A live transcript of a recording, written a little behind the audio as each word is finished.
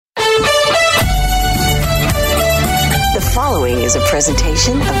following is a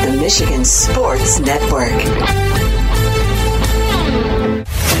presentation of the Michigan Sports Network.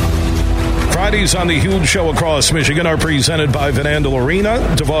 Fridays on the Huge Show across Michigan are presented by Van Andel Arena,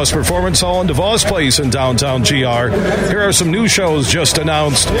 DeVos Performance Hall, and DeVos Place in downtown GR. Here are some new shows just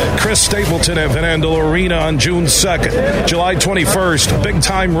announced. Chris Stapleton at Van Andel Arena on June 2nd. July 21st, Big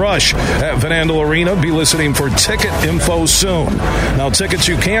Time Rush at Van Andel Arena. Be listening for ticket info soon. Now, tickets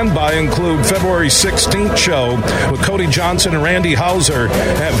you can buy include February 16th show with Cody Johnson and Randy Hauser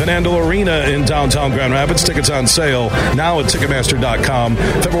at Van Andel Arena in downtown Grand Rapids. Tickets on sale now at Ticketmaster.com.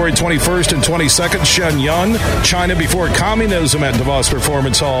 February 21st and 22nd, Shen Yun, China Before Communism at DeVos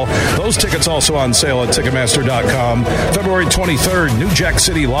Performance Hall. Those tickets also on sale at Ticketmaster.com. February 23rd, New Jack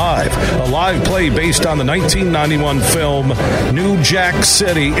City Live, a live play based on the 1991 film New Jack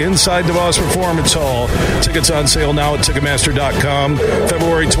City inside DeVos Performance Hall. Tickets on sale now at Ticketmaster.com.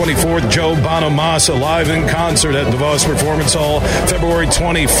 February 24th, Joe Bonamassa live in concert at DeVos Performance Hall. February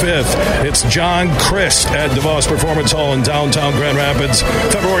 25th, it's John Christ at DeVos Performance Hall in downtown Grand Rapids.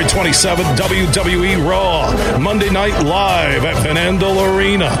 February 27th, WWE Raw, Monday Night Live at Van Andel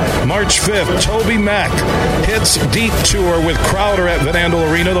Arena. March 5th, Toby Mac hits Deep Tour with Crowder at Van Andel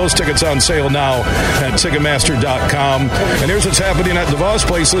Arena. Those tickets on sale now at Ticketmaster.com. And here's what's happening at DeVos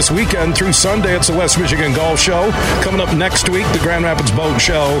Place this weekend through Sunday. It's the West Michigan Golf Show. Coming up next week, the Grand Rapids Boat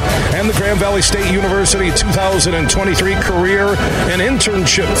Show and the Grand Valley State University 2023 Career and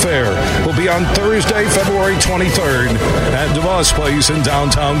Internship Fair will be on Thursday, February 23rd at DeVos Place in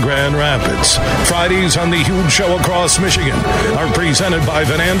downtown Grand Rapids. Fridays on the Huge Show across Michigan are presented by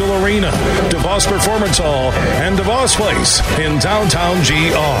Van Andel Arena, DeVos Performance Hall, and DeVos Place in downtown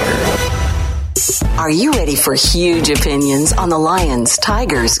GR. Are you ready for huge opinions on the Lions,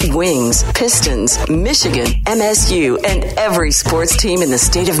 Tigers, Wings, Pistons, Michigan, MSU, and every sports team in the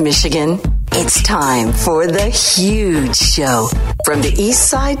state of Michigan? It's time for The Huge Show. From the east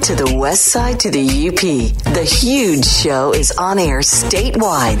side to the west side to the UP, The Huge Show is on air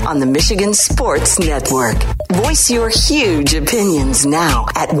statewide on the Michigan Sports Network. Voice your huge opinions now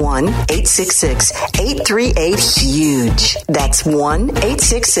at 1-866-838-HUGE. That's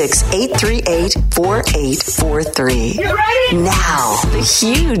 1-866-838-4843. You ready? Now, the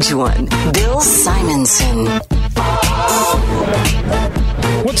huge one, Bill Simonson.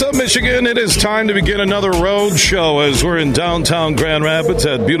 What's up, Michigan? It is time to begin another road show as we're in downtown Grand Rapids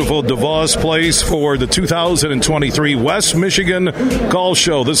at beautiful DeVos Place for the 2023 West Michigan Golf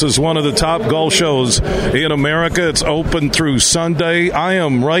Show. This is one of the top golf shows in America. It's open through Sunday. I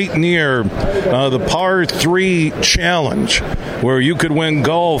am right near the Par 3 Challenge, where you could win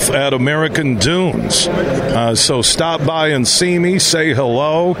golf at American Dunes. So stop by and see me, say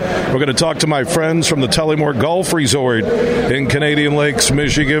hello. We're going to talk to my friends from the Tullymore Golf Resort in Canadian Lakes,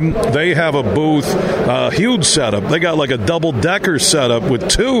 Michigan. They have a booth, huge setup. They got like a double-decker setup with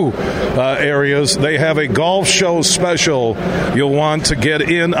two areas. They have a golf show special you'll want to get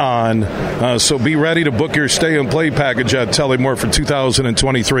in on. So be ready to book your stay and play package at Tullymore for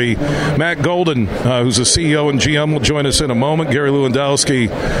 2023. Matt Golden, who's the CEO and GM, will join us in a moment. Gary Lewandowski,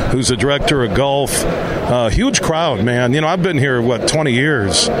 who's the director of golf. Huge crowd, man. You know, I've been here, 20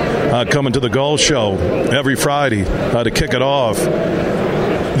 years coming to the golf show every Friday to kick it off.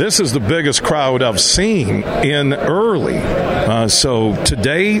 This is the biggest crowd I've seen in early. So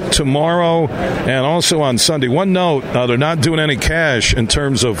today, tomorrow, and also on Sunday. One note, they're not doing any cash in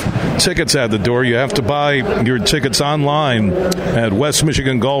terms of tickets at the door. You have to buy your tickets online at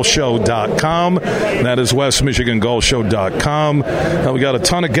westmichigangolfshow.com. That is westmichigangolfshow.com. We got a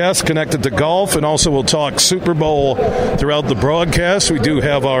ton of guests connected to golf, and also we'll talk Super Bowl throughout the broadcast. We do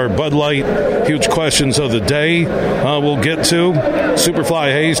have our Bud Light Huge Questions of the Day we'll get to.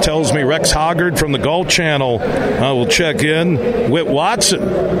 Superfly Hayes tells me Rex Hoggard from the Golf Channel will check in. Whit Watson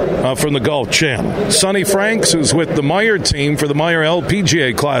from the Golf Channel. Sonny Franks, who's with the Meyer team for the Meyer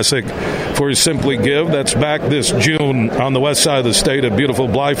LPGA Classic for Simply Give. That's back this June on the west side of the state at beautiful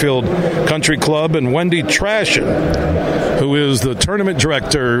Blyfield Country Club. And Wendy Trashin, who is the tournament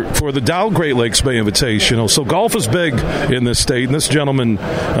director for the Dow Great Lakes Bay Invitational. So golf is big in this state, and this gentleman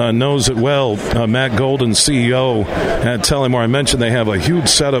knows it well. Matt Golden, CEO at Tullymore. I mentioned they have a huge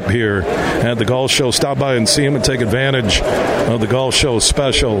setup here at the golf show. Stop by and see him and take advantage of the golf show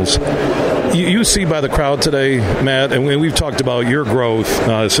specials. You see by the crowd today, Matt, and we've talked about your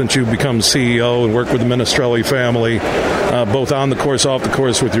growth since you've become CEO and worked with the Minestrelli family, both on the course, off the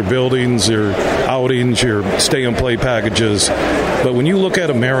course, with your buildings, your outings, your stay-and-play packages. But when you look at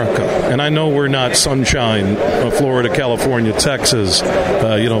America, and I know we're not sunshine, Florida, California, Texas,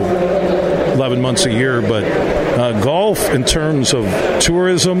 11 months a year, but golf in terms of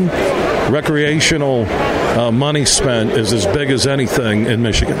tourism, recreational money spent is as big as anything in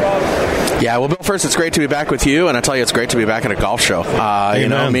Michigan. Yeah, well, Bill, first, it's great to be back with you, and I tell you, it's great to be back at a golf show.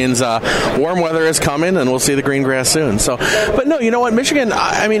 It means warm weather is coming, and we'll see the green grass soon. But no, you know what, Michigan,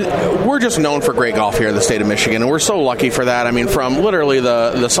 we're just known for great golf here in the state of Michigan, and we're so lucky for that. From literally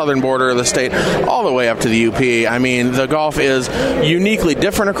the southern border of the state all the way up to the UP. The golf is uniquely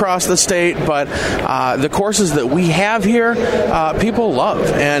different across the state, but the courses that we have here, people love.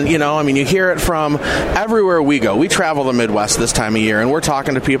 And, you hear it from everywhere we go. We travel the Midwest this time of year, and we're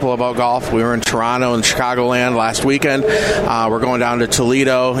talking to people about golf. We were in Toronto and Chicagoland last weekend. We're going down to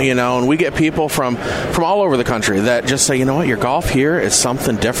Toledo, and we get people from all over the country that just say, you know what, your golf here is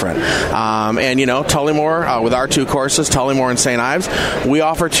something different. Tullymore, with our two courses, Tullymore and St. Ives, we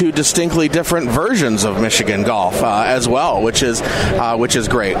offer two distinctly different versions of Michigan golf as well, which is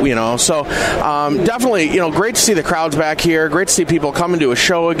great. So definitely, great to see the crowds back here. Great to see people coming to a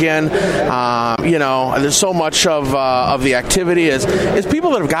show again. There's so much of the activity is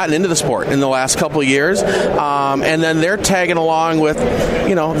people that have gotten into the sport in the last couple of years, and then they're tagging along with,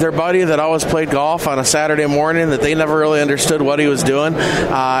 their buddy that always played golf on a Saturday morning that they never really understood what he was doing,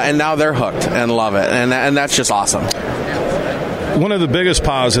 and now they're hooked and love it, and that's just awesome. One of the biggest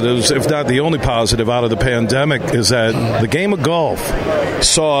positives, if not the only positive out of the pandemic, is that the game of golf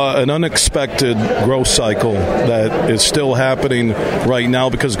saw an unexpected growth cycle that is still happening right now,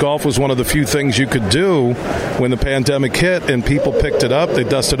 because golf was one of the few things you could do when the pandemic hit and people picked it up. They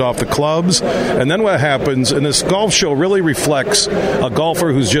dusted off the clubs. And then what happens, and this golf show really reflects a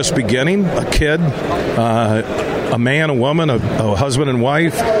golfer who's just beginning, a kid, a man, a woman, a husband and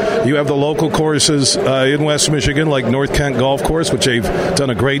wife. You have the local courses in West Michigan, like North Kent Golf Course, which they've done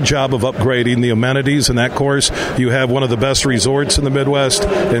a great job of upgrading the amenities in that course. You have one of the best resorts in the Midwest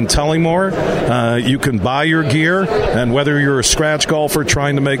in Tullymore. You can buy your gear, and whether you're a scratch golfer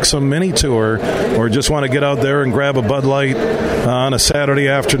trying to make some mini tour or just want to get out there and grab a Bud Light on a Saturday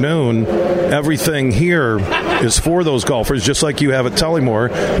afternoon, everything here is for those golfers, just like you have at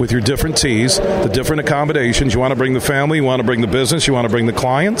Tullymore with your different tees, the different accommodations. You want to bring the family, you want to bring the business, you want to bring the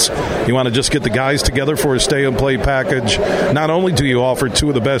clients, you want to just get the guys together for a stay-and-play package. Not only do you offer two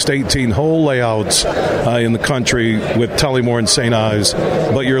of the best 18-hole layouts in the country with Tullymore and St. Ives,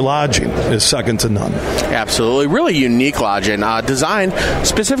 but your lodging is second to none. Absolutely. Really unique lodging, designed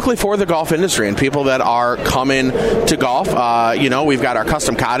specifically for the golf industry and people that are coming to golf. We've got our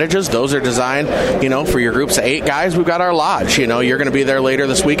custom cottages. Those are designed, for your groups of 8 guys. We've got our lodge. You're going to be there later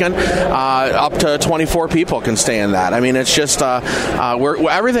this weekend. Up to 24 people can stay in that. It's just we're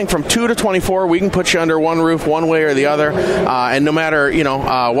everything from 2 to 24. We can put you under one roof one way or the other, and no matter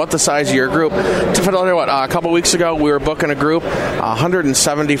what the size of your group. To tell you what, a couple weeks ago we were booking a group,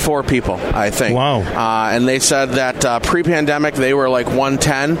 174 people, I think. Wow! And they said that pre-pandemic they were like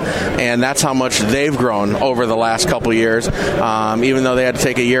 110, and that's how much they've grown over the last couple years. Even though they had to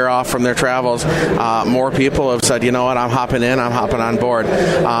take a year off from their travels, more people have said, you know what, I'm hopping on board.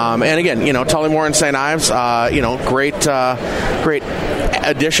 And again, Tullymore and St. Ives, great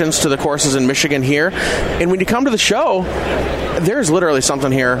additions to the courses in Michigan here. And when you come to the show, there's literally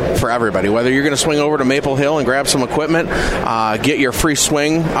something here for everybody. Whether you're going to swing over to Maple Hill and grab some equipment, get your free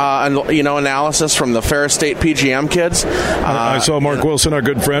swing analysis from the Ferris State PGM kids. I saw Mark Wilson, our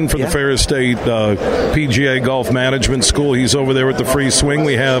good friend from the Ferris State PGA Golf Management School. He's over there with the free swing.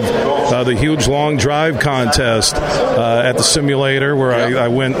 We have the huge long drive contest at the simulator where I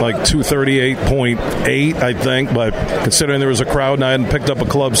went like 238.8, I think. But considering there was a crowd and I hadn't picked up a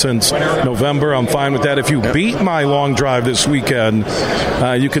club since November, I'm fine with that. If you beat my long drive this weekend,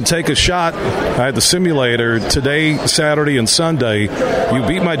 you can take a shot at the simulator today, Saturday, and Sunday. You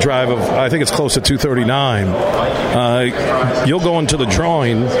beat my drive of, I think it's close to 239. You'll go into the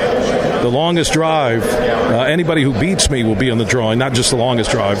drawing. The longest drive, anybody who beats me will be in the drawing, not just the longest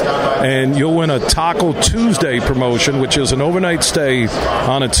drive. And you'll win a Taco Tuesday promotion, which is an overnight stay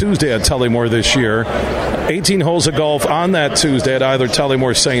on a Tuesday at Tullymore this year. 18 holes of golf on that Tuesday at either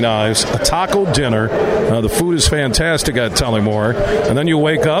Tullymore or St. Ives. A taco dinner. The food is fantastic at Tullymore. And then you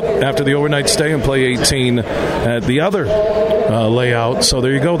wake up after the overnight stay and play 18 at the other layout. So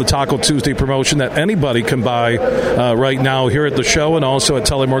there you go, the Taco Tuesday promotion that anybody can buy right now here at the show and also at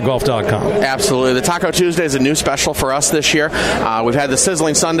TullymoreGolf.com. Absolutely. The Taco Tuesday is a new special for us this year. We've had the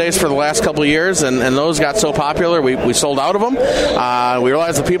Sizzling Sundays for the last couple of years, and those got so popular we sold out of them. We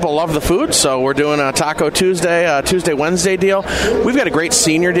realized the people love the food, so we're doing a Taco Tuesday Tuesday, Wednesday deal. We've got a great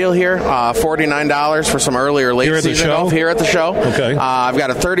senior deal here, $49 for some earlier late season golf here at the show. Okay. I've got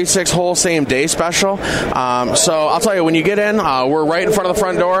a 36-hole same-day special. So I'll tell you, when you get in, we're right in front of the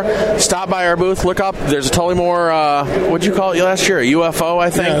front door. Stop by our booth, look up. There's a Tullymore, what'd you call it last year? A UFO, I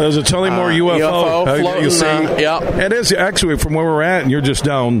think? Yeah, there's a Tullymore UFO floating. You see, it is actually from where we're at, and you're just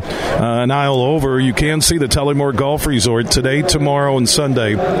down an aisle over. You can see the Tullymore Golf Resort today, tomorrow, and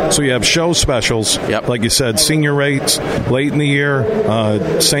Sunday. So you have show specials, like you said, senior rates, late in the year,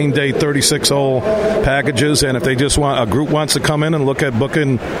 same-day 36-hole packages, and if they just want, a group wants to come in and look at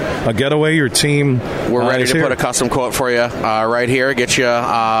booking a getaway, your team, we're ready to put a custom quote for you right here, get you,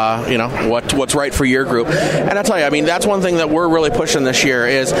 what's right for your group. And I'll tell you, I mean, that's one thing that we're really pushing this year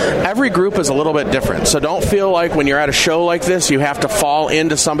is every group is a little bit different. So don't feel like when you're at a show like this, you have to fall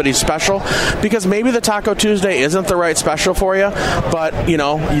into somebody's special, because maybe the Taco Tuesday isn't the right special for you, but,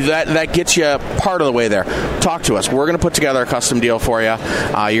 that gets you part of the way there. Talk to us. We're going to put together a custom deal for you.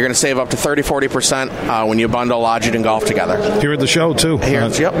 You're going to save up to 30-40% when you bundle Lodging and Golf together. Here at the show, too. Here,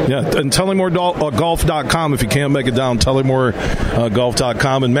 Yeah, and TullymoreGolf.com if you can't make it down,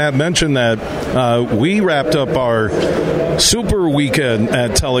 TullymoreGolf.com. And Matt mentioned that we wrapped up our super weekend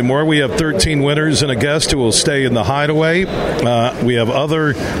at Tullymore. We have 13 winners and a guest who will stay in the Hideaway. We have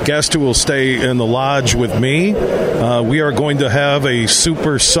other guests who will stay in the lodge with me. We are going to have a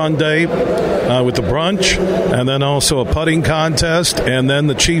Super Sunday with the brunch, and then also a putting contest, and then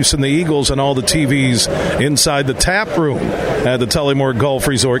the Chiefs and the Eagles and all the TVs inside the tap room at the Tullymore Golf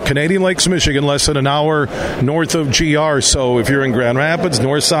Resort, Canadian Lakes, Michigan, less than an hour north of GR. So if you're in Grand Rapids,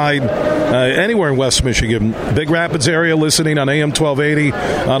 North Side, anywhere in West Michigan, Big Rapids area, listening on AM 1280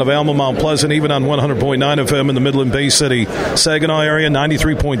 out of Alma, Mount Pleasant, even on 100.9 FM in the Midland Bay City, Saginaw area,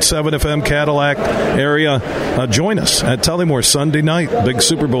 93.7 FM Cadillac area. Join us at Tullymore Sunday night, big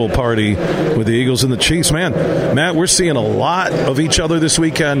Super Bowl party with the Eagles and the Chiefs. Man, Matt, we're seeing a lot of each other this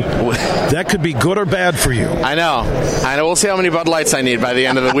weekend. That could be good or bad for you. I know. We'll see how many Bud Lights I need by the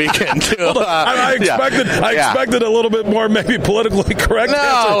end of the weekend. I expected a little bit more, maybe politically correct.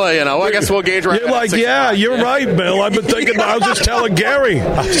 No, answer. I guess we'll gauge right. You're like, you're right, Bill. I've been thinking. I was just telling Gary.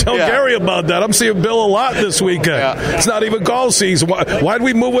 Gary about that. I'm seeing Bill a lot this weekend. Yeah. It's not even golf season. Why'd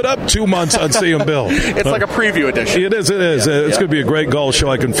we move it up 2 months on seeing Bill? It's like a preview edition. It is. It's going to be a great golf show.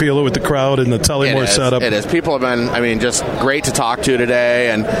 I can feel it with the crowd and the Tullymore setup. It is. People have been, just great to talk to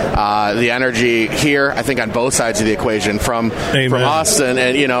today, and the energy here, I think, on both sides of the equation from us and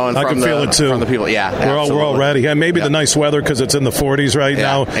I from can feel it too. From the people. Yeah, we're all ready. And maybe the nice weather because it's in the 40s right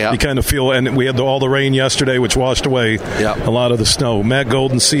now. Yeah. You kind of feel, and we had all the rain yesterday, which washed away a lot of the snow. Matt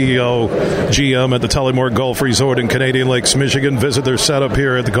Golden, CEO, GM at the Tullymore Golf Resort in Canadian Lakes, Michigan. Visit their setup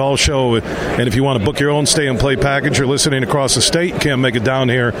here at the golf show. And if you want to book your own stay and play package, you're listening across the state, can't make it down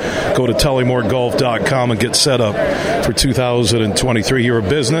here, go to TullymoreGolf.com and get set up for 2023. You're a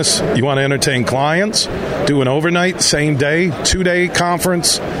business, you want to entertain clients, do an overnight, same day, 2-day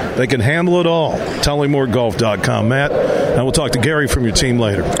conference. They can handle it all. TullymoreGolf.com. Matt, and we'll talk to Gary from your team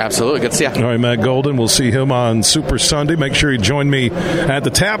later. Absolutely. Good to see you. All right, Matt Golden. We'll see him on Super Sunday. Make sure you join me at the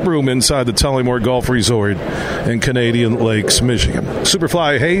tap room inside the Tullymore Golf Resort in Canadian Lakes, Michigan.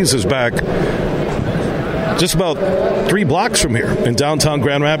 Superfly Hayes is back just about 3 blocks from here in downtown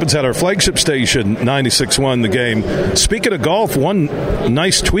Grand Rapids at our flagship station, 96.1 The Game. Speaking of golf, one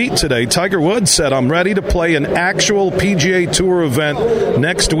nice tweet today. Tiger Woods said, "I'm ready to play an actual PGA Tour event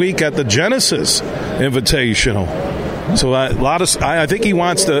next week at the Genesis Invitational." So I think he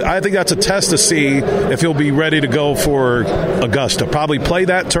wants to. I think that's a test to see if he'll be ready to go for Augusta. Probably play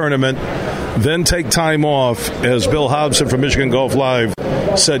that tournament, then take time off, as Bill Hobson from Michigan Golf Live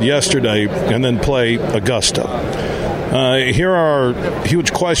said yesterday, and then play Augusta. Here are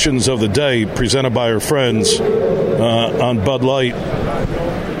huge questions of the day presented by our friends on Bud Light.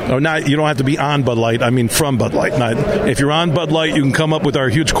 Or not, you don't have to be on Bud Light. I mean from Bud Light. If you're on Bud Light, you can come up with our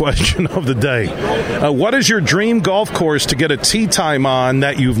huge question of the day. What is your dream golf course to get a tee time on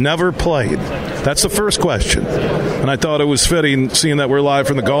that you've never played? That's the first question. And I thought it was fitting, seeing that we're live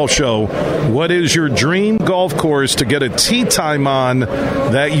from the golf show. What is your dream golf course to get a tee time on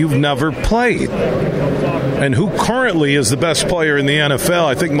that you've never played? And who currently is the best player in the NFL?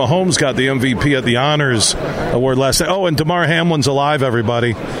 I think Mahomes got the MVP at the Honors Award last night. Oh, and Damar Hamlin's alive,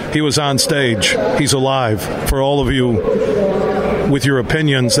 everybody. He was on stage. He's alive. For all of you with your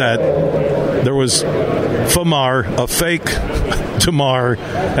opinions that there was Famar, a fake Damar,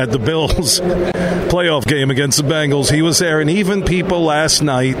 at the Bills playoff game against the Bengals. He was there, and even people last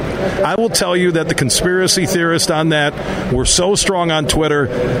night, I will tell you that the conspiracy theorists on that were so strong on Twitter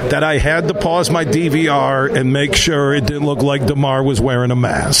that I had to pause my DVR and make sure it didn't look like Damar was wearing a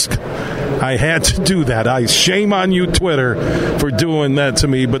mask. I had to do that. Shame on you, Twitter, for doing that to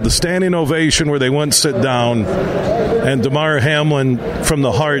me. But the standing ovation where they went sit down and Damar Hamlin from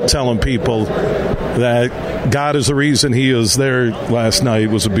the heart telling people that God is the reason he is there last night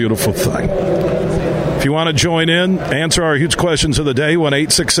was a beautiful thing. If you want to join in, answer our huge questions of the day,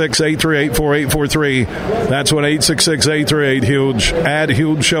 1-866-838-4843. That's 1-866-838-HUGE. Add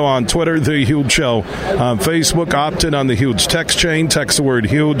Huge Show on Twitter, The Huge Show on Facebook. Opt in on the Huge text chain. Text the word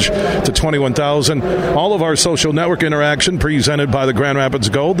HUGE to 21,000. All of our social network interaction presented by the Grand Rapids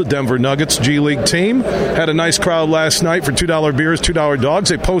Gold, the Denver Nuggets G League team. Had a nice crowd last night for $2 beers, $2 dogs.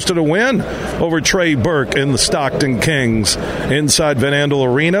 They posted a win over Trey Burke in the Stockton Kings inside Van Andel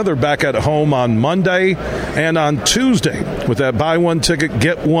Arena. They're back at home on Monday and on Tuesday with that buy one ticket,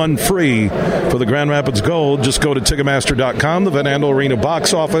 get one free for the Grand Rapids Gold. Just go to Ticketmaster.com, the Van Andel Arena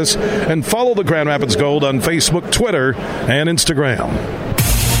box office, and follow the Grand Rapids Gold on Facebook, Twitter, and Instagram.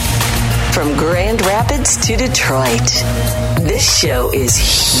 From Grand Rapids to Detroit, this show is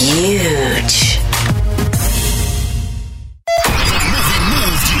huge.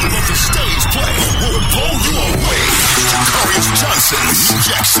 The stage play will blow you away. Courage Johnson, New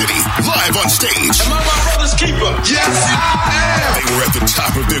Jack City, live on stage. Am I my brother's keeper? Yes, I am. They were at the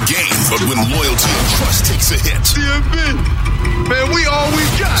top of their game, but when loyalty and trust takes a hit, man, we all we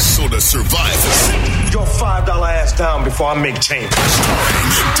got. So to survive your $5 ass down before I make change.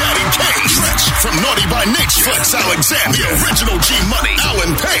 Starring your Daddy Kane, Trench from Naughty by Nature, Flex Alexander, the original G Money,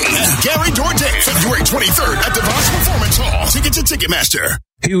 Alan Payne, and Gary Dourdan. February 23rd at the Voss Performance Hall. Ticket to Ticketmaster.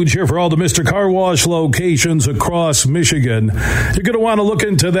 Huge here for all the Mr. Car Wash locations across Michigan. You're going to want to look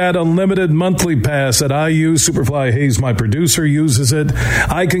into that unlimited monthly pass that I use. Superfly Hayes, my producer, uses it.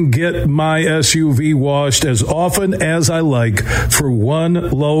 I can get my SUV washed as often as I like for one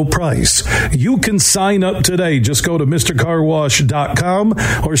low price. You can sign up today. Just go to MrCarWash.com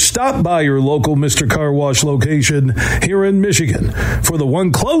or stop by your local Mr. Car Wash location here in Michigan for the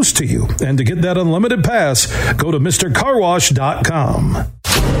one close to you. And to get that unlimited pass, go to MrCarWash.com.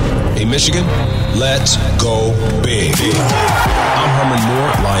 Hey, Michigan, let's go big. I'm Herman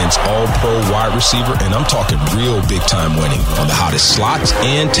Moore, Lions All-Pro wide receiver, and I'm talking real big-time winning on the hottest slots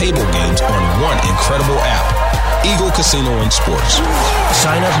and table games on one incredible app, Eagle Casino and Sports.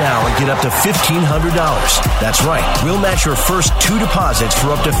 Sign up now and get up to $1,500. That's right. We'll match your first 2 deposits for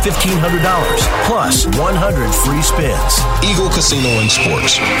up to $1,500, plus 100 free spins. Eagle Casino and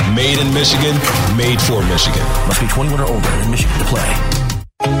Sports. Made in Michigan, made for Michigan. Must be 21 or older in Michigan to play.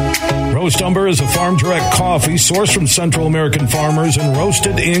 Roast Umber is a farm direct coffee sourced from Central American farmers and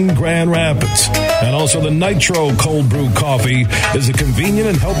roasted in Grand Rapids. And also the Nitro cold brew coffee is a convenient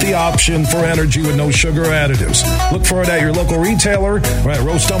and healthy option for energy with no sugar additives. Look for it at your local retailer or at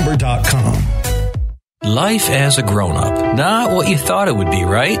roastumber.com. Life as a grown-up. Not what you thought it would be,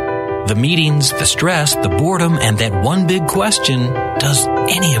 right? The meetings, the stress, the boredom, and that one big question, does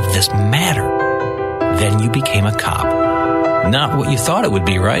any of this matter? Then you became a cop. Not what you thought it would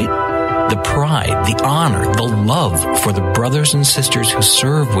be, right? The pride, the honor, the love for the brothers and sisters who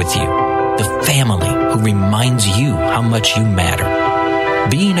serve with you. The family who reminds you how much you matter.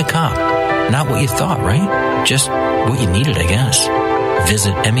 Being a cop, not what you thought, right? Just what you needed, I guess.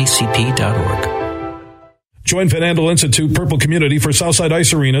 Visit MACP.org. Join Van Andel Institute Purple Community for Southside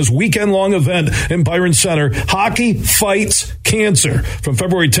Ice Arena's weekend-long event in Byron Center, Hockey Fights Cancer. From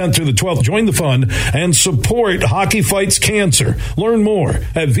February 10th through the 12th, join the fun and support Hockey Fights Cancer. Learn more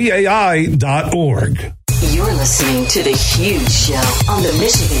at vai.org. You're listening to The Huge Show on the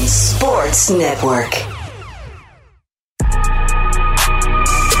Michigan Sports Network.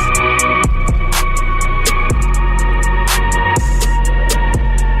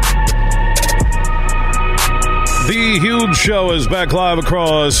 The Huge Show is back live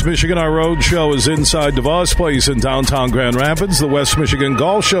across Michigan. Our road show is inside DeVos Place in downtown Grand Rapids. The West Michigan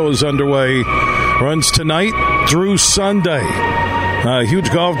Golf Show is underway. Runs tonight through Sunday.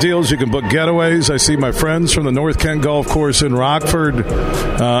 Huge golf deals. You can book getaways. I see my friends from the North Kent Golf Course in Rockford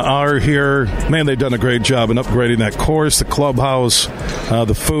are here. Man, they've done a great job in upgrading that course, the clubhouse,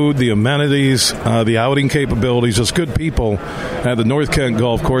 the food, the amenities, the outing capabilities. Just good people at the North Kent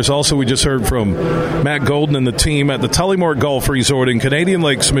Golf Course. Also, we just heard from Matt Golden and the team at the Tullymore Golf Resort in Canadian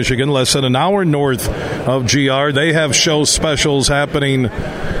Lakes, Michigan, less than an hour north of GR. They have show specials happening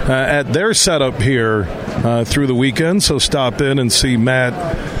at their setup here through the weekend, so stop in and see Matt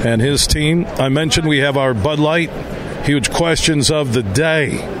and his team. I mentioned we have our Bud Light Huge Questions of the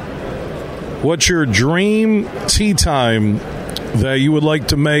Day. What's your dream tee time that you would like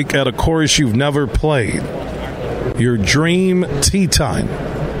to make at a course you've never played? Your dream tee time.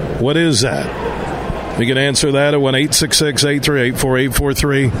 What is that? You can answer that at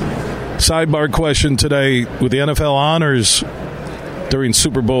 1-866-838-4843. Sidebar question today with the NFL honors during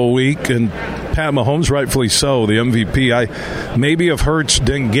Super Bowl week, and Pat Mahomes, rightfully so, the MVP. Maybe if Hurts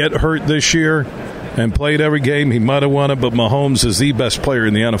didn't get hurt this year and played every game, he might have won it, but Mahomes is the best player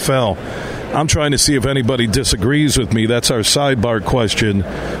in the NFL. I'm trying to see if anybody disagrees with me. That's our sidebar question.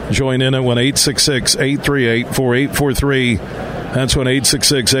 Join in at 1-866-838-4843. That's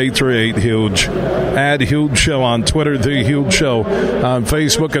 1-866-838-HUGE. Add Huge Show on Twitter, The Huge Show on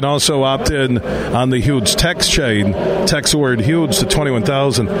Facebook, and also opt in on the Huge text chain. Text the word HUGE to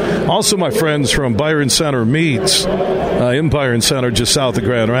 21,000. Also, my friends from Byron Center Meats in Byron Center, just south of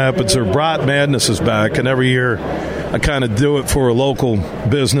Grand Rapids. Their Brat Madness is back, and every year I kind of do it for a local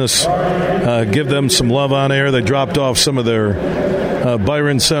business, give them some love on air. They dropped off some of their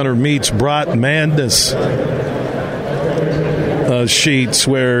Byron Center Meats Brat Madness sheets,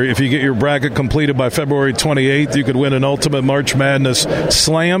 where if you get your bracket completed by February 28th, you could win an Ultimate March Madness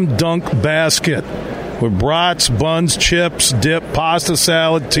Slam Dunk Basket with brats, buns, chips, dip, pasta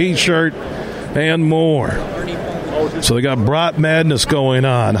salad, T-shirt, and more. So they got Brat Madness going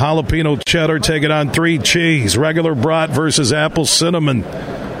on. Jalapeno cheddar taking on 3 cheese. Regular brat versus apple cinnamon.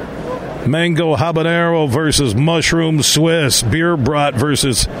 Mango habanero versus mushroom Swiss. Beer brat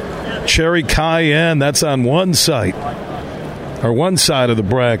versus cherry cayenne. That's on one side of the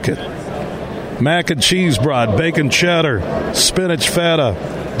bracket. Mac and cheese brat, bacon cheddar, spinach feta,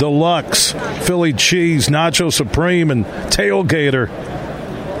 deluxe, Philly cheese, nacho supreme, and tailgater.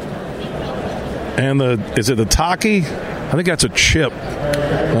 And is it the Taki? I think that's a chip,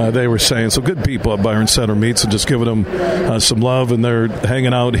 they were saying. So good people at Byron Center Meats, and just giving them some love. And they're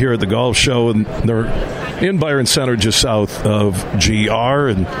hanging out here at the golf show, and they're in Byron Center just south of GR,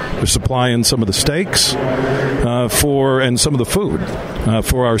 and they're supplying some of the steaks and some of the food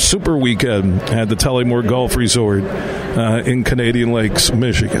for our super weekend at the Tullymore Golf Resort in Canadian Lakes,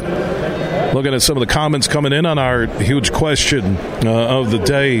 Michigan. Looking at some of the comments coming in on our huge question of the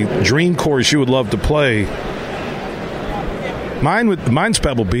day. Dream course you would love to play. Mine's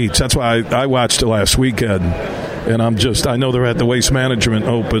Pebble Beach. That's why I watched it last weekend. And I know they're at the Waste Management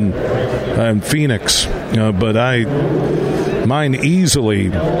Open in Phoenix. But mine easily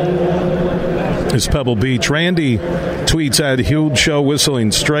is Pebble Beach. Randy tweets at Huge Show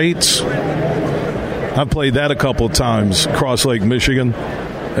Whistling Straits. I've played that a couple of times, Cross Lake, Michigan.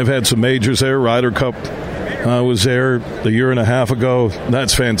 I've had some majors there. Ryder Cup was there a year and a half ago.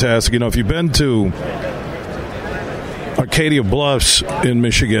 That's fantastic. You know, if you've been to Arcadia Bluffs in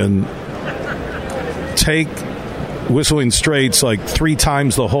Michigan, take Whistling Straits like 3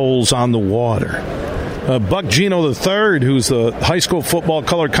 times the holes on the water. Buck Gino III, who's the high school football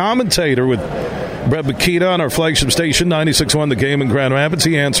color commentator with Brett Bakita on our flagship station, 96.1 The Game in Grand Rapids.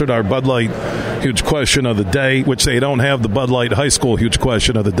 He answered our Bud Light huge question of the day, which they don't have the Bud Light high school huge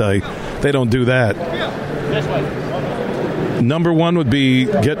question of the day. They don't do that. Number 1 would be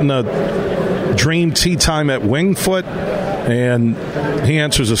getting a dream tee time at Wingfoot, and he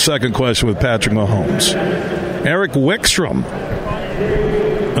answers the second question with Patrick Mahomes. Eric Wickstrom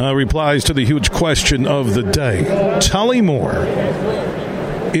replies to the huge question of the day. Tullymore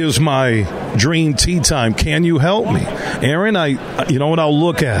is my dream tee time. Can you help me? Aaron, you know what? I'll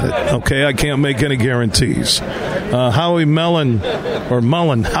look at it. Okay, I can't make any guarantees. Howie Mellon.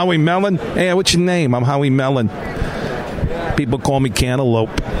 Hey, what's your name? I'm Howie Mellon. People call me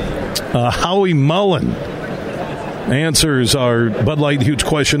Cantaloupe. Howie Mullen answers our Bud Light huge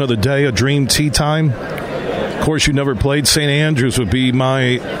question of the day, a dream tee time. Of course, you never played. St. Andrews would be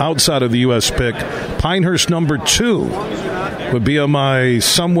my outside of the U.S. pick. Pinehurst number 2 would be on my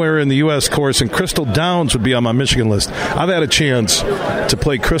somewhere in the U.S. course, and Crystal Downs would be on my Michigan list. I've had a chance to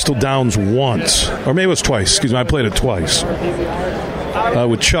play Crystal Downs once, or maybe it was twice. Excuse me, I played it twice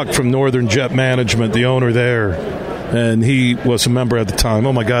with Chuck from Northern Jet Management, the owner there, and he was a member at the time.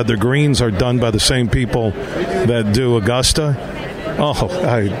 Oh my God, their greens are done by the same people that do Augusta.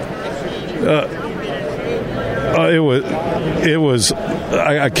 It was.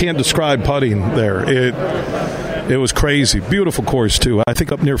 I can't describe putting there. It was crazy. Beautiful course, too. I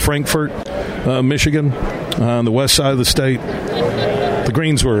think up near Frankfort, Michigan, on the west side of the state. The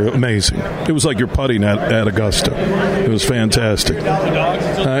greens were amazing. It was like you're putting at Augusta. It was fantastic.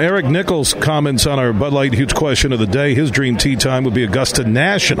 Eric Nichols comments on our Bud Light huge question of the day. His dream tee time would be Augusta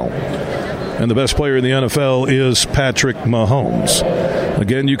National. And the best player in the NFL is Patrick Mahomes.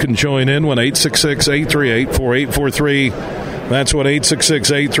 Again, you can join in 1-866-838-4843. That's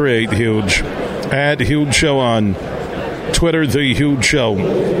 1-866-838-HUGE. Add Huge Show on Twitter, The Huge Show.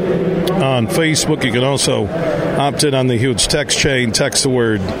 On Facebook, you can also opt in on the Huge text chain. Text the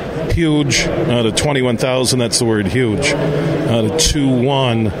word HUGE to 21,000. That's the word HUGE to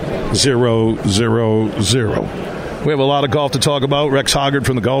 21,000. We have a lot of golf to talk about. Rex Hoggard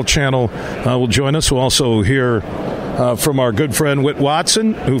from the Golf Channel will join us. We'll also hear from our good friend Whit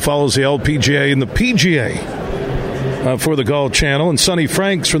Watson, who follows the LPGA and the PGA for the Golf Channel. And Sonny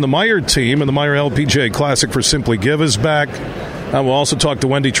Franks from the Meyer team and the Meyer LPGA Classic for Simply Give is back. We'll also talk to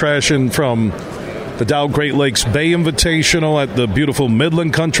Wendy Trashin from the Dow Great Lakes Bay Invitational at the beautiful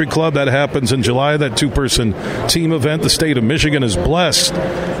Midland Country Club. That happens in July, that two-person team event. The state of Michigan is blessed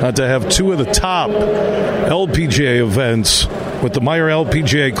to have two of the top LPGA events with the Meyer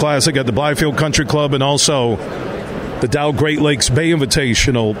LPGA Classic at the Blythefield Country Club and also the Dow Great Lakes Bay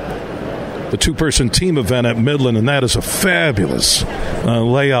Invitational, the two-person team event at Midland, and that is a fabulous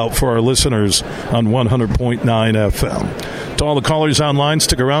layout for our listeners on 100.9 FM. To all the callers online,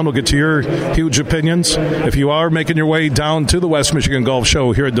 stick around. We'll get to your huge opinions. If you are making your way down to the West Michigan Golf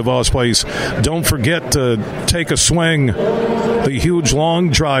Show here at DeVos Place, don't forget to take a swing. The huge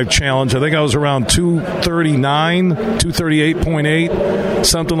long drive challenge. I think I was around 239, 238.8,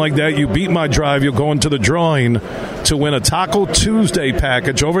 something like that. You beat my drive, you'll go into the drawing to win a Taco Tuesday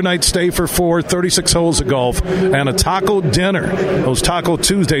package, overnight stay for 4, 36 holes of golf, and a taco dinner. Those Taco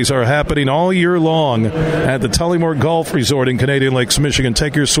Tuesdays are happening all year long at the Tullymore Golf Resort in Canadian Lakes, Michigan.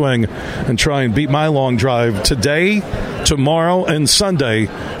 Take your swing and try and beat my long drive today, tomorrow, and Sunday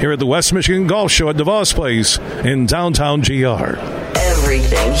here at the West Michigan Golf Show at DeVos Place in downtown GR.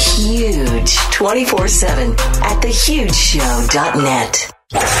 Everything huge 24/7 at thehugeshow.net.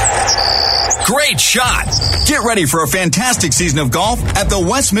 Great shot! Get ready for a fantastic season of golf at the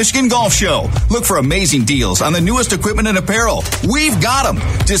West Michigan Golf Show. Look for amazing deals on the newest equipment and apparel. We've got them.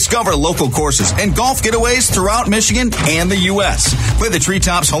 Discover local courses and golf getaways throughout Michigan and the U.S. Play the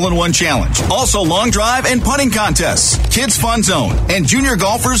Treetops Hole-in-One Challenge. Also long drive and putting contests. Kids Fun Zone. And junior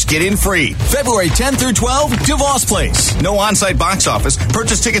golfers get in free. February 10 through 12, DeVos Place. No on-site box office.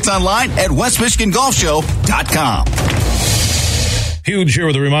 Purchase tickets online at westmichigangolfshow.com. Huge here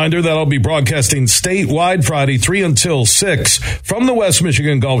with a reminder that I'll be broadcasting statewide Friday 3 until 6 from the West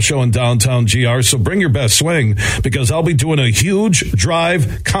Michigan Golf Show in downtown GR. So bring your best swing because I'll be doing a huge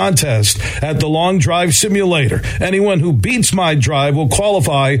drive contest at the Long Drive Simulator. Anyone who beats my drive will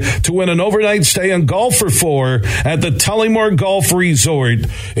qualify to win an overnight stay and golf for 4 at the Tullymore Golf Resort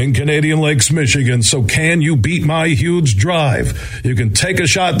in Canadian Lakes, Michigan. So can you beat my huge drive? You can take a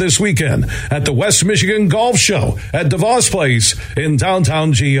shot this weekend at the West Michigan Golf Show at DeVos Place in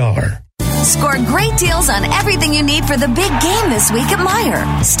downtown GR. Score great deals on everything you need for the big game this week at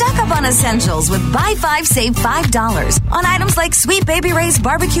Meijer. Stock up on essentials with buy 5, save $5 on items like Sweet Baby Ray's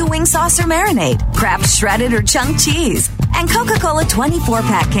barbecue wing sauce or marinade, Kraft shredded or chunk cheese, and Coca-Cola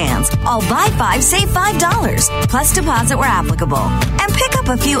 24-pack cans. All buy 5, save $5, plus deposit where applicable. And pick up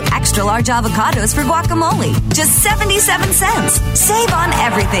a few extra large avocados for guacamole, just 77 cents. Save on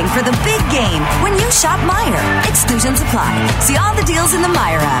everything for the big game when you shop Meijer. Exclusions apply. See all the deals in the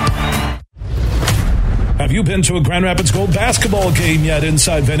Meijer app. Have you been to a Grand Rapids Gold basketball game yet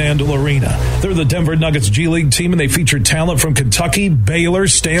inside Van Andel Arena? They're the Denver Nuggets G League team, and they feature talent from Kentucky, Baylor,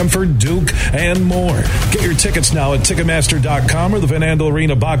 Stanford, Duke, and more. Get your tickets now at Ticketmaster.com or the Van Andel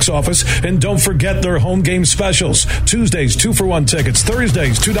Arena box office. And don't forget their home game specials. Tuesdays, 2-for-1 tickets.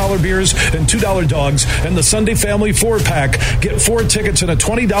 Thursdays, $2 beers and $2 dogs. And the Sunday Family 4-pack. Get 4 tickets and a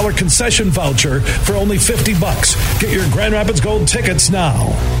 $20 concession voucher for only $50. Get your Grand Rapids Gold tickets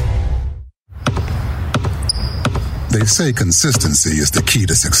now. They say consistency is the key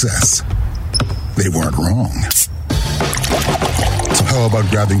to success. They weren't wrong. So how about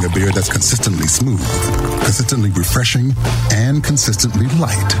grabbing a beer that's consistently smooth, consistently refreshing, and consistently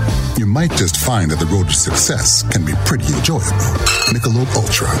light? You might just find that the road to success can be pretty enjoyable. Michelob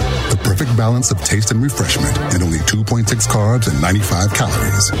Ultra, the perfect balance of taste and refreshment, and only 2.6 carbs and 95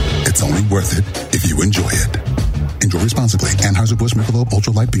 calories. It's only worth it if you enjoy it. Enjoy responsibly. Anheuser-Busch Michelob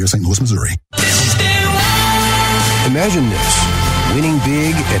Ultra Light Beer, St. Louis, Missouri. Imagine this, winning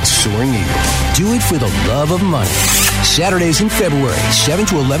big at Soaring Eagle. Do it for the love of money. Saturdays in February, 7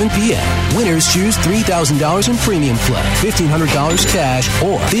 to 11 p.m. Winners choose $3,000 in premium play, $1,500 cash,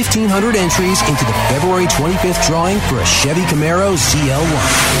 or 1,500 entries into the February 25th drawing for a Chevy Camaro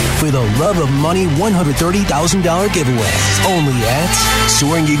ZL1. For the love of money, $130,000 giveaway. Only at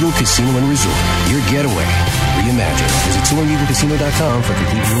Soaring Eagle Casino and Resort. Your getaway reimagined. Visit SoaringEagleCasino.com for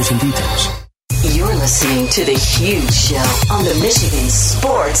complete rules and details. You're listening to The Huge Show on the Michigan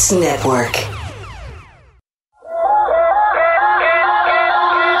Sports Network.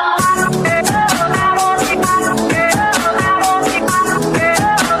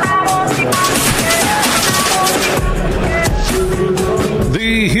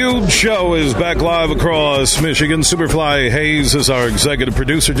 The Huge Show is back live across Michigan. Superfly Hayes is our executive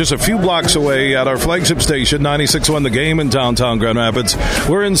producer, just a few blocks away at our flagship station, 96.1 The Game in downtown Grand Rapids.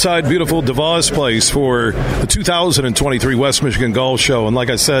 We're inside beautiful DeVos Place for the 2023 West Michigan Golf Show. And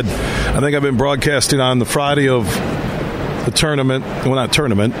like I said, I think I've been broadcasting on the Friday of the tournament, well, not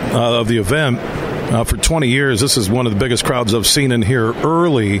tournament, of the event. For 20 years, this is one of the biggest crowds I've seen in here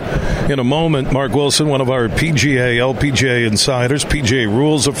early. In a moment, Mark Wilson, one of our LPGA insiders, PGA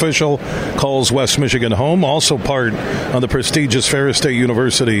Rules official, calls West Michigan home. Also part of the prestigious Ferris State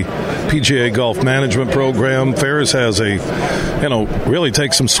University PGA Golf Management Program. Ferris has really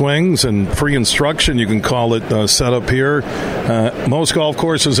takes some swings and free instruction, you can call it, set up here. Most golf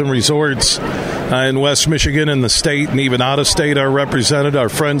courses and resorts in West Michigan and the state and even out of state are represented. Our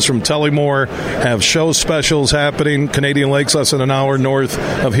friends from Tullymore have show specials happening. Canadian Lake's less than an hour north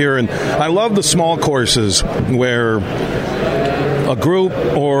of here. And I love the small courses where a group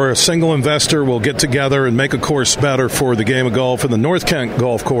or a single investor will get together and make a course better for the game of golf. And the North Kent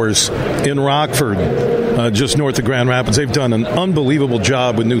Golf Course in Rockford, just north of Grand Rapids, they've done an unbelievable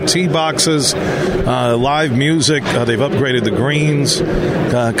job with new tee boxes, live music. They've upgraded the greens.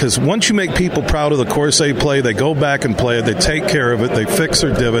 Because once you make people proud of the course they play, they go back and play it. They take care of it. They fix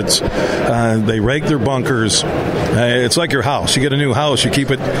their divots. They rake their bunkers. It's like your house. You get a new house, you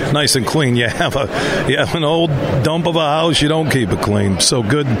keep it nice and clean. You have an old dump of a house, you don't keep it clean. So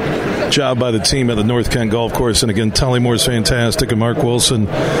good job by the team at the North Kent Golf Course. And again, Tullymore's fantastic, and Mark Wilson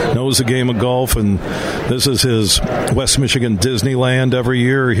knows the game of golf, and this is his West Michigan Disneyland every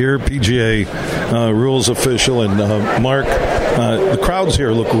year here, PGA Rules official. And Mark, the crowds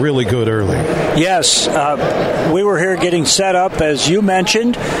here look really good early. Yes, we were here getting set up, as you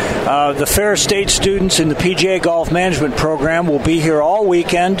mentioned. The Ferris State students in the PGA Golf Management Program will be here all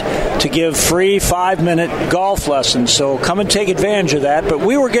weekend to give free 5-minute golf lessons. So come and take advantage of that. But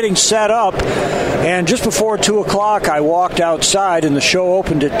we were getting set up, and just before 2 o'clock, I walked outside, and the show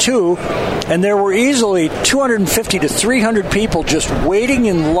opened at 2, and there were easily 250 to 300 people just waiting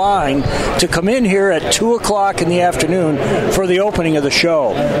in line to come in here at 2 o'clock in the afternoon for the opening of the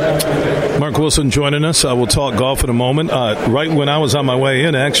show. Mark Wilson joining us. We'll talk golf in a moment. Right when I was on my way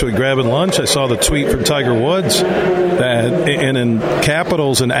in, actually grabbing lunch, I saw the tweet from Tiger Woods that in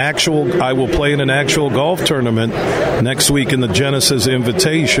capitals, I will play in an actual golf tournament next week in the Genesis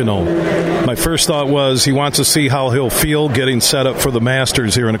Invitational. My first thought was he wants to see how he'll feel getting set up for the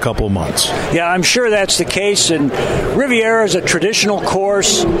Masters here in a couple of months. Yeah, I'm sure that's the case. And Riviera is a traditional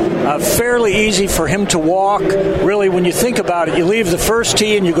course, fairly easy for him to walk. Really, when you think about it, you leave the first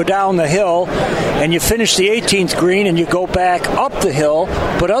tee and you go down the hill, and you finish the 18th green and you go back up the hill.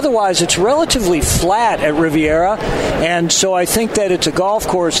 But otherwise, it's relatively flat at Riviera. And so I think that it's a golf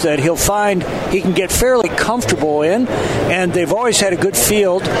course that he'll find he can get fairly comfortable in. And they've always had a good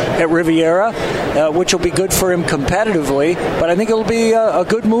field at Riviera, which will be good for him competitively. But I think it'll be a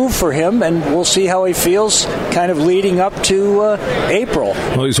good move for him, and we'll see how he feels kind of leading up to April.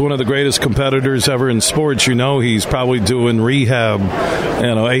 Well, he's one of the greatest competitors ever in sports. He's probably doing rehab,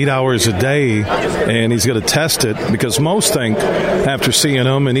 8 hours a day, and he's going to test it, because most think, after seeing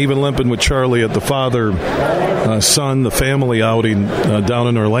him and even limping with Charlie at the father-son, the family outing down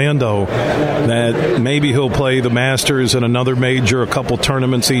in Orlando, that maybe he'll play the Masters and another major, a couple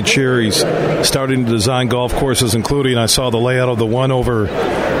tournaments each year. He's starting to design golf courses, including, I saw the layout of the one over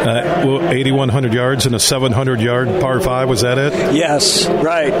 8,100 yards and a 700-yard par 5. Was that it? Yes,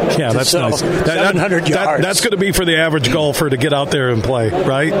 right. Yeah, that's nice. 700 yards. That's going to be for the average golfer to get out there and play,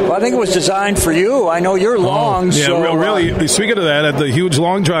 right? Well, I think it was designed for you. I know you're long. Yeah, so, really. Speaking of that, at the huge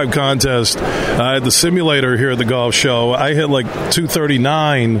long drive contest at the simulator here at the golf show, I hit like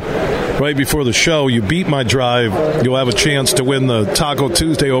 239 right before the show. You beat my drive, you'll have a chance to win the Taco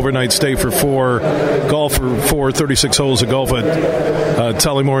Tuesday overnight stay for 36 holes of golf at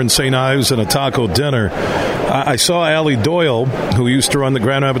Tullymore and St. Ives, and a taco dinner. I saw Allie Doyle, who used to run the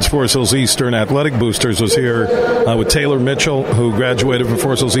Grand Rapids Forest Hills Eastern Athletic Boosters, was here with Taylor Mitchell, who graduated from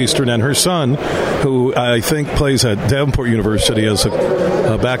Forest Hills Eastern, and her son, who I think plays at Davenport University as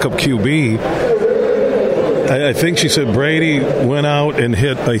a backup QB. I think she said Brady went out and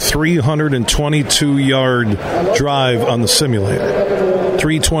hit a 322-yard drive on the simulator.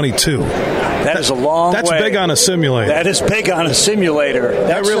 322. That is a long That's way. big on a simulator. That is big on a simulator.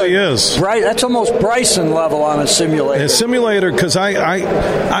 That really is. That's almost Bryson level on a simulator. A simulator, because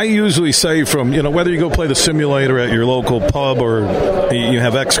I usually say from, whether you go play the simulator at your local pub or you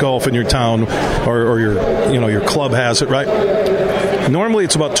have X Golf in your town or your club has it, right? Normally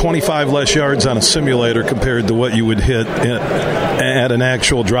it's about 25 less yards on a simulator compared to what you would hit at an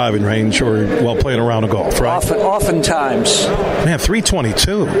actual driving range or while playing a round of golf, right? Oftentimes. Man,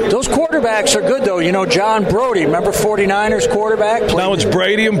 322. Those quarterbacks are good, though. You know, John Brody, remember 49ers quarterback? Now it's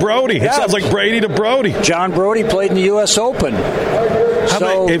Brady and Brody. Yeah. It sounds like Brady to Brody. John Brody played in the U.S. Open.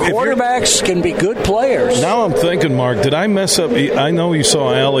 So quarterbacks can be good players. Now I'm thinking, Mark, did I mess up? I know you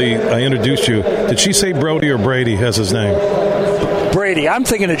saw Allie. I introduced you. Did she say Brody or Brady has his name? Brady. I'm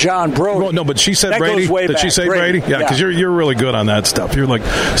thinking of John Brody. Well, no, but she said that Brady. Goes way Did back. she say Brady? Yeah, because you're really good on that stuff. You're like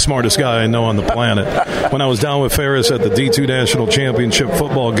the smartest guy I know on the planet. When I was down with Ferris at the D2 National Championship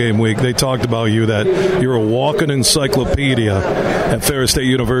football game week, they talked about you that you're a walking encyclopedia at Ferris State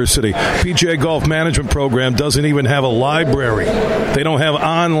University. PGA Golf Management Program doesn't even have a library. They don't have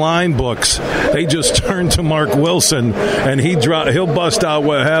online books. They just turn to Mark Wilson, and he'll bust out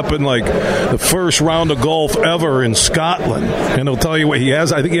what happened like the first round of golf ever in Scotland, and he'll tell you what he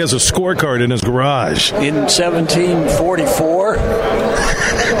has. I think he has a scorecard in his garage. In 1744.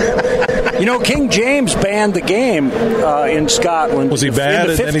 You know, King James banned the game in Scotland. Was he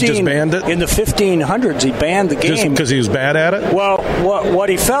bad and then he just banned it? In the 1500s, he banned the game. Just because he was bad at it? Well, what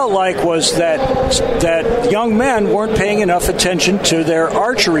he felt like was that young men weren't paying enough attention to their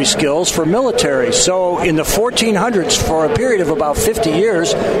archery skills for military. So in the 1400s, for a period of about 50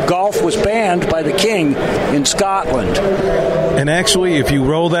 years, golf was banned by the king in Scotland. And actually, if you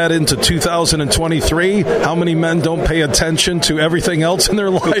roll that into 2023, how many men don't pay attention to everything else in their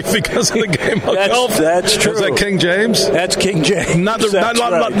life because of the game of golf? That's true. Is that King James? That's King James. Not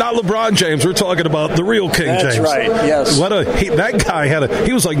LeBron James. We're talking about the real King James. That's right, yes. That guy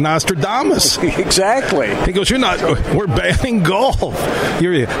he was like Nostradamus. Exactly. He goes, we're banning golf.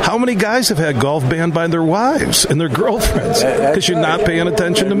 How many guys have had golf banned by their wives and their girlfriends? Because you're not paying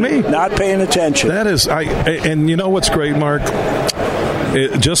attention to me. Not paying attention. That is, and you know what's great, Mark?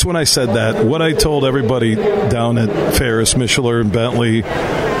 Just when I said that, what I told everybody down at Ferris, Mishler, and Bentley,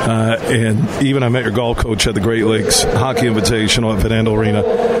 and even I met your golf coach at the Great Lakes Hockey Invitational at Fernando Arena,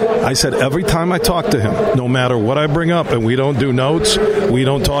 I said every time I talk to him, no matter what I bring up, and we don't do notes, we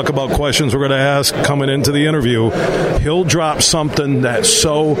don't talk about questions we're going to ask coming into the interview, he'll drop something that's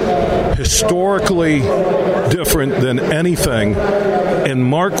so historically different than anything. And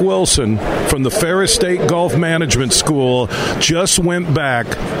Mark Wilson from the Ferris State Golf Management School just went back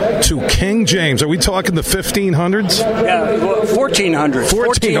to King James. Are we talking the 1500s? Yeah, 1400s.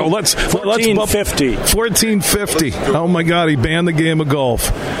 1450. 1450. Oh, my God, he banned the game of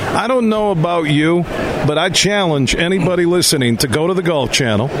golf. I don't know about you, but I challenge anybody listening to go to the Golf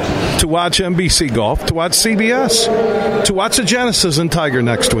Channel, to watch NBC Golf, to watch CBS, to watch the Genesis and Tiger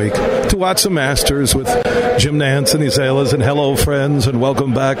next week, to watch the Masters with Jim Nantz and the Azaleas and hello, friends, and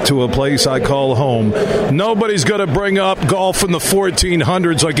welcome back to a place I call home. Nobody's going to bring up golf in the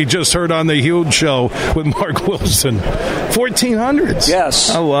 1400s like you just heard on the Huge Show with Mark Wilson. 1400s. Yes.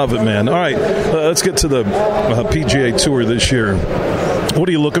 I love it, man. All right, let's get to the PGA Tour this year. What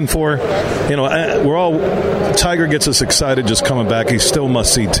are you looking for? Tiger gets us excited just coming back. He's still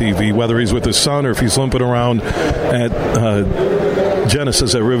must-see TV, whether he's with his son or if he's limping around at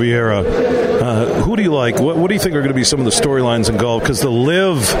Genesis at Riviera. Who do you like? What do you think are going to be some of the storylines in golf? Because the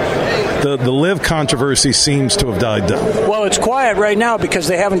live controversy seems to have died down. Well, it's quiet right now because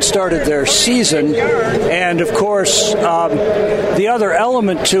they haven't started their season. And, of course, the other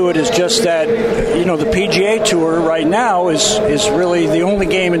element to it is just that, the PGA Tour right now is really the only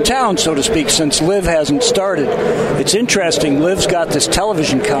game in town, so to speak, since LIV hasn't started. It's interesting. LIV's got this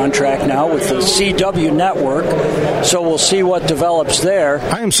television contract now with the CW network, so we'll see what develops there.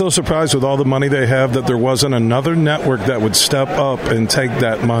 I am so surprised with all the money they have that there wasn't another network that would step up and take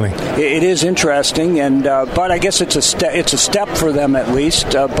that money. It is interesting, and but I guess it's a step for them at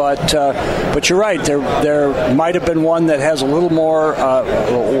least. But you're right. There might have been one that has a little more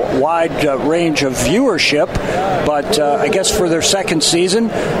wide range of viewership. But I guess for their second season,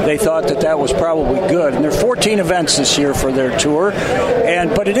 they thought that was probably good. And there are 14 events this year for their tour,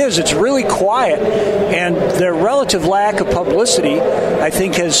 but it's really quiet, and their relative lack of publicity, I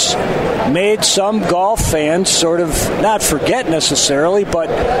think, has made some golf fans sort of not forget necessarily, but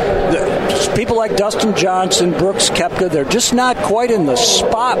people like Dustin Johnson, Brooks Koepka, they're just not quite in the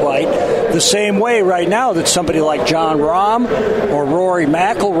spotlight the same way right now that somebody like Jon Rahm or Rory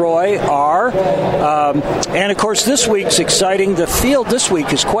McIlroy are. And, of course, this week's exciting. The field this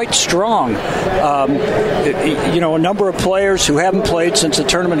week is quite strong. A number of players who haven't played since the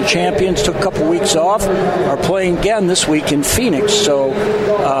Tournament of Champions, took a couple weeks off, are playing again this week in Phoenix. So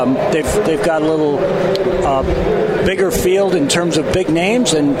they've got a little bigger field in terms of big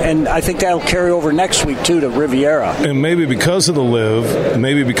names, and I think that'll carry over next week, too, to Riviera. And maybe because of the LIV,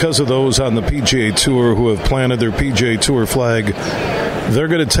 maybe because of those on the PGA Tour who have planted their PGA Tour flag, they're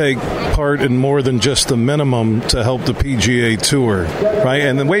going to take part in more than just the minimum to help the PGA Tour, right?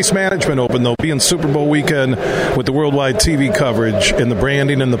 And the Waste Management Open, though, being Super Bowl weekend with the worldwide TV coverage and the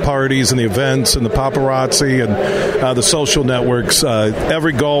branding and the parties and the events and the paparazzi and the social networks,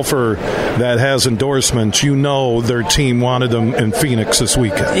 every golfer that has endorsements, their team wanted them in Phoenix this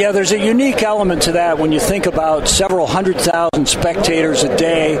weekend. Yeah, there's a unique element to that when you think about several 100,000 spectators a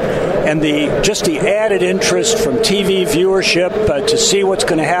day and the added interest from TV viewership to see what's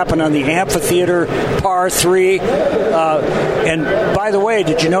going to happen on the amphitheater par 3. And by the way,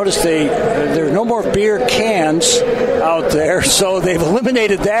 did you notice there are no more beer cans out there, so they've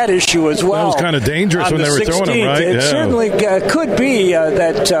eliminated that issue as well. That was kind of dangerous when they were throwing them, right? It certainly could be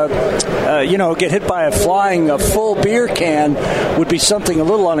that get hit by a flying full beer can would be something a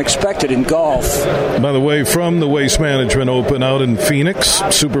little unexpected in golf. By the way, from the Waste Management Open out in Phoenix,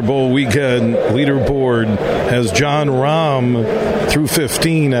 Super Bowl weekend leaderboard has Jon Rahm through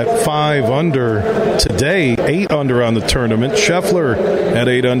 15 at 5 under. Today, 8 under on the tournament. Scheffler at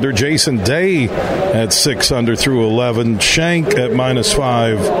 8 under. Jason Day at 6 under through 11. Shank at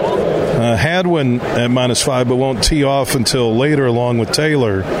 -5. Hadwin at -5, but won't tee off until later along with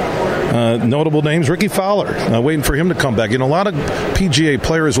Taylor. Notable names, Ricky Fowler, waiting for him to come back. A lot of PGA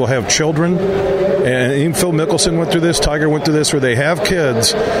players will have children, and even Phil Mickelson went through this, Tiger went through this, where they have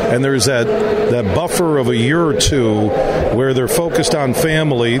kids, and there's that buffer of a year or two where they're focused on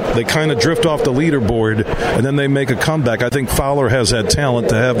family, they kind of drift off the leaderboard, and then they make a comeback. I think Fowler has that talent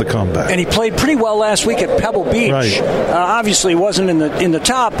to have the comeback. And he played pretty well last week at Pebble Beach. Right. Obviously wasn't in the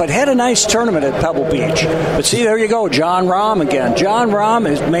top, but had a nice tournament at Pebble Beach. But see, there you go, Jon Rahm again. Jon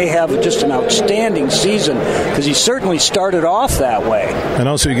Rahm may have just an outstanding season because he certainly started off that way. And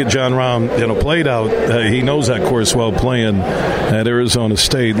also you get Jon Rahm, played out. He knows that course well playing at Arizona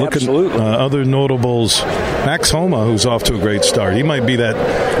State. Absolutely. Look at other notables. Max Homa, who's off to a great start. He might be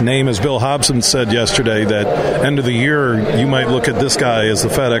that name, as Bill Hobson said yesterday, that end of the year you might look at this guy as the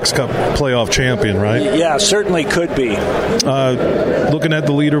FedEx Cup playoff champion, right? Yeah, certainly could be. Looking at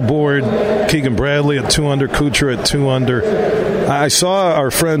the leaderboard, Keegan Bradley at 2 under, Kuchar at 2 under. I saw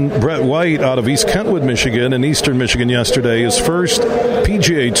our friend Brett White out of East Kentwood, Michigan, in Eastern Michigan yesterday. His first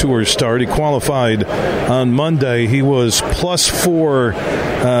PGA Tour start. He qualified on Monday. He was +4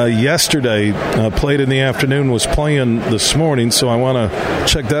 yesterday. Played in the afternoon, was playing this morning, so I want to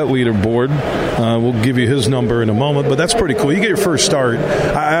check that leaderboard. We'll give you his number in a moment, but that's pretty cool. You get your first start.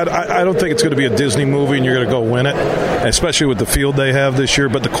 I don't think it's going to be a Disney movie and you're going to go win it, especially with the field they have this year.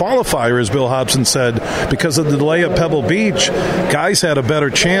 But the qualifier, as Bill Hobson said, because of the delay at Pebble Beach, guys had a better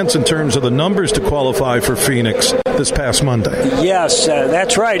chance in terms of the numbers to qualify for Phoenix this past Monday. Yes,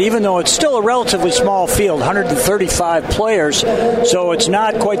 that's right. Even though it's still a relatively small field, 135 players, so it's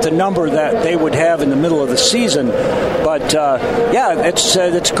not quite the number that they would have in the middle of the season. But it's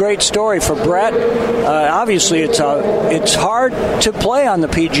a great story for Brett. Obviously, it's hard to play on the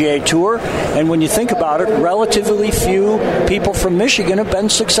PGA Tour, and when you think about it, relatively few people from Michigan have been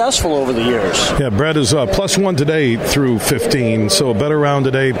successful over the years. Yeah, Brett is +1 today through 15, so a better round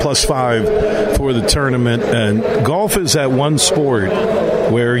today, +5 for the tournament. And golf is that one sport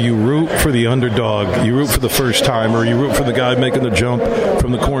where you root for the underdog, you root for the first timer, you root for the guy making the jump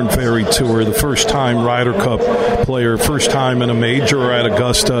from the Korn Ferry Tour, the first time Ryder Cup player, first time in a major at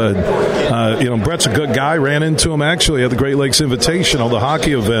Augusta. And, Brett's a good guy. Ran into him actually at the Great Lakes Invitational, the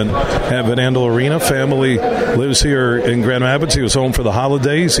hockey event at Van Andel Arena. Family lives here in Grand Rapids. He was home for the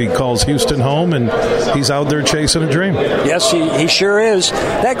holidays. He calls Houston home, and he's out there chasing a dream. Yes, he sure is.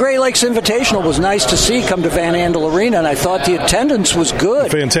 That Great Lakes Invitational was nice to see come to Van Andel Arena, and I thought the attendance was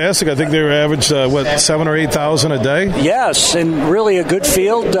good. Fantastic. I think they were averaged, 7,000 or 8,000 a day? Yes, and really a good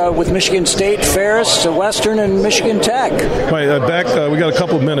field with Michigan State, Ferris, Western, and Michigan Tech. Right, we got a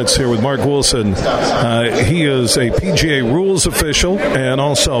couple of minutes here with Mark Wilson. He is a PGA rules official and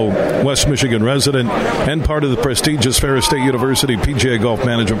also West Michigan resident and part of the prestigious Ferris State University PGA Golf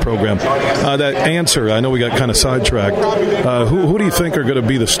Management Program. That answer, I know we got kind of sidetracked. Who do you think are going to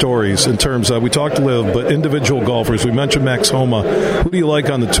be the stories in terms of, we talked LIV, but individual golfers? We mentioned Max Homa. Who do you like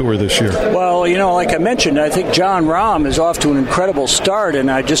on the tour this year? Well, like I mentioned, I think Jon Rahm is off to an incredible start, and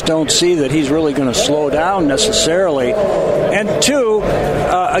I just don't see that he's really going to slow down necessarily. And two,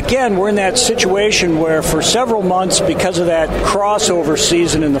 again, we're in that situation where for several months, because of that crossover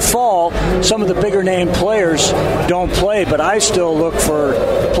season in the fall, some of the bigger name players don't play, but I still look for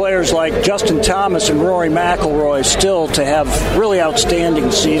players like Justin Thomas and Rory McIlroy still to have really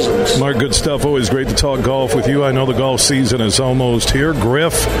outstanding seasons. Mark, good stuff. Always great to talk golf with you. I know the golf season is almost here. here.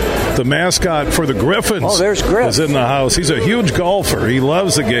 Griff, the mascot for the Griffins. Oh, there's Griff. Is in the house. He's a huge golfer. He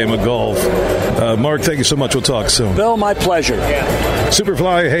loves the game of golf. Mark, thank you so much. We'll talk soon. Bill, my pleasure.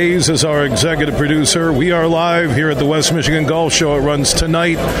 Superfly Hayes is our executive producer. We are live here at the West Michigan Golf Show. It runs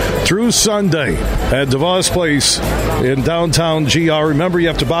tonight through Sunday at DeVos Place in downtown GR. Remember, you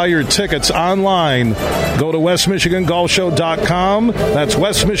have to buy your tickets online. Go to westmichigangolfshow.com. That's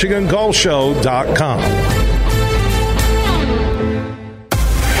westmichigangolfshow.com.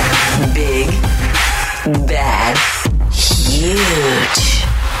 Big, bad, huge.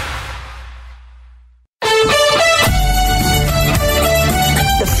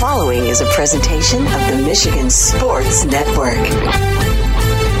 The following is a presentation of the Michigan Sports Network.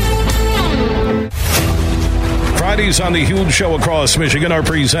 Fridays on the Huge Show across Michigan are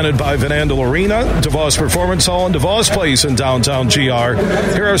presented by Van Andel Arena, DeVos Performance Hall, and DeVos Place in downtown GR.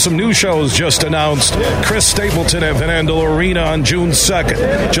 Here are some new shows just announced. Chris Stapleton at Van Andel Arena on June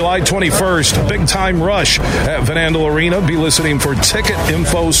 2nd. July 21st, Big Time Rush at Van Andel Arena. Be listening for ticket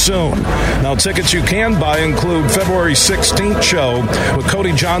info soon. Now, tickets you can buy include February 16th show with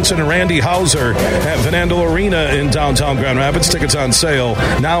Cody Johnson and Randy Hauser at Van Andel Arena in downtown Grand Rapids. Tickets on sale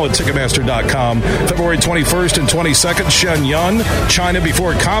now at Ticketmaster.com. February 21st and 22nd, Shen Yun, China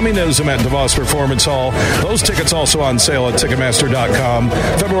Before Communism at DeVos Performance Hall. Those tickets also on sale at Ticketmaster.com.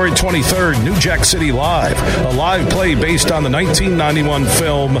 February 23rd, New Jack City Live, a live play based on the 1991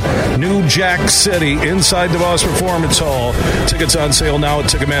 film New Jack City inside DeVos Performance Hall. Tickets on sale now at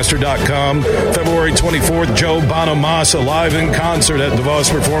Ticketmaster.com. February 24th, Joe Bonamassa live in concert at DeVos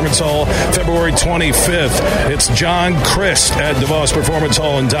Performance Hall. February 25th, it's John Christ at DeVos Performance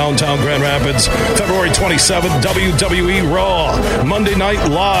Hall in downtown Grand Rapids. February 27th, WWE Raw, Monday Night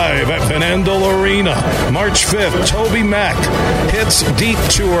Live at Van Andel Arena. March 5th, Toby Mac hits Deep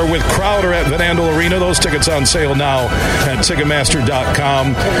Tour with Crowder at Van Andel Arena. Those tickets on sale now at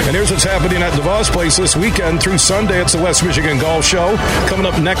Ticketmaster.com. And here's what's happening at DeVos Place this weekend through Sunday. It's the West Michigan Golf Show. Coming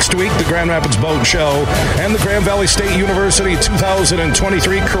up next week, the Grand Rapids Boat Show and the Grand Valley State University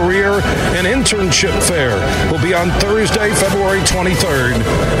 2023 Career and Internship Fair will be on Thursday, February 23rd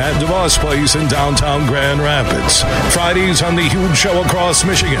at DeVos Place in downtown Grand Rapids. Fridays on the Huge Show across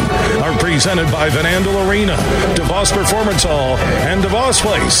Michigan are presented by Van Andel Arena, DeVos Performance Hall, and DeVos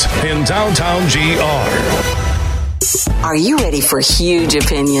Place in downtown GR. Are you ready for huge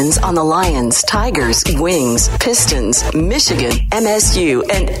opinions on the Lions, Tigers, Wings, Pistons, Michigan, MSU,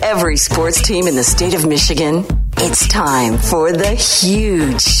 and every sports team in the state of Michigan? It's time for The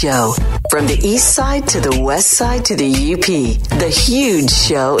Huge Show. From the east side to the west side to the UP, The Huge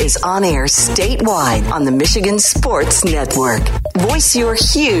Show is on air statewide on the Michigan Sports Network. Voice your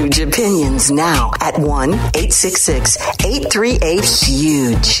huge opinions now at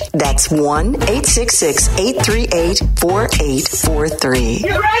 1-866-838-HUGE. That's 1-866-838-4843. You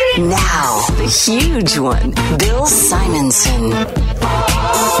ready? Now, the huge one, Bill Simonson.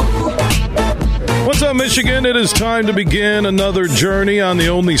 What's up, Michigan? It is time to begin another journey on the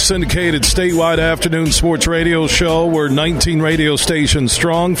only syndicated statewide afternoon sports radio show. We're 19 radio stations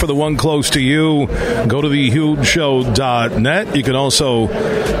strong. For the one close to you, go to thehugeshow.net. You can also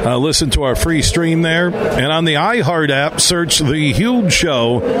listen to our free stream there. And on the iHeart app, search The Huge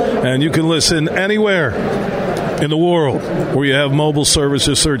Show, and you can listen anywhere in the world where you have mobile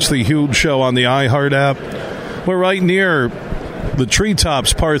services. Search The Huge Show on the iHeart app. We're right near the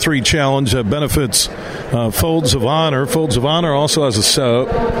Treetops Par 3 Challenge that benefits Folds of Honor. Folds of Honor also has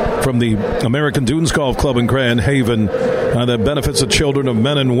a from the American Dunes Golf Club in Grand Haven that benefits the children of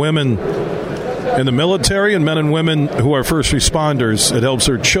men and women in the military and men and women who are first responders. It helps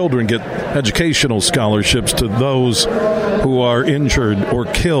their children get educational scholarships to those who are injured or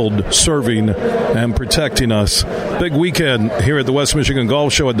killed serving and protecting us. Big weekend here at the West Michigan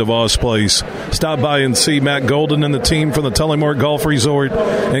Golf Show at DeVos Place. Stop by and see Matt Golden and the team from the Tullymore Golf Resort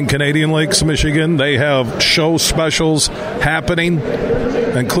in Canadian Lakes, Michigan. They have show specials happening,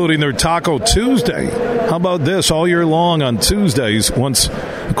 including their Taco Tuesday. How about this? All year long on Tuesdays, once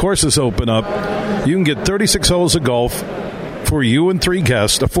the courses open up, you can get 36 holes of golf for you and 3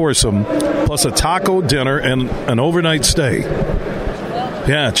 guests, a foursome, plus a taco dinner and an overnight stay.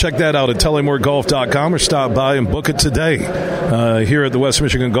 Yeah, check that out at TullymoreGolf.com or stop by and book it today here at the West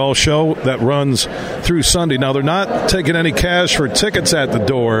Michigan Golf Show that runs through Sunday. Now, they're not taking any cash for tickets at the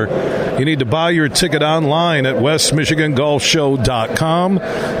door. You need to buy your ticket online at WestMichiganGolfShow.com.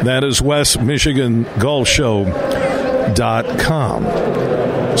 That is WestMichiganGolfShow.com.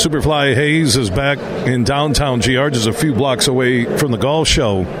 Superfly Hayes is back in downtown GR, just a few blocks away from the golf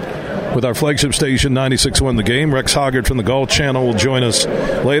show. with our flagship station, 96.1 The Game. Rex Hoggard from the Golf Channel will join us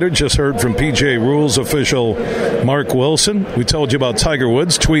later. Just heard from PGA Rules official Mark Wilson. We told you about Tiger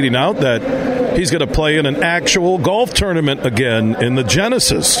Woods tweeting out that he's going to play in an actual golf tournament again in the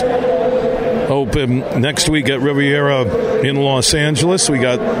Genesis Open next week at Riviera in Los Angeles. We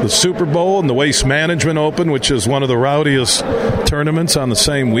got the Super Bowl and the Waste Management Open, which is one of the rowdiest tournaments on the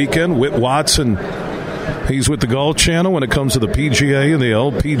same weekend. Whit Watson, he's with the Golf Channel when it comes to the PGA and the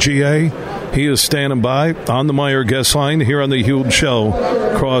LPGA. He is standing by on the Meijer guest line here on the Huge Show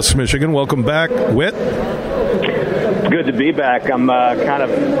across Michigan. Welcome back, Whit. Good to be back. I'm kind of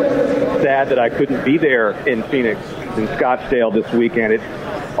sad that I couldn't be there in Phoenix, in Scottsdale this weekend. It's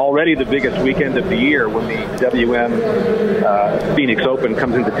already the biggest weekend of the year when the WM Phoenix Open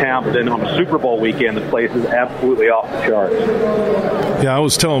comes into town, but then on the Super Bowl weekend, the place is absolutely off the charts. Yeah, I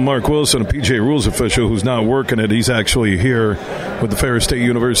was telling Mark Wilson, a PGA Rules official who's not working it, he's actually here with the Ferris State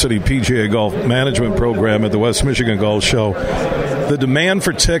University PGA Golf Management Program at the West Michigan Golf Show. The demand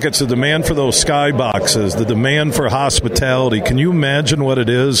for tickets, the demand for those skyboxes, the demand for hospitality. Can you imagine what it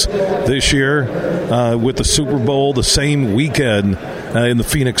is this year with the Super Bowl the same weekend in the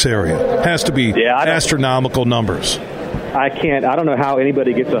Phoenix area? It has to be astronomical numbers. I don't know how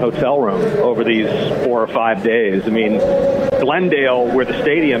anybody gets a hotel room over these 4 or 5 days. I mean, Glendale, where the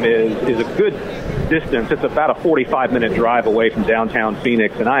stadium is a good distance. It's about a 45-minute drive away from downtown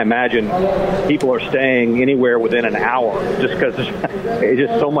Phoenix, and I imagine people are staying anywhere within an hour just because there's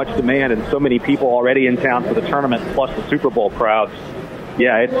just so much demand and so many people already in town for the tournament, plus the Super Bowl crowds.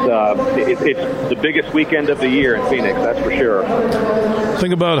 Yeah, it's the biggest weekend of the year in Phoenix, that's for sure.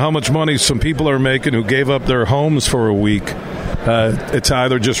 Think about how much money some people are making who gave up their homes for a week. It's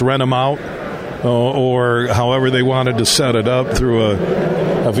either just rent them out or however they wanted to set it up through a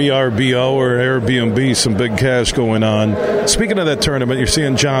VRBO or Airbnb, some big cash going on. Speaking of that tournament, you're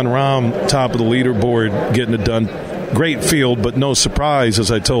seeing Jon Rahm, top of the leaderboard, getting it done. Great field, but no surprise, as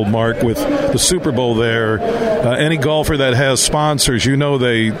I told Mark, with the Super Bowl there. Any golfer that has sponsors, you know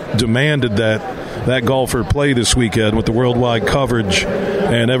they demanded that golfer play this weekend with the worldwide coverage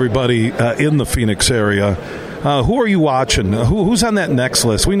and everybody in the Phoenix area. Who are you watching? Who's on that next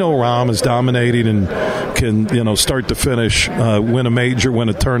list? We know Rahm is dominating and can, start to finish, win a major, win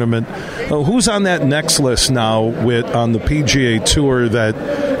a tournament. Who's on that next list now on the PGA Tour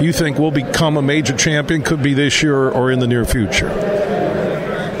that you think will become a major champion, could be this year or in the near future?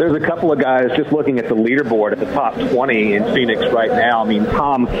 There's a couple of guys just looking at the leaderboard at the top 20 in Phoenix right now. I mean,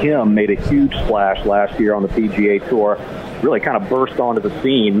 Tom Kim made a huge splash last year on the PGA Tour, really kind of burst onto the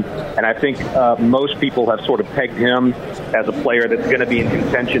scene. And I think most people have sort of pegged him as a player that's going to be in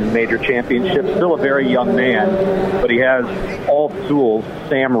contention in major championships. Still a very young man, but he has all the tools.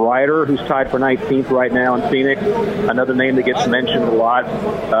 Sam Ryder, who's tied for 19th right now in Phoenix, another name that gets mentioned a lot.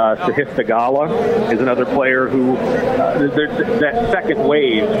 Sahith Theegala is another player who, there's that second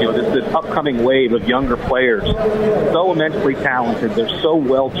wave, this upcoming wave of younger players, so immensely talented. They're so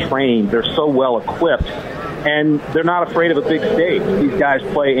well trained. They're so well equipped. And they're not afraid of a big stage. These guys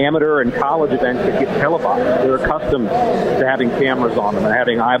play amateur and college events that get televised. They're accustomed to having cameras on them and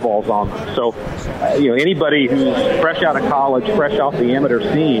having eyeballs on them. So, anybody who's fresh out of college, fresh off the amateur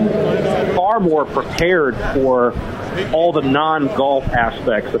scene, far more prepared for all the non-golf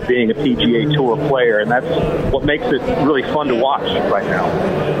aspects of being a PGA Tour player. And that's what makes it really fun to watch right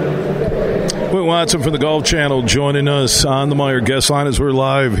now. Whit Watson from the Golf Channel joining us on the Meijer guest line as we're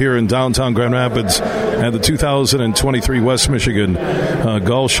live here in downtown Grand Rapids at the 2023 West Michigan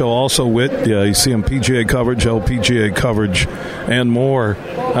Golf Show. Also, Whit, you see him PGA coverage, LPGA coverage, and more.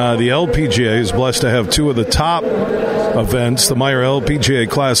 The LPGA is blessed to have two of the top events, the Meijer LPGA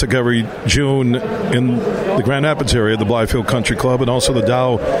Classic every June in the Grand Rapids area, the Blythefield Country Club, and also the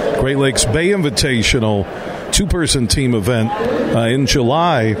Dow Great Lakes Bay Invitational two-person team event in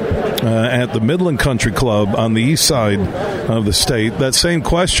July at the Midland Country Club on the east side of the state. That same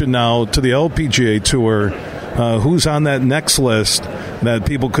question now to the LPGA Tour. Who's on that next list that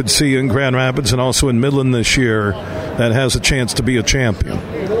people could see in Grand Rapids and also in Midland this year that has a chance to be a champion?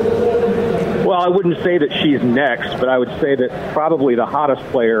 Well, I wouldn't say that she's next, but I would say that probably the hottest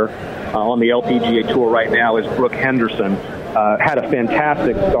player on the LPGA Tour right now is Brooke Henderson. Had a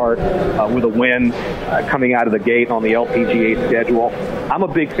fantastic start with a win coming out of the gate on the LPGA schedule. I'm a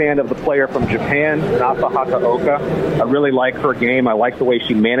big fan of the player from Japan, Nasa Hakaoka. I really like her game. I like the way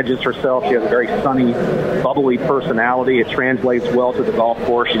she manages herself. She has a very sunny, bubbly personality. It translates well to the golf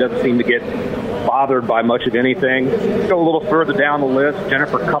course. She doesn't seem to get bothered by much of anything. Let's go a little further down the list.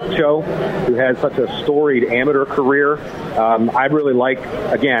 Jennifer Kupcho, who has such a storied amateur career. I really like,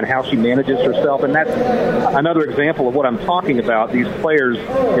 again, how she manages herself, and that's another example of what I'm talking about. These players,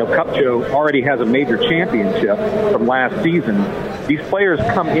 Kupcho already has a major championship from last season. These players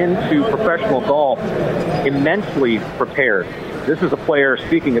come into professional golf immensely prepared. This is a player,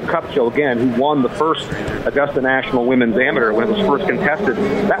 speaking of Kupcho again, who won the first Augusta National Women's Amateur when it was first contested.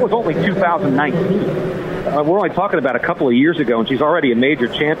 That was only 2019. We're only talking about a couple of years ago, and she's already a major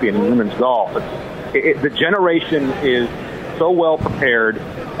champion in women's golf. The generation is so well prepared,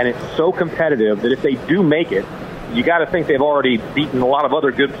 and it's so competitive that if they do make it, you got to think they've already beaten a lot of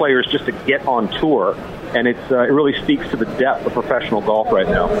other good players just to get on tour. And it really speaks to the depth of professional golf right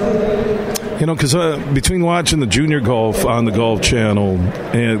now. Because between watching the junior golf on the Golf Channel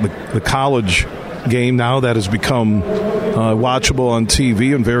and the college game now that has become watchable on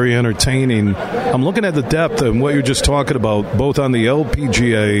TV and very entertaining, I'm looking at the depth and what you're just talking about, both on the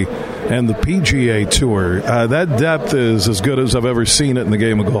LPGA and the PGA Tour. That depth is as good as I've ever seen it in the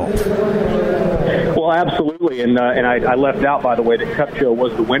game of golf. Well, absolutely. And I left out, by the way, that Kupcho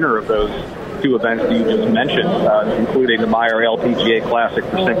was the winner of those two events that you just mentioned, including the Meyer LPGA Classic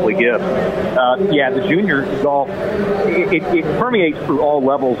for Simply Gift. The junior golf, it permeates through all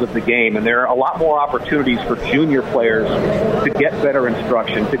levels of the game, and there are a lot more opportunities for junior players to get better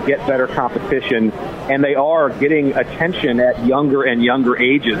instruction, to get better competition, and they are getting attention at younger and younger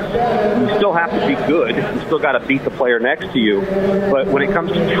ages. You still have to be good. You still got to beat the player next to you. But when it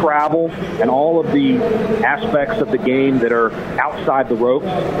comes to travel and all of the aspects of the game that are outside the ropes,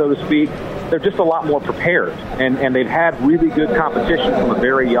 so to speak, they're just a lot more prepared, and they've had really good competition from a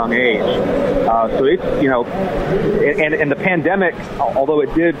very young age. So it's, and the pandemic, although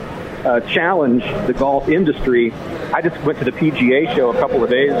it did challenge the golf industry, I just went to the PGA show a couple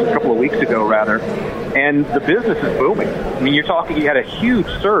of weeks ago, and the business is booming. I mean, you're talking, you had a huge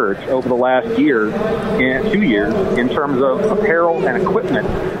surge over the last 2 years in terms of apparel and equipment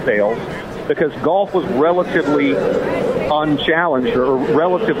sales, because golf was relatively unchallenged or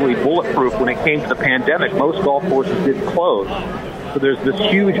relatively bulletproof when it came to the pandemic. Most golf courses didn't close. So there's this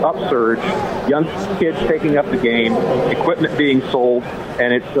huge upsurge, young kids taking up the game, equipment being sold,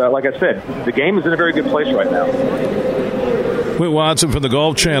 and it's, like I said, the game is in a very good place right now. Whit Watson from the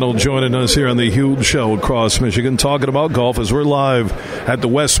Golf Channel joining us here on the Huge Show across Michigan, talking about golf as we're live at the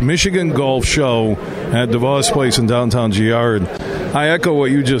West Michigan Golf Show at DeVos Place in downtown Giard. I echo what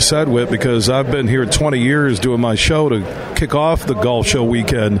you just said, Whit, because I've been here 20 years doing my show to kick off the golf show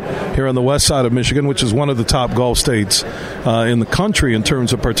weekend here on the west side of Michigan, which is one of the top golf states in the country in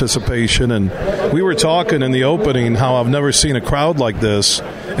terms of participation. And we were talking in the opening how I've never seen a crowd like this.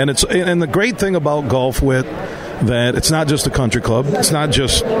 And the great thing about golf, Whit, that it's not just a country club, it's not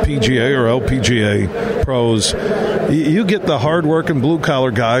just PGA or LPGA pros. You get the hard-working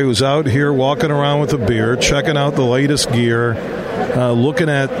blue-collar guy who's out here walking around with a beer, checking out the latest gear, looking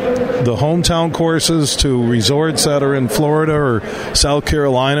at the hometown courses to resorts that are in Florida or South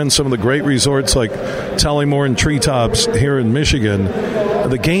Carolina and some of the great resorts like Tullymore and Treetops here in Michigan.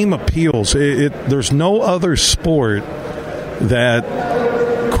 The game appeals. There's no other sport that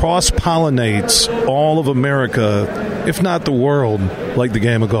cross-pollinates all of America, if not the world, like the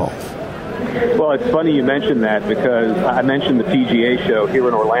game of golf. Well, it's funny you mentioned that, because I mentioned the PGA show here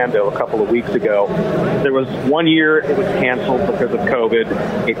in Orlando a couple of weeks ago. There was 1 year it was canceled because of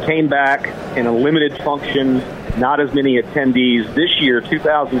COVID. It came back in a limited function, not as many attendees. This year,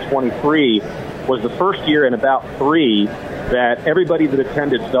 2023, was the first year in about 3 that everybody that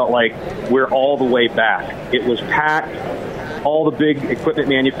attended felt like we're all the way back. It was packed. All the big equipment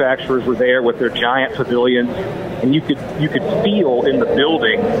manufacturers were there with their giant pavilions, and you could feel in the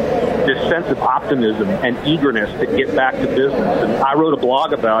building this sense of optimism and eagerness to get back to business. And I wrote a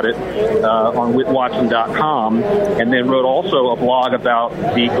blog about it on whitwatson.com, and then wrote also a blog about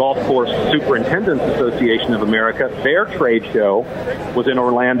the Golf Course Superintendents Association of America. Their trade show was in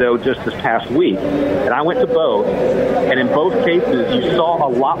Orlando just this past week, and I went to both, and in both cases you saw a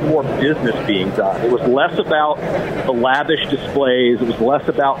lot more business being done. It was less about the lavish displays. It was less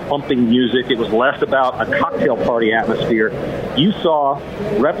about pumping music. It was less about a cocktail party atmosphere. You saw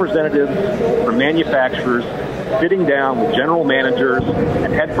representatives from manufacturers sitting down with general managers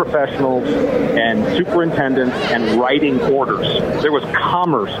and head professionals and superintendents and writing orders. There was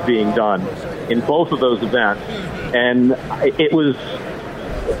commerce being done in both of those events. And it was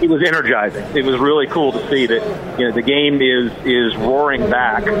it was energizing. It was really cool to see that the game is roaring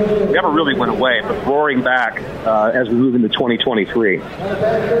back. It never really went away, but roaring back as we move into 2023.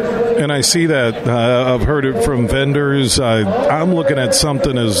 And I see that. I've heard it from vendors. I'm looking at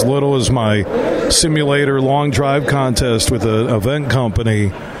something as little as my simulator long drive contest with an event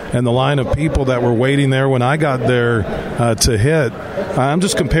company, and the line of people that were waiting there when I got there to hit. I'm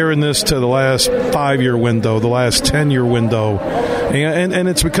just comparing this to the last 5-year window, the last 10-year window. And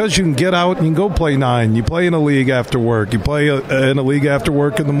it's because you can get out and you can go play 9. You play in a league after work. You play in a league after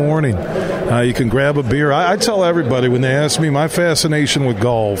work in the morning. You can grab a beer. I tell everybody when they ask me, my fascination with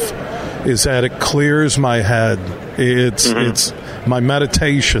golf is that it clears my head. It's my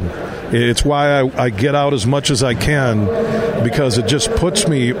meditation. It's why I get out as much as I can, because it just puts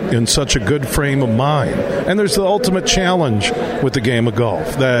me in such a good frame of mind. And there's the ultimate challenge with the game of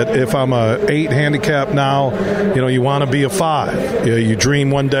golf, that if I'm a 8 handicap now, you want to be a 5. You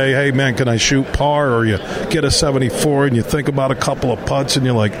dream one day, hey, man, can I shoot par? Or you get a 74 and you think about a couple of putts and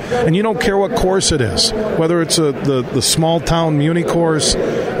you're like, and you don't care what course it is, whether it's the small-town Muni course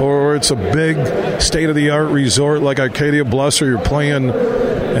or it's a big state-of-the-art resort like Arcadia Bluffs, or you're playing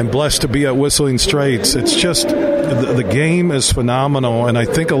and blessed to be at Whistling Straits. It's just the game is phenomenal, and I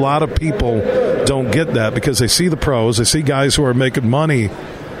think a lot of people don't get that because they see the pros, they see guys who are making money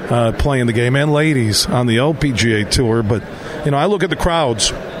playing the game, and ladies on the LPGA Tour. But I look at the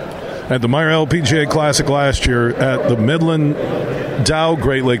crowds at the Meijer LPGA Classic last year, at the Midland Dow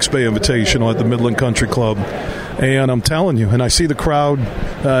Great Lakes Bay Invitational at the Midland Country Club. And I'm telling you, and I see the crowd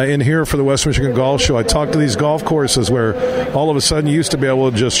in here for the West Michigan Golf Show. I talk to these golf courses where all of a sudden you used to be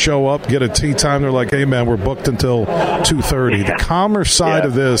able to just show up, get a tee time. They're like, hey, man, we're booked until 2:30. The commerce side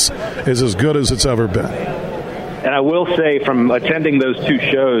of this is as good as it's ever been. And I will say, from attending those 2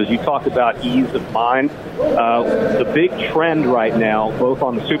 shows, you talked about ease of mind. The big trend right now, both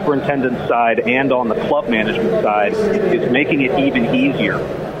on the superintendent side and on the club management side, is making it even easier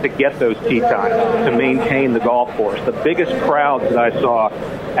to get those tee times, to maintain the golf course. The biggest crowds that I saw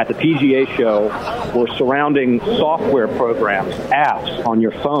at the PGA show were surrounding software programs, apps on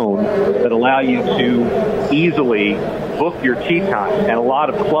your phone that allow you to easily book your tee time. And a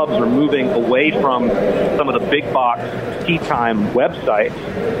lot of clubs are moving away from some of the big box tee time websites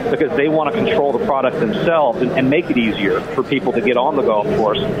because they want to control the product themselves and make it easier for people to get on the golf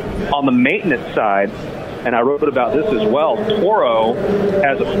course. On the maintenance side, and I wrote about this as well, Toro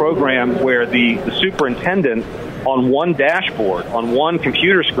has a program where the superintendent on one dashboard, on one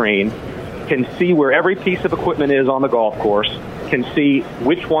computer screen, can see where every piece of equipment is on the golf course, can see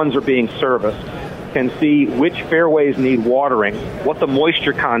which ones are being serviced, can see which fairways need watering, what the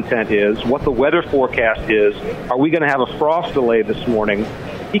moisture content is, what the weather forecast is. Are we going to have a frost delay this morning?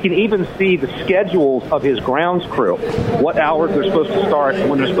 He can even see the schedules of his grounds crew, what hours they're supposed to start and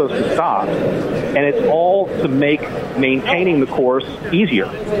when they're supposed to stop. And it's all to make maintaining the course easier,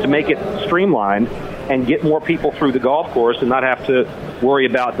 to make it streamlined and get more people through the golf course and not have to worry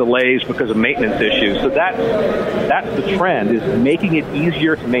about delays because of maintenance issues. So that's the trend, is making it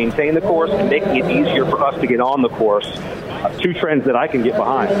easier to maintain the course and making it easier for us to get on the course. 2 trends that I can get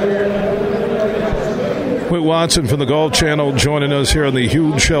behind. Whit Watson from the Golf Channel joining us here on the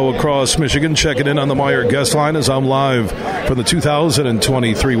huge show across Michigan. Checking in on the Meijer guest line as I'm live for the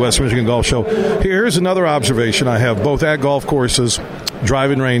 2023 West Michigan Golf Show. Here's another observation I have, both at golf courses,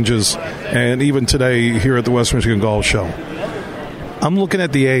 driving ranges, and even today here at the West Michigan Golf Show. I'm looking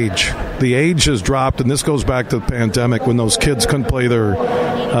at the age. The age has dropped, and this goes back to the pandemic when those kids couldn't play their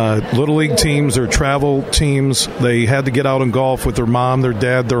Little League teams, their travel teams. They had to get out and golf with their mom, their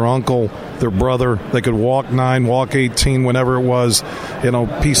dad, their uncle, their brother. They could walk 9, walk 18, whenever it was,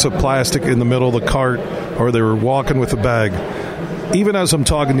 piece of plastic in the middle of the cart, or they were walking with a bag. Even as I'm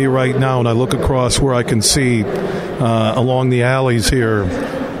talking to you right now, and I look across where I can see along the alleys here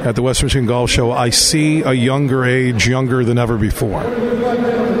at the West Michigan Golf Show, I see a younger age, younger than ever before.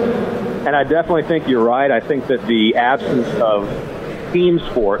 And I definitely think you're right. I think that the absence of team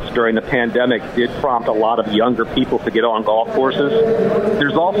sports during the pandemic did prompt a lot of younger people to get on golf courses.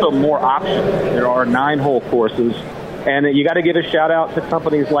 There's also more options. There are 9-hole courses. And you got to give a shout out to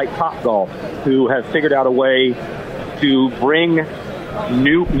companies like Topgolf, who have figured out a way to bring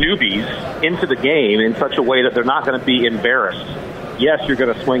newbies into the game in such a way that they're not going to be embarrassed. Yes, you're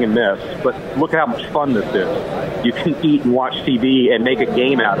going to swing and miss, but look how much fun this is. You can eat and watch TV and make a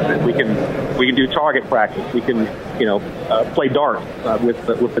game out of it. We can do target practice. We can play darts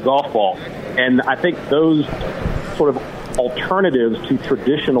with the golf ball. And I think those sort of alternatives to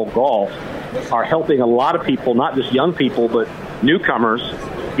traditional golf are helping a lot of people, not just young people, but newcomers,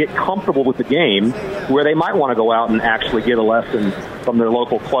 get comfortable with the game where they might want to go out and actually get a lesson from their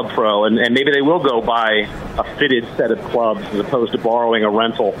local club pro, and maybe they will go buy a fitted set of clubs as opposed to borrowing a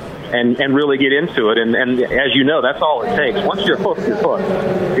rental and really get into it. And as you know, that's all it takes. Once you're hooked, you're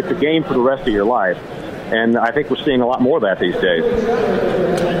hooked. It's a game for the rest of your life. And I think we're seeing a lot more of that these days.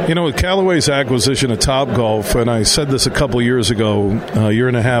 You know, with Callaway's acquisition of Topgolf, and I said this a couple years ago, a year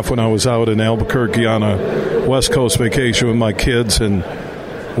and a half when I was out in Albuquerque on a West Coast vacation with my kids, and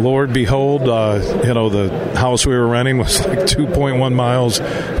Lord behold, the house we were renting was like 2.1 miles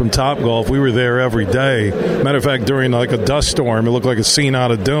from Topgolf. We were there every day. Matter of fact, during like a dust storm, it looked like a scene out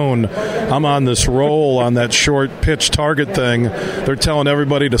of Dune. I'm on this roll on that short pitch target thing. They're telling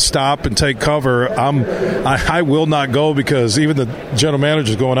everybody to stop and take cover. I will not go because even the general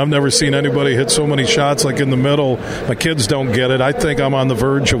manager's going, I've never seen anybody hit so many shots like in the middle. My kids don't get it. I think I'm on the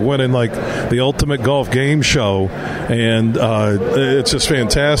verge of winning like the ultimate golf game show, and it's just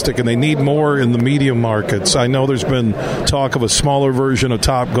fantastic. And they need more in the medium markets. I know there's been talk of a smaller version of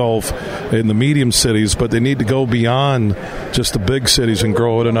Topgolf in the medium cities, but they need to go beyond just the big cities and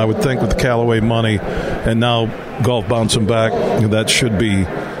grow it. And I would think with the Callaway money and now golf bouncing back, that should be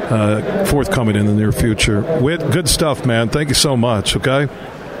forthcoming in the near future. Whit, good stuff, man. Thank you so much, okay?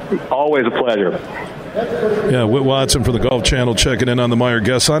 Always a pleasure. Yeah, Whit Watson for the Golf Channel checking in on the Meijer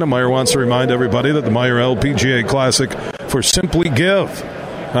guest line. And Meijer wants to remind everybody that the Meijer LPGA Classic for Simply Give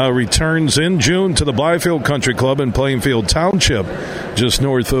returns in June to the Blythefield Country Club in Plainfield Township, just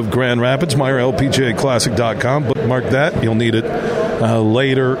north of Grand Rapids. MeijerLPGAClassic.com. Bookmark that. You'll need it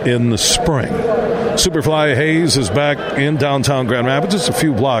later in the spring. Superfly Hayes is back in downtown Grand Rapids. It's a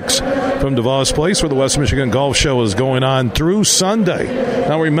few blocks from DeVos Place, where the West Michigan Golf Show is going on through Sunday.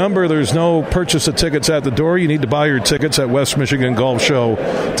 Now remember, there's no purchase of tickets at the door. You need to buy your tickets at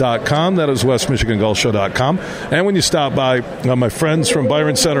westmichigangolfshow.com. That is westmichigangolfshow.com. And when you stop by, my friends from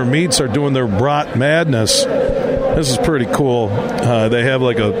Byron Center Meats are doing their Brat Madness. This is pretty cool. They have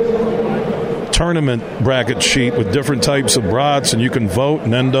like a tournament bracket sheet with different types of brats, and you can vote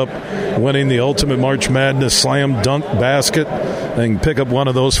and end up winning the Ultimate March Madness Slam Dunk Basket and pick up one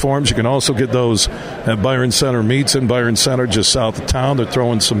of those forms. You can also get those at Byron Center Meats in Byron Center, just south of town. They're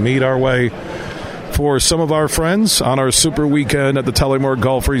throwing some meat our way for some of our friends on our super weekend at the Tullymore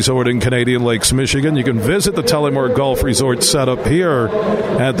Golf Resort in Canadian Lakes, Michigan. You can visit the Tullymore Golf Resort set up here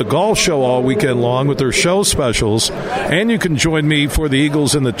at the Golf Show all weekend long with their show specials. And you can join me for the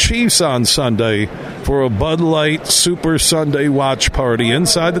Eagles and the Chiefs on Sunday for a Bud Light Super Sunday watch party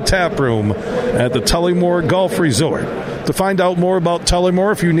inside the tap room at the Tullymore Golf Resort. To find out more about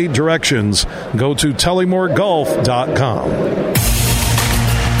Tullymore, if you need directions, go to tullymoregolf.com.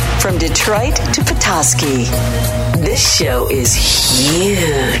 From Detroit to Petoskey, this show is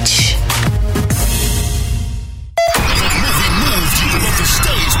huge. The movie moved you, but the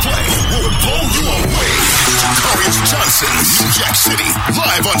stage play will blow you away. Takarius Johnson, New Jack City,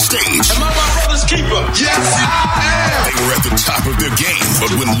 live on stage. Am I my brother's keeper? Yes, I am. They were at the top of their game,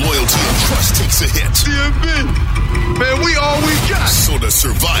 but when loyalty and trust takes a hit, man, we all we got. So to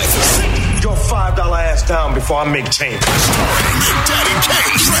survive, your $5 ass down before I make change. Starring Daddy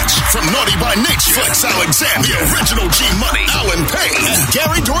Kane, Trench from Naughty by Nate's Flex Alexander, the original G Money, Alan Payne, and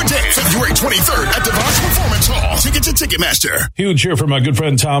Gary Dourdan. February 23rd at DeVos Performance Hall. Ticket to Ticketmaster. Huge here for my good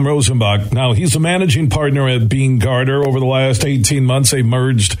friend Tom Rosenbach. Now, he's the managing partner at Bean Garter. Over the last 18 months, they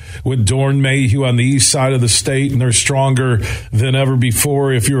merged with Dorn Mayhew on the east side of the state, and they're stronger than ever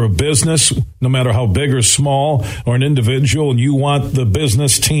before. If you're a business, no matter how big or small, or an individual, and you want the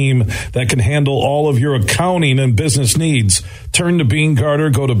business team that can handle all of your accounting and business needs, turn to Bean Garter.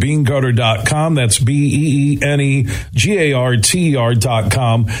 Go to beangarter.com. That's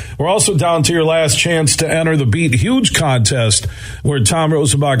BEENEGARTR.com. We're also down to your last chance to enter the Beat Huge contest, where Tom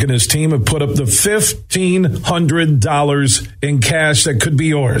Rosenbach and his team have put up the $1,500 in cash that could be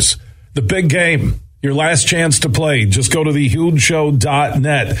yours. The big game. Your last chance to play. Just go to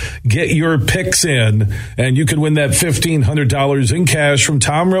thehugeshow.net. Get your picks in, and you can win that $1,500 in cash from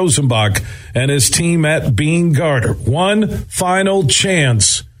Tom Rosenbach and his team at Bean Garter. One final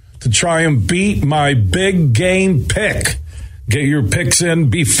chance to try and beat my big game pick. Get your picks in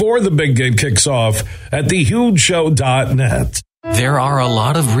before the big game kicks off at thehugeshow.net. There are a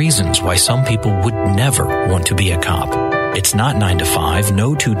lot of reasons why some people would never want to be a cop. It's not 9 to 5.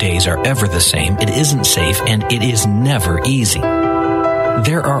 No 2 days are ever the same. It isn't safe, and it is never easy.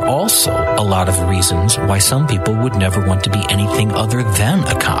 There are also a lot of reasons why some people would never want to be anything other than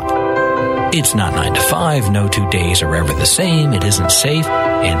a cop. It's not 9 to 5. No 2 days are ever the same. It isn't safe,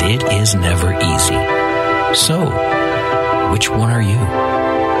 and it is never easy. So, which one are you?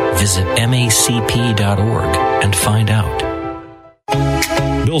 Visit macp.org and find out.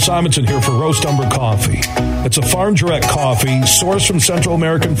 Bill Simonson here for Roast Umber Coffee. It's a farm direct coffee sourced from Central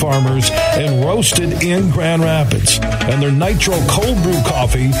American farmers and roasted in Grand Rapids. And their Nitro Cold Brew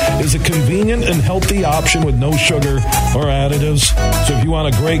Coffee is a convenient and healthy option with no sugar or additives. So if you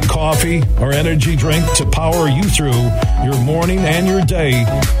want a great coffee or energy drink to power you through your morning and your day,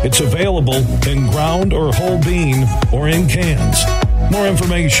 it's available in ground or whole bean or in cans. More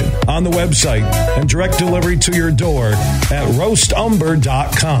information on the website and direct delivery to your door at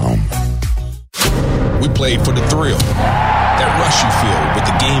roastumber.com. We played for the thrill, that rush you feel with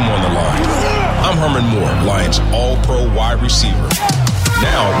the game on the line. I'm Herman Moore, Lions All-Pro wide receiver.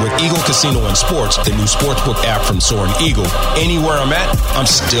 Now, with Eagle Casino and Sports, the new sportsbook app from Soaring Eagle, anywhere I'm at, I'm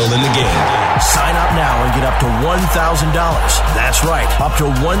still in the game. Sign up now and get up to $1,000. That's right, up to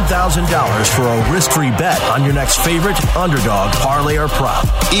 $1,000 for a risk-free bet on your next favorite underdog, parlay, or prop.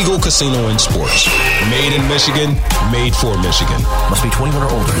 Eagle Casino and Sports. Made in Michigan, made for Michigan. Must be 21 or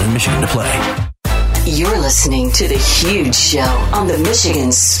older in Michigan to play. You're listening to The Huge Show on the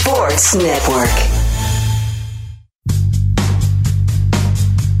Michigan Sports Network.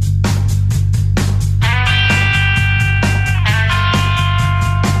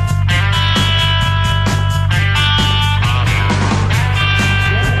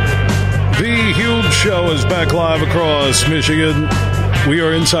 The Huge Show is back live across Michigan. We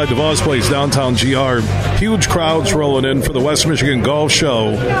are inside DeVos Place, downtown GR. Huge crowds rolling in for the West Michigan Golf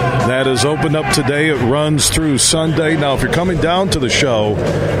Show. That is opened up today. It runs through Sunday. Now, if you're coming down to the show,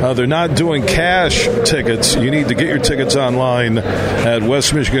 they're not doing cash tickets. You need to get your tickets online at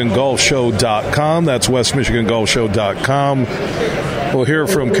westmichigangolfshow.com. That's westmichigangolfshow.com. We'll hear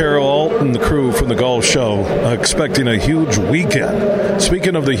from Carol Alton, the crew from the Golf Show, expecting a huge weekend.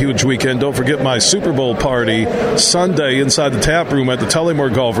 Speaking of the huge weekend, don't forget my Super Bowl party Sunday inside the tap room at the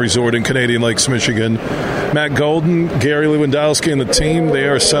Tullymore Golf Resort in Canadian Lakes, Michigan. Matt Golden, Gary Lewandowski, and the team, they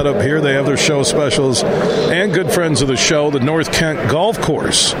are set up here. They have their show specials and good friends of the show, the North Kent Golf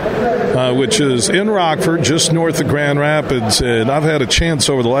Course, which is in Rockford, just north of Grand Rapids. And I've had a chance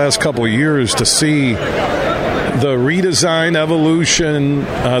over the last couple of years to see the redesign, evolution,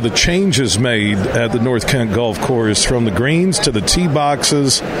 the changes made at the North Kent Golf Course, from the greens to the tee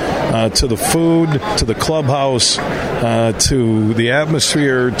boxes, to the food, to the clubhouse, to the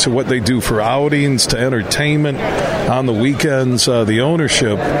atmosphere, to what they do for outings, to entertainment on the weekends, the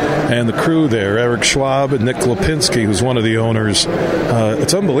ownership and the crew there, Eric Schwab and Nick Lipinski, who's one of the owners.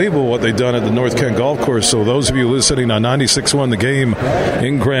 It's unbelievable what they've done at the North Kent Golf Course. So those of you listening on 96.1 The Game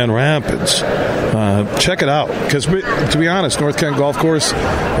in Grand Rapids, check it out. Because, to be honest, North Kent Golf Course,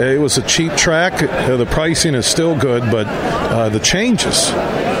 it was a cheap track. The pricing is still good, but the changes,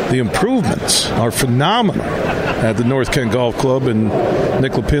 the improvements are phenomenal at the North Kent Golf Club. And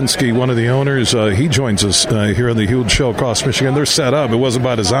Nick Lipinski, one of the owners, he joins us here on the Huge Show across Michigan. They're set up. It wasn't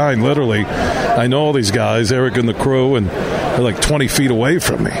by design, literally. I know all these guys, Eric and the crew, and they're like 20 feet away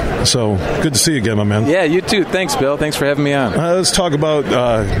from me. So good to see you again, my man. Yeah, you too. Thanks, Bill. Thanks for having me on. Let's talk about,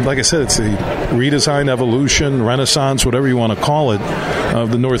 like I said, it's the redesign, evolution, renaissance, whatever you want to call it,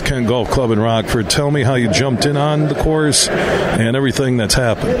 of the North Kent Golf Club in Rockford. Tell me how you jumped in on the course and everything that's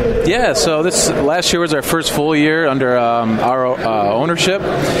happened. Yeah, so this last year was our first full year under our ownership,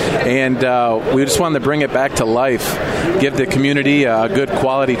 and we just wanted to bring it back to life, give the community a good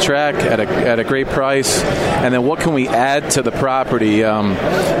quality track at a great price, and then what can we add to the property?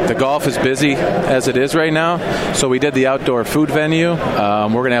 The golf is busy as it is right now, so we did the outdoor food venue. We're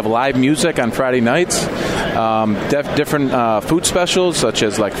going to have live music on Friday nights, different food specials such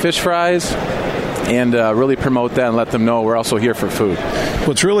as like fish fries, and really promote that and let them know we're also here for food.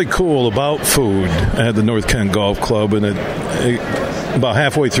 What's really cool about food at the North Kent Golf Club, and about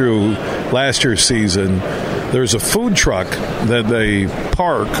halfway through last year's season, there's a food truck that they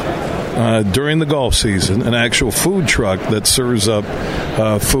park during the golf season, an actual food truck that serves up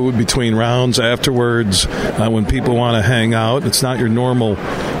food between rounds afterwards when people want to hang out. It's not your normal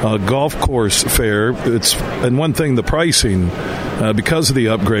golf course fare. And one thing, the pricing, because of the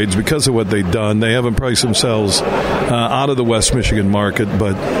upgrades, because of what they've done, they haven't priced themselves out of the West Michigan market.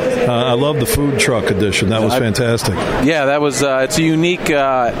 But I love the food truck edition. That was fantastic. Yeah, that was. It's a unique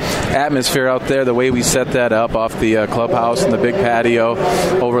atmosphere out there. The way we set that up off the clubhouse and the big patio,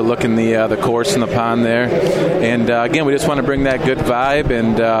 overlooking the course and the pond there. And again, we just want to bring that good vibe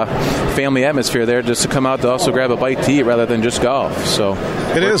and family atmosphere there, just to come out to also grab a bite to eat rather than just golf. So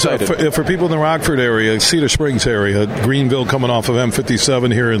it is for people in the Rockford area, Cedar Springs area, Greenville, coming off of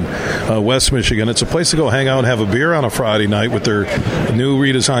M57 here in West Michigan. It's a place to go hang out and have a beer on a Friday night with their new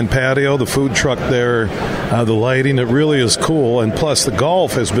redesigned patio, the food truck there, the lighting. It really is cool. And plus, the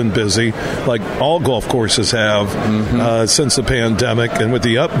golf has been busy, like all golf courses have since the pandemic. And with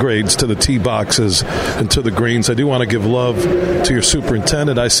the upgrades to the tee boxes and to the greens, I do want to give love to your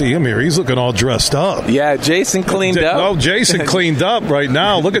superintendent. I see him here. He's looking all dressed up. Yeah, Jason cleaned up. Oh, Jason cleaned up right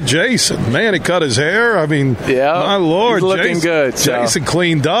now. Look at Jason. Man, he cut his hair. I mean, my Lord. He's looking good. Jason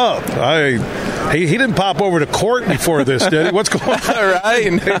cleaned up. He didn't pop over to court before this, did he? What's going on? Right.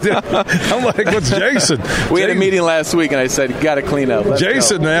 I'm like, what's Jason? We had a meeting last week, and I said, you got to clean up.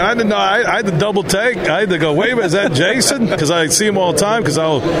 Jason, man, I didn't know. I had to double take. I had to go, wait a minute, is that Jason? Because I see him all the time, because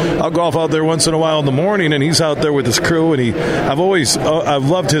I'll golf out there once in a while in the morning, and he's out there with his crew, and I've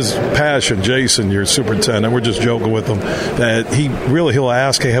loved his passion. Jason, your superintendent, we're just joking with him, that he'll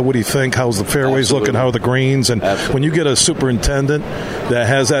ask, hey, what do you think? How's the fairways looking? How are the greens? And when you get a superintendent that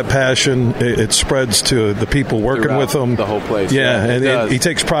has that passion, it spreads to the people working with him. The whole place. Yeah, and he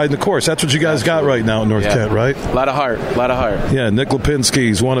takes pride in the course. That's what you guys got right now in North Kent, right? A lot of heart. Yeah, Nick Lipinski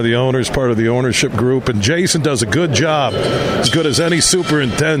is one of the owners, part of the ownership group, and Jason does a good job, as good as any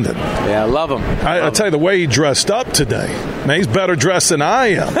superintendent. Yeah, I love him. I tell you, the way he dressed up today, man, he's better dressed than I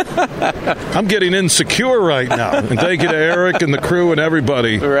am. I'm getting insecure right now. And thank you to Eric and the crew and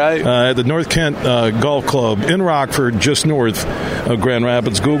everybody at the North Kent Golf Club in Rockford, just north of Grand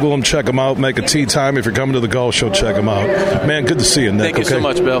Rapids. Google them, check them out, make a tee time. If you're coming to the golf show, check them out. Man, good to see you, Nick. Thank you so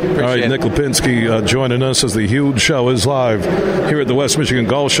much, Bill. Appreciate All right, Nick Lipinski joining us as the Huge Show is live here at the West Michigan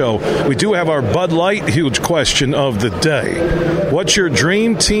Golf Show. We do have our Bud Light huge question of the day. What's your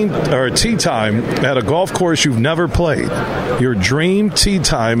dream tee time at a golf course you've never played? Your dream tee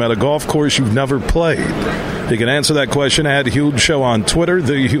time at a golf course you've never played. You can answer that question at Huge Show on Twitter,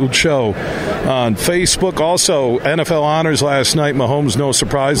 The Huge Show on Facebook. Also, NFL honors last night. Mahomes, no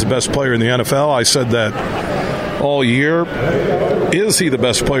surprise, the best player in the NFL. I said that all year. Is he the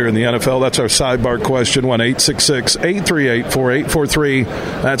best player in the NFL? That's our sidebar question. 1-866-838-4843.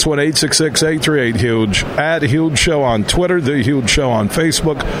 That's 1-866-838-HUGE. At Huge Show on Twitter, The Huge Show on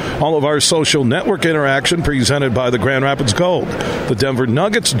Facebook. All of our social network interaction presented by the Grand Rapids Gold, the Denver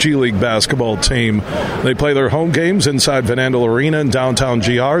Nuggets G League basketball team. They play their home games inside Van Andel Arena in downtown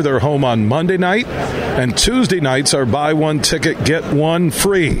GR. They're home on Monday night, and Tuesday nights are buy one ticket, get one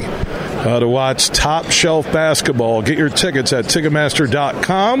free. To watch top shelf basketball. Get your tickets at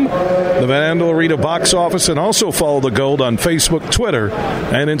Ticketmaster.com, the Van Andel Arena box office, and also follow the Gold on Facebook, Twitter,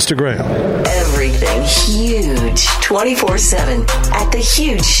 and Instagram. Everything huge 24/7 at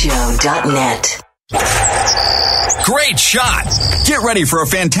thehugeshow.net. Great shot! Get ready for a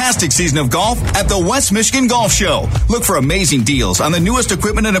fantastic season of golf at the West Michigan Golf Show. Look for amazing deals on the newest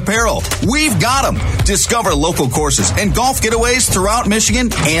equipment and apparel. We've got them. Discover local courses and golf getaways throughout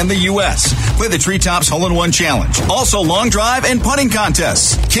Michigan and the U.S. Play the Treetops Hole-in-One Challenge. Also long drive and putting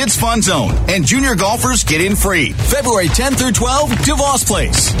contests. Kids Fun Zone. And junior golfers get in free. February 10 through 12, DeVos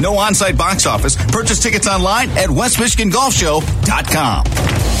Place. No on-site box office. Purchase tickets online at westmichigangolfshow.com.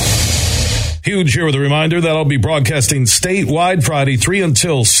 Huge here with a reminder that I'll be broadcasting statewide Friday 3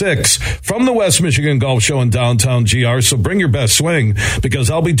 until 6 from the West Michigan Golf Show in downtown GR. So bring your best swing,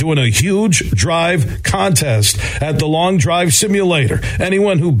 because I'll be doing a huge drive contest at the Long Drive Simulator.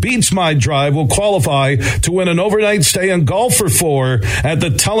 Anyone who beats my drive will qualify to win an overnight stay and golf for 4 at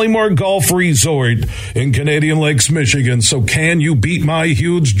the Tullymore Golf Resort in Canadian Lakes, Michigan. So can you beat my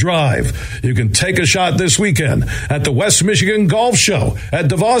huge drive? You can take a shot this weekend at the West Michigan Golf Show at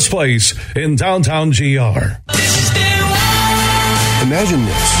DeVos Place in downtown GR. Imagine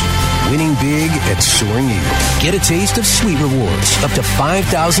this: winning big at Soaring Eagle. Get a taste of sweet rewards up to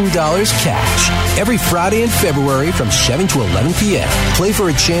 $5,000 cash every Friday in February from 7 to 11 p.m. Play for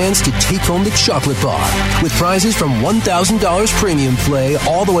a chance to take home the chocolate bar with prizes from $1,000 premium play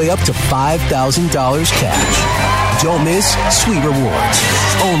all the way up to $5,000 cash. Don't miss sweet rewards.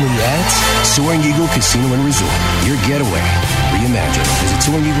 Only at Soaring Eagle Casino and Resort. Your getaway reimagined. Visit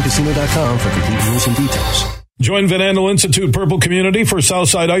SoaringEagleCasino.com for complete rules and details. Join Van Andel Institute Purple Community for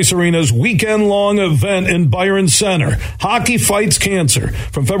Southside Ice Arena's weekend-long event in Byron Center. Hockey Fights Cancer.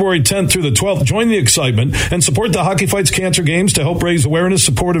 From February 10th through the 12th, join the excitement and support the Hockey Fights Cancer Games to help raise awareness,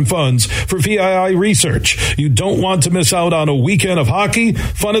 support, and funds for VII research. You don't want to miss out on a weekend of hockey,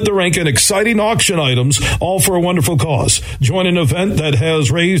 fun at the rink, and exciting auction items, all for a wonderful cause. Join an event that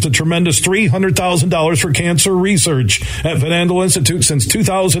has raised a tremendous $300,000 for cancer research at Van Andel Institute since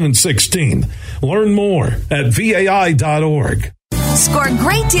 2016. Learn more at VAI.org. Score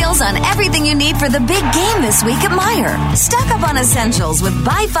great deals on everything you need for the big game this week at Meijer. Stock up on essentials with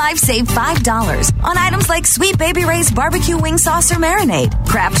buy 5, save $5 on items like Sweet Baby Ray's barbecue wing sauce or marinade,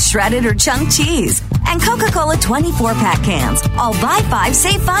 Kraft shredded or chunk cheese, and Coca-Cola 24-pack cans. All buy 5,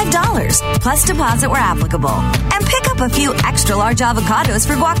 save $5, plus deposit where applicable. And pick up a few extra large avocados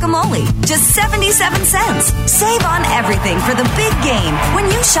for guacamole. Just 77 cents. Save on everything for the big game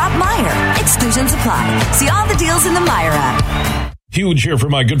when you shop Meijer. Exclusions apply. See all the deals in the Meijer app. Huge here for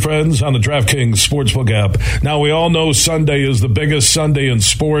my good friends on the DraftKings Sportsbook app. Now, we all know Sunday is the biggest Sunday in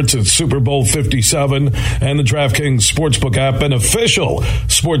sports. It's Super Bowl 57, and the DraftKings Sportsbook app, an official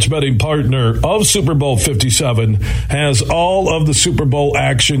sports betting partner of Super Bowl 57, has all of the Super Bowl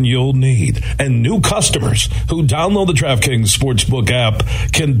action you'll need. And new customers who download the DraftKings Sportsbook app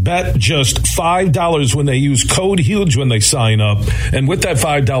can bet just $5 when they use code HUGE when they sign up. And with that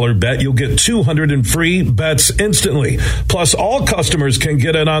 $5 bet, you'll get 200 in free bets instantly. Plus, all customers can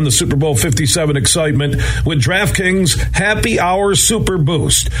get in on the Super Bowl 57 excitement with DraftKings Happy Hour Super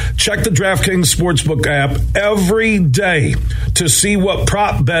Boost. Check the DraftKings Sportsbook app every day to see what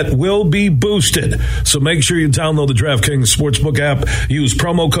prop bet will be boosted. So make sure you download the DraftKings Sportsbook app. Use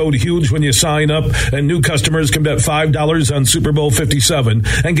promo code HUGE when you sign up, and new customers can bet $5 on Super Bowl 57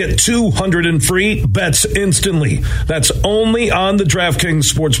 and get 200 in free bets instantly. That's only on the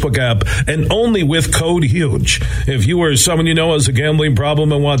DraftKings Sportsbook app and only with code HUGE. If you or someone you know has a gambling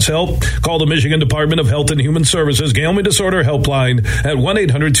problem and wants help, call the Michigan Department of Health and Human Services Gambling Disorder Helpline at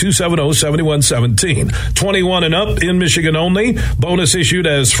 1-800-270-7117. 21 and up in Michigan only. Bonus issued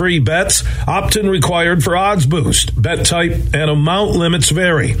as free bets. Opt-in required for odds boost. Bet type and amount limits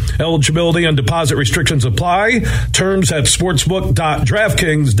vary. Eligibility and deposit restrictions apply. Terms at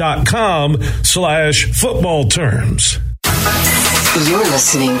sportsbook.draftkings.com/football terms. You're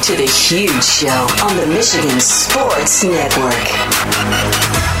listening to The Huge Show on the Michigan Sports Network.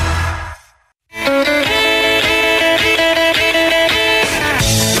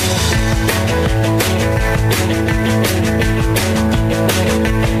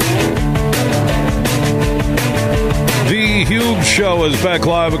 Huge Show is back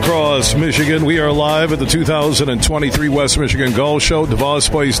live across Michigan. We are live at the 2023 West Michigan Golf Show, DeVos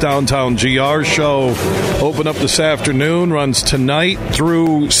Place Downtown GR Show. Open up this afternoon, runs tonight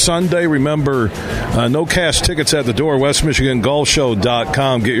through Sunday. Remember, no cash tickets at the door,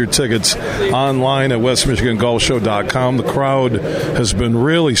 westmichigangolfshow.com. Get your tickets online at westmichigangolfshow.com. The crowd has been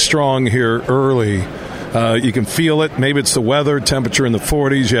really strong here early. You can feel it. Maybe it's the weather, temperature in the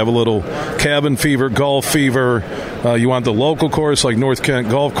 40s. You have a little cabin fever, golf fever. You want the local course like North Kent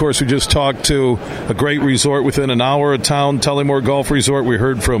Golf Course we just talked to, a great resort within an hour of town, Tullymore Golf Resort. We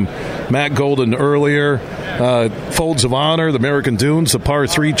heard from Matt Golden earlier. Folds of Honor, the American Dunes, the Par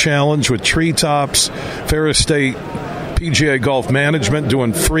 3 Challenge with treetops, Ferris State PGA Golf Management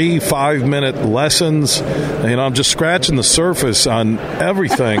doing free 5-minute lessons. And I'm just scratching the surface on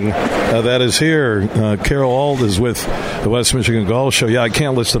everything that is here. Carol Auld is with the West Michigan Golf Show. Yeah, I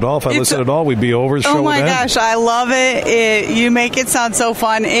can't list it all. If I listed it all, we'd be over the show. Oh, my gosh. I love it. You make it sound so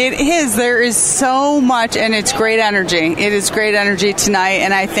fun. It is. There is so much, and it's great energy. It is great energy tonight,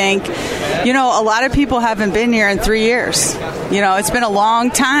 and I think, a lot of people haven't been here in 3 years. It's been a long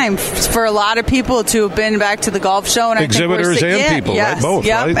time for a lot of people to have been back to the golf show. And exhibitors and people, yes, right? Both,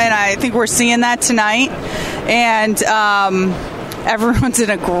 yep. Right? And I think we're seeing that tonight. And everyone's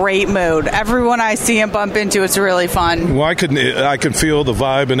in a great mood. Everyone I see and bump into, it's really fun. Well, I can feel the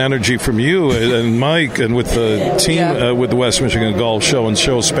vibe and energy from you and Mike and with the team with the West Michigan Golf Show and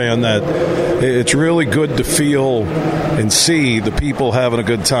Show Span that it's really good to feel and see the people having a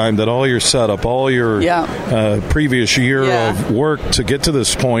good time, that all your setup, all your previous year of work to get to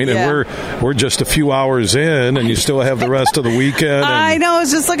this point, and we're just a few hours in, and you still have the rest of the weekend. I know. I was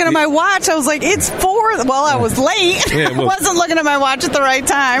just looking at my watch. I was like, it's 4. Well, I was late. I wasn't looking at my watch at the right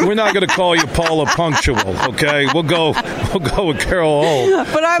time. We're not going to call you Paula Punctual, okay? We'll go with Carol Auld.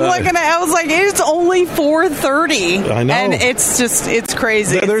 But I'm looking at, I was like, it's only 4:30. I know. And it's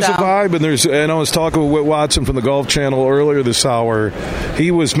crazy. There's a vibe, and I was talking with Whit Watson from the Golf Channel earlier this hour.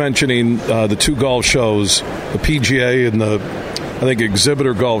 He was mentioning the two golf shows, the PGA and the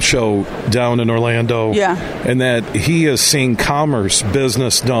Exhibitor Golf Show down in Orlando. Yeah. And that he has seen commerce,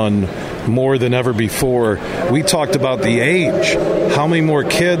 business done more than ever before. We talked about the age. How many more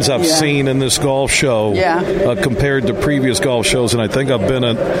kids I've seen in this golf show compared to previous golf shows. And I think I've been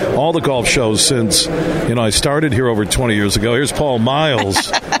at all the golf shows since, I started here over 20 years ago. Here's Paul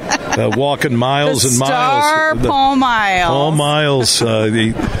Miles. Walking miles and miles. Paul Miles. Paul Miles.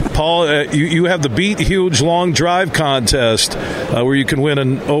 Paul, you have the Beat Huge Long Drive Contest where you can win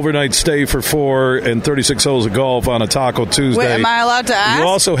an overnight stay for 4 and 36 holes of golf on a Taco Tuesday. Wait, am I allowed to ask? You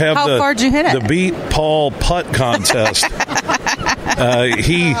also have How far did you hit it? The Beat Paul Putt Contest.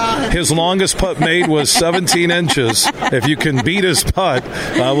 His longest putt made was 17 inches. If you can beat his putt,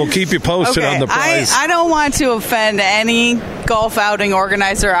 we'll keep you posted on the prize. I don't want to offend any golf outing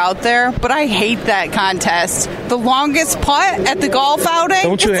organizer out there, but I hate that contest. The longest putt at the golf outing?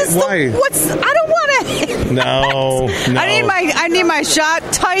 Don't you? Why? I don't want to. No. I need my shot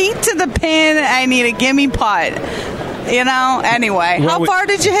tight to the pin. I need a gimme putt. Anyway, how far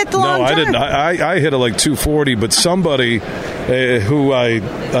did you hit the long drive? No, I didn't. I hit it like 240, but somebody who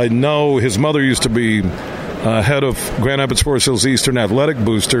I know, his mother used to be head of Grand Rapids Forest Hills Eastern Athletic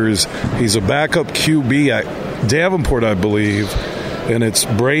Boosters. He's a backup QB at Davenport, I believe. And it's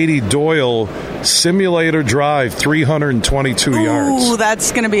Brady Doyle simulator drive, 322 yards. Ooh,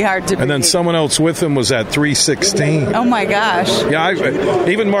 that's going to be hard to beat. And then someone else with him was at 316. Oh, my gosh. Yeah,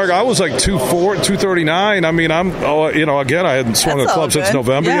 even Mark, I was like 239. I mean, again, I hadn't swung a club since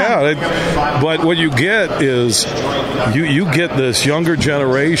November. Yeah. But what you get is you get this younger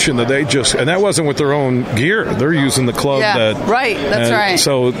generation that they just, and that wasn't with their own gear. They're using the club that. Right, that's right.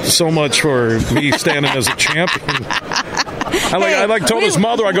 So much for me standing as a champion. I told his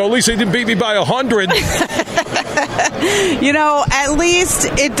mother, I go, at least he didn't beat me by 100. At least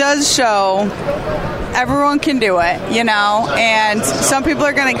it does show everyone can do it, and some people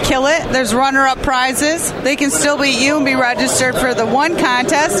are going to kill it. There's runner-up prizes. They can still beat you and be registered for the one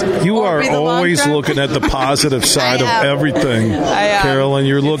contest. You are always looking at the positive side of everything, Carolyn.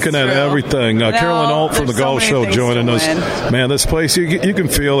 You're looking at everything. Carolyn Alt from the Golf Show joining us. Man, this place, you can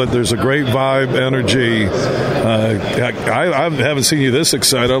feel it. There's a great vibe, energy. I haven't seen you this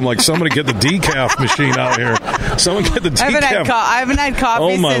excited. I'm like, somebody get the decaf machine out here. Someone get the decaf. I haven't had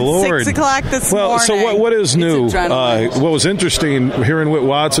coffee since 6 o'clock this morning. So what is new? What was interesting, hearing Whit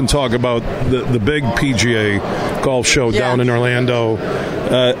Watson talk about the big PGA golf show down in Orlando,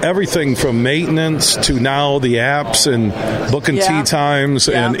 everything from maintenance to now the apps and booking tee times,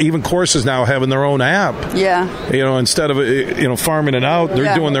 and even courses now having their own app. Yeah. Instead of farming it out,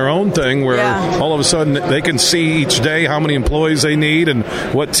 they're doing their own thing where all of a sudden they can see each day how many employees they need and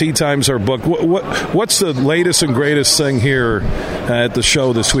what tee times are booked. What's the latest and greatest thing here at the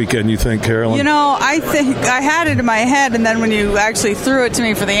show this weekend, you think, Carolyn? I think I had it in my head, and then when you actually threw it to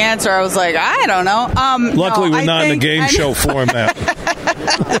me for the answer, I was like, I don't know. Luckily, we're not in a game show format.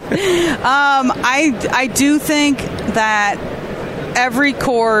 I do think that every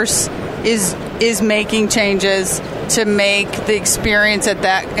course is making changes to make the experience at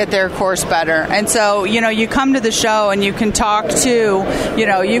their course better. And so, you come to the show and you can talk to,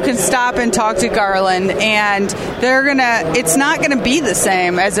 you can stop and talk to Garland, and it's not gonna be the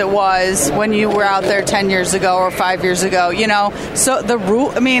same as it was when you were out there 10 years ago or 5 years ago, So the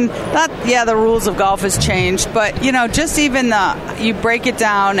the rules of golf has changed, but, just even you break it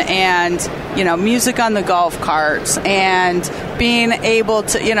down and, music on the golf carts and being able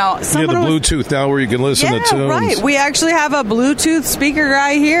to, the Bluetooth now where you can listen to tunes. Right. We actually have a Bluetooth speaker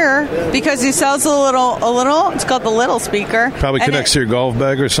guy here because he sells a little. It's called the little speaker. Probably connects to your golf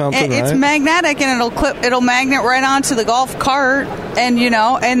bag or something. It's magnetic, and it'll magnet right onto the golf cart, and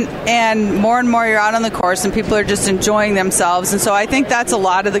and more and more you're out on the course, and people are just enjoying themselves. And so I think that's a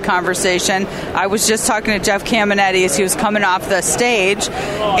lot of the conversation. I was just talking to Jeff Caminetti as he was coming off the stage,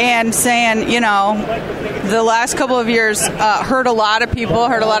 and saying, the last couple of years hurt a lot of people,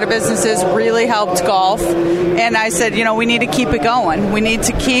 hurt a lot of businesses, really helped golf. And I said, we need to keep it going. We need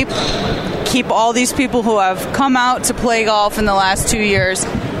to keep all these people who have come out to play golf in the last 2 years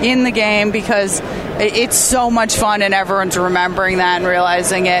in the game, because it's so much fun and everyone's remembering that and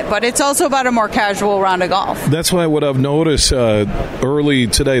realizing it. But it's also about a more casual round of golf. That's why what I've noticed early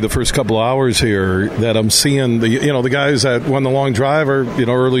today, the first couple of hours here, that I'm seeing the guys that won the long drive are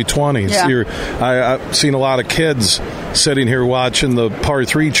early 20s. Yeah. I've seen a lot of kids sitting here watching the Par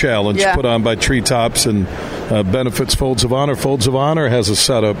 3 Challenge put on by Treetops and benefits Folds of Honor. Folds of Honor has a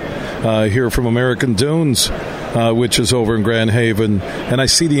setup here from American Dunes, which is over in Grand Haven, and I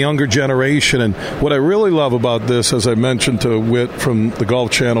see the younger generation. And what I really love about this, as I mentioned to Whit from the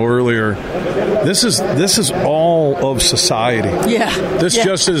Golf Channel earlier, this is all of society. This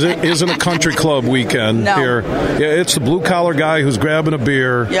just isn't a country club weekend here. It's the blue collar guy who's grabbing a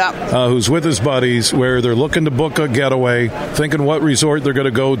beer, who's with his buddies, where they're looking to book a getaway, thinking what resort they're going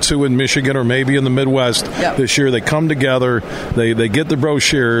to go to in Michigan or maybe in the Midwest this year. They come together, they get the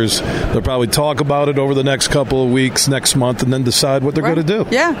brochures, they'll probably talk about it over the next couple of weeks, next month, and then decide what they're going to do.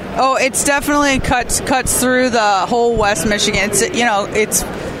 Yeah. Oh, it's definitely cuts through the whole West Michigan. It's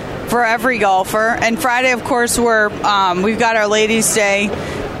for every golfer. And Friday, of course, we've got our Ladies' Day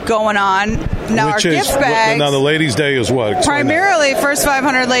going on Now, our gift bags. Now, the Ladies' Day is what? Primarily, first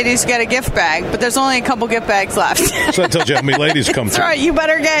 500 ladies get a gift bag, but there's only a couple gift bags left. So that tells you how many ladies come That's through. right. You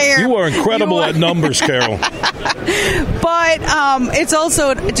better get here. You are incredible at numbers, Carol. But it's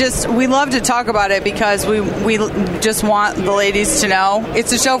also just, we love to talk about it because we just want the ladies to know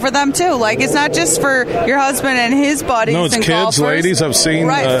it's a show for them, too. Like, it's not just for your husband and his buddies. No, it's and kids, golfers. ladies. I've seen,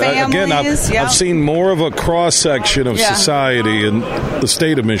 families, I've seen more of a cross-section of society in the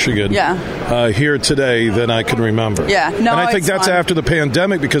state of Michigan here today than I can remember. Yeah, no, and I think that's fun. after the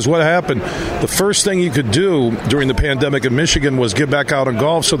pandemic, because what happened, the first thing you could do during the pandemic in Michigan was get back out and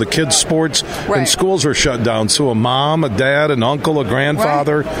golf, so the kids' sports and schools were shut down. So a mom, a dad, an uncle, a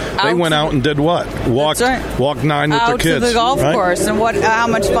grandfather, they went out and did what? Walked 9 with out their kids. to the golf course, and how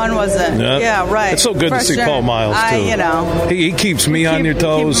much fun was it? Yeah, right. It's so good to see Paul Miles, too. He keeps me on your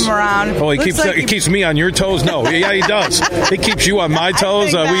toes. Keep him around. Oh, he keeps me on your toes? No. Yeah, he does. He keeps you on my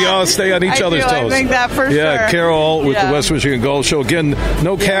toes. We all stay on each other's toes. I think that for sure. Yeah, Carol with the West Michigan Golf Show. Again,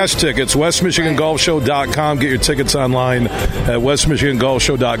 no cash tickets. WestMichiganGolfShow.com. Get your tickets online at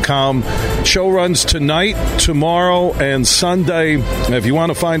WestMichiganGolfShow.com. Show runs tonight, tomorrow, and Sunday. If you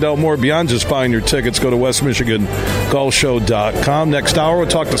want to find out more beyond just buying your tickets, go to WestMichiganGolfShow.com. Next hour, we'll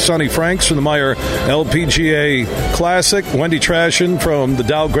talk to Sonny Franks from the Meyer LPGA Classic. Wendy Trashin from the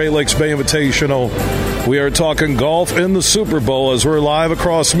Dow Great Lakes Bay Invitational. We are talking golf in the Super Bowl as we're live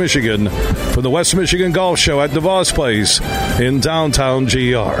across Michigan from the West Michigan Golf Show at DeVos Place in downtown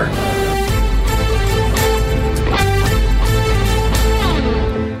GR.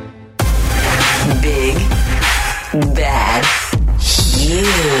 Big, bad,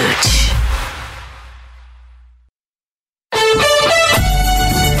 huge.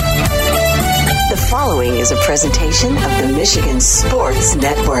 The following is a presentation of the Michigan Sports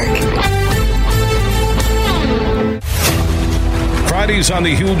Network. Fridays on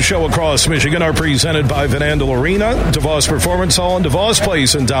the Huge Show across Michigan are presented by Van Andel Arena, DeVos Performance Hall, and DeVos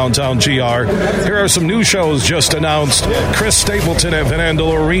Place in downtown GR. Here are some new shows just announced. Chris Stapleton at Van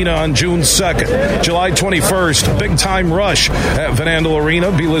Andel Arena on June 2nd. July 21st, Big Time Rush at Van Andel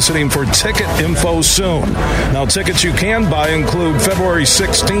Arena. Be listening for ticket info soon. Now, tickets you can buy include February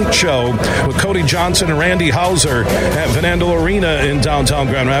 16th show with Cody Johnson and Randy Hauser at Van Andel Arena in downtown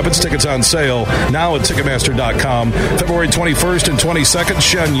Grand Rapids. Tickets on sale now at Ticketmaster.com. February 21st and 22nd,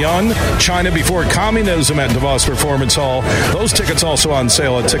 Shen Yun, China Before Communism at DeVos Performance Hall. Those tickets also on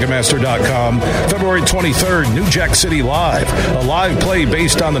sale at Ticketmaster.com. February 23rd, New Jack City Live, a live play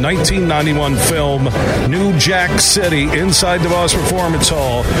based on the 1991 film New Jack City inside DeVos Performance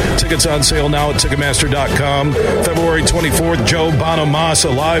Hall. Tickets on sale now at Ticketmaster.com. February 24th, Joe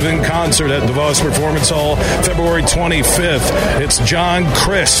Bonamassa live in concert at DeVos Performance Hall. February 25th, it's John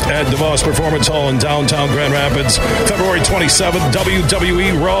Christ at DeVos Performance Hall in downtown Grand Rapids. February 27th,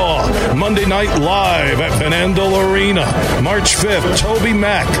 WWE Raw, Monday Night Live at Van Andel Arena. March 5th, Toby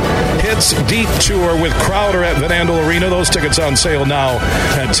Mac hits Deep Tour with Crowder at Van Andel Arena. Those tickets on sale now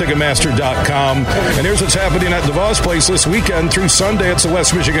at Ticketmaster.com. And here's what's happening at DeVos Place this weekend through Sunday. It's the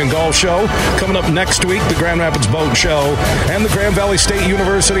West Michigan Golf Show. Coming up next week, the Grand Rapids Boat Show and the Grand Valley State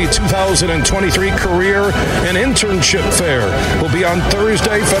University 2023 Career and Internship Fair will be on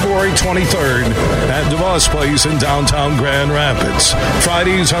Thursday, February 23rd at DeVos Place in downtown Grand Rapids.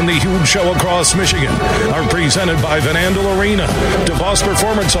 Fridays on the Huge Show across Michigan are presented by Van Andel Arena, DeVos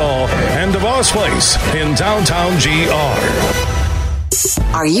Performance Hall, and DeVos Place in downtown GR.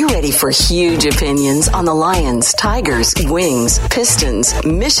 Are you ready for huge opinions on the Lions, Tigers, Wings, Pistons,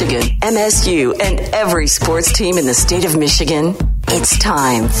 Michigan, MSU, and every sports team in the state of Michigan? It's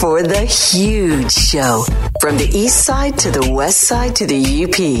time for The Huge Show. From the east side to the west side to the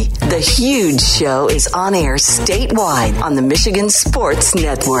UP, The Huge Show is on air statewide on the Michigan Sports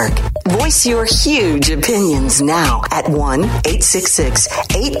Network. Voice your huge opinions now at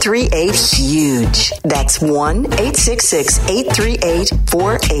 1-866-838-HUGE. That's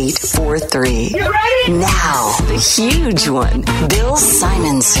 1-866-838-4843. You ready? Now, the huge one, Bill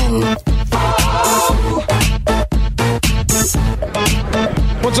Simonson.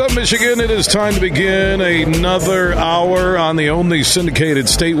 What's up, Michigan? It is time to begin another hour on the only syndicated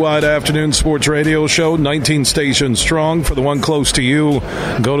statewide afternoon sports radio show, 19 stations strong. For the one close to you,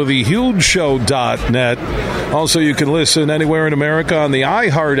 go to thehugeshow.net. Also, you can listen anywhere in America on the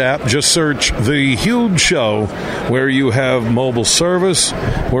iHeart app. Just search The Huge Show where you have mobile service.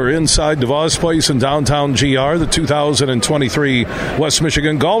 We're inside DeVos Place in downtown GR. The 2023 West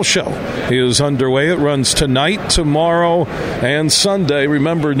Michigan Golf Show is underway. It runs tonight, tomorrow, and Sunday.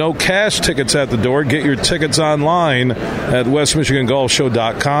 Remember, no cash tickets at the door. Get your tickets online at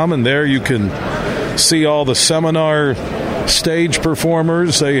westmichigangolfshow.com, and there you can see all the seminar stage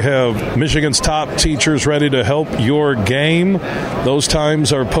performers. They have Michigan's top teachers ready to help your game. Those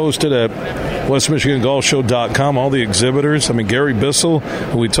times are posted at westmichigangolfshow.com. All the exhibitors. I mean, Gary Bissell,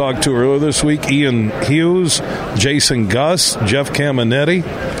 who we talked to earlier this week, Ian Hughes, Jason Gus, Jeff Caminetti,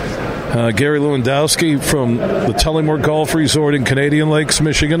 Gary Lewandowski from the Tullymore Golf Resort in Canadian Lakes,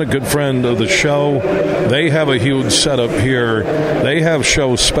 Michigan, a good friend of the show. They have a huge setup here. They have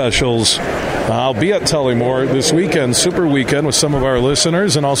show specials. I'll be at Tullymore this weekend, Super Weekend, with some of our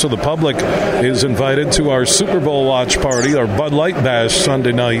listeners, and also the public is invited to our Super Bowl watch party, our Bud Light Bash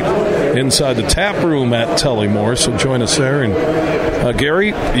Sunday night inside the tap room at Tullymore, so join us there. And Gary,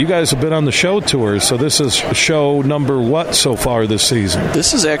 you guys have been on the show tour, so this is show number what so far this season?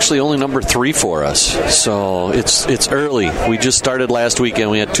 This is actually only number 3 for us, so it's early. We just started last weekend.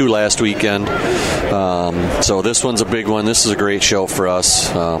 We had 2 last weekend, so this one's a big one. This is a great show for us.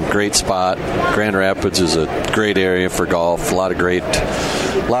 Great spot. Grand Rapids is a great area for golf. A lot of great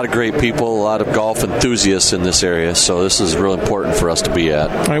people, a lot of golf enthusiasts in this area. So this is real important for us to be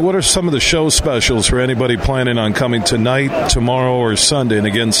at. All right, what are some of the show specials for anybody planning on coming tonight, tomorrow, or Sunday? And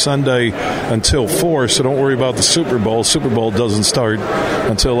again, Sunday until 4. So don't worry about the Super Bowl. Super Bowl doesn't start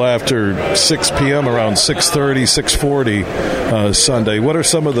until after 6 p.m. around 6:30, 6:40 Sunday. What are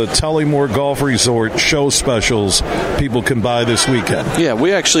some of the Tullymore Golf Resort show specials people can buy this weekend? Yeah,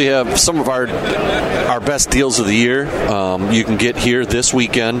 we actually have some of our best deals of the year. You can get here this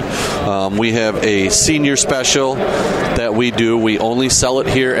weekend. We have a senior special that we do. We only sell it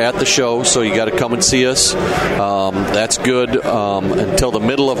here at the show, so you got to come and see us. That's good until the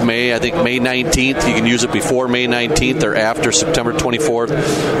middle of May. I think May 19th. You can use it before May 19th or after September 24th.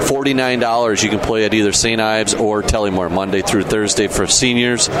 $49. You can play at either St. Ives or Tullymore Monday through Thursday for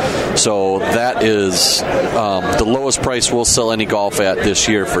seniors. So that is the lowest price we'll sell any golf at this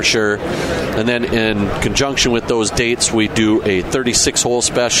year for sure. And then in conjunction with those dates, we do a 36-hole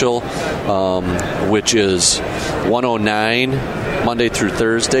special, which is 109 Monday through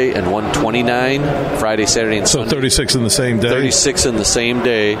Thursday and 129 Friday, Saturday, and Sunday. So 36 in the same day? 36 in the same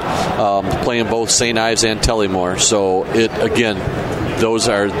day, playing both St. Ives and Tullymore. So those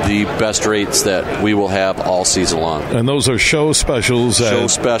are the best rates that we will have all season long. And those are show specials.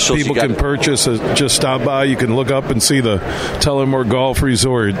 People can purchase. Just stop by. You can look up and see the Tullymore Golf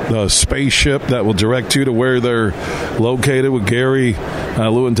Resort spaceship that will direct you to where they're located with Gary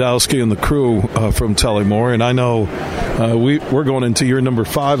Lewandowski and the crew from Tullymore. And I know we're going into year number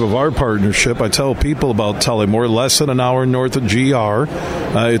 5 of our partnership. I tell people about Tullymore, less than an hour north of GR.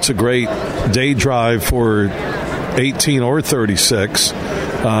 It's a great day drive for 18 or 36,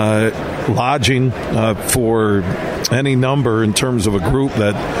 lodging for any number in terms of a group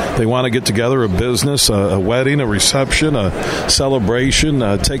that they want to get together, a business, a wedding, a reception, a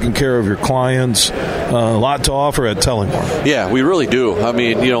celebration, taking care of your clients. A lot to offer at Tullymore. Yeah, we really do. I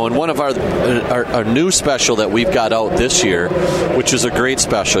mean, and one of our new special that we've got out this year, which is a great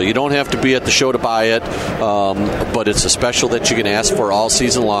special. You don't have to be at the show to buy it, but it's a special that you can ask for all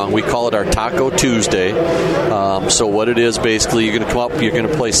season long. We call it our Taco Tuesday. So what it is, basically, you're going to come up, you're going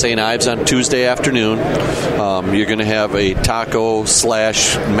to play St. Ives on Tuesday afternoon. You're going to have a taco /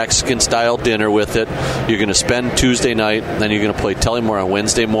 Mexican-style dinner with it. You're going to spend Tuesday night, then you're going to play Tullymore on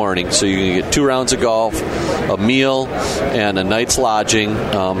Wednesday morning. So you're going to get 2 rounds of golf, a meal, and a night's lodging,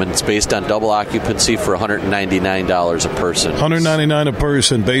 and it's based on double occupancy for $199 a person. $199 a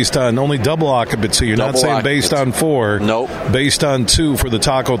person based on only double occupancy. You're not saying based on 4. Nope. Based on 2 for the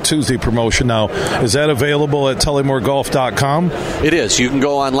Taco Tuesday promotion. Now, is that available at TullymoreGolf.com? It is. You can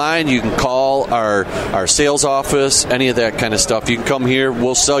go online. You can call our sales office, any of that kind of stuff. You can come here.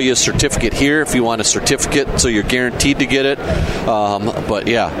 We'll sell you a certificate here if you want a certificate, so you're guaranteed to get it. But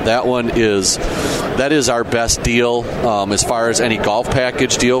yeah, that is our best deal as far as any golf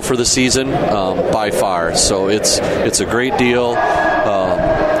package deal for the season by far. So it's a great deal.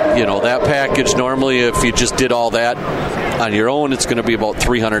 That package normally, if you just did all that on your own, it's going to be about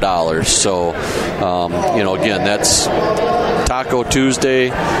 $300. So again, that's Taco Tuesday,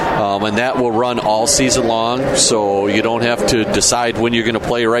 and that will run all season long, so you don't have to decide when you're going to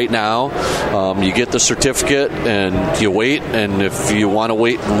play right now. You get the certificate and you wait, and if you want to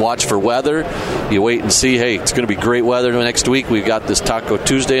wait and watch for weather, you wait and see, hey, it's going to be great weather next week. We've got this Taco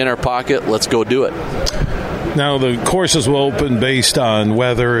Tuesday in our pocket. Let's go do it. Now, the courses will open based on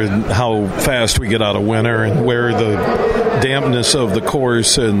weather and how fast we get out of winter and where the dampness of the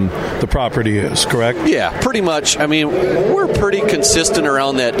course and the property is, correct? Yeah, pretty much. I mean, we're pretty consistent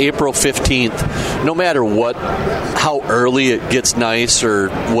around that April 15th. No matter how early it gets nice or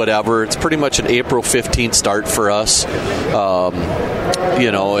whatever, it's pretty much an April 15th start for us.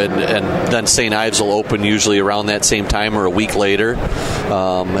 And then St. Ives will open usually around that same time or a week later,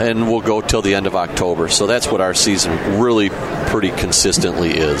 and we'll go till the end of October. So that's what our season really pretty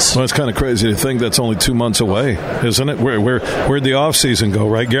consistently is. Well, it's kind of crazy to think that's only 2 months away, isn't it? Where'd the off season go,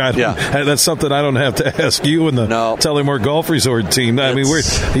 right? Yeah, that's something I don't have to ask you and the Tullymore Golf Resort team. I mean,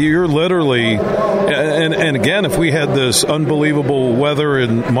 you're literally, and again, if we had this unbelievable weather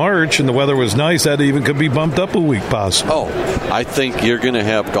in March and the weather was nice, that even could be bumped up a week, possibly. Oh, I think you're going to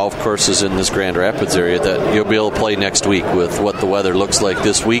have golf courses in this Grand Rapids area that you'll be able to play next week with what the weather looks like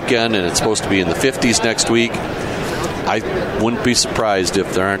this weekend, and it's supposed to be in the 50s next week. I wouldn't be surprised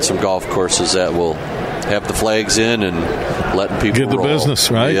if there aren't some golf courses that will have the flags in and letting people get the roll.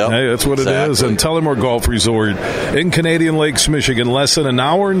 business, right? Yep, hey, that's what exactly. it is. And Tullymore Golf Resort in Canadian Lakes, Michigan, less than an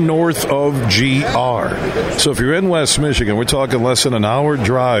hour north of GR. So if you're in West Michigan, we're talking less than an hour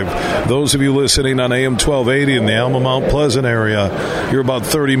drive. Those of you listening on AM 1280 in the Alma Mount Pleasant area, you're about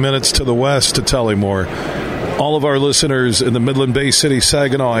 30 minutes to the west to Tullymore. All of our listeners in the Midland Bay City,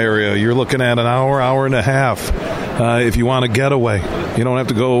 Saginaw area, you're looking at an hour and a half. If you want a getaway, you don't have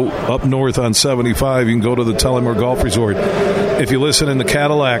to go up north on 75. You can go to the Tullymore Golf Resort. If you listen in the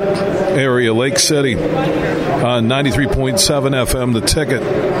Cadillac area, Lake City, 93.7 FM, The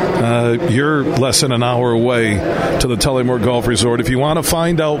Ticket, you're less than an hour away to the Tullymore Golf Resort. If you want to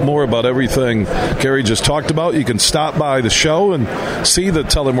find out more about everything Gary just talked about, you can stop by the show and see the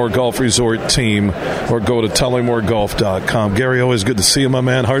Tullymore Golf Resort team or go to tullymoregolf.com. Gary, always good to see you, my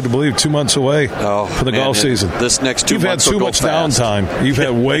man. Hard to believe 2 months away for the golf season. This next 2 months You've had too much downtime. You've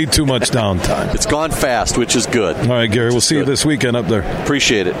had way too much downtime. It's gone fast, which is good. All right, Gary, we'll see you this weekend up there.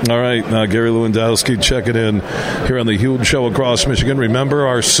 Appreciate it. All right, Gary Lewandowski checking in here on the Huge Show across Michigan. Remember,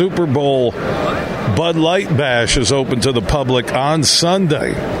 our Super Bowl Bud Light Bash is open to the public on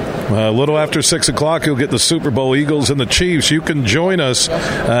Sunday. A little after 6 o'clock, you'll get the Super Bowl Eagles and the Chiefs. You can join us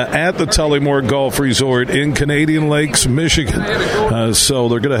at the Tullymore Golf Resort in Canadian Lakes, Michigan. So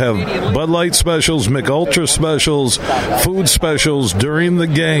they're going to have Bud Light specials, McUltra specials, food specials during the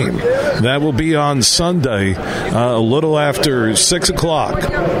game. That will be on Sunday, a little after 6 o'clock.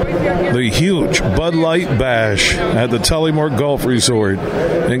 The huge Bud Light Bash at the Tullymore Golf Resort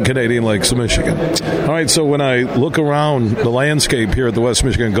in Canadian Lakes, Michigan. All right, so when I look around the landscape here at the West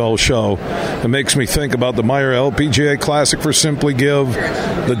Michigan Golf Show, it makes me think about the Meyer LPGA Classic for Simply Give,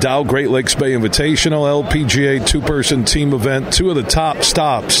 the Dow Great Lakes Bay Invitational LPGA two-person team event. Two of the top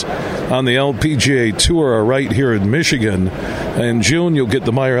stops on the LPGA Tour are right here in Michigan. In June, you'll get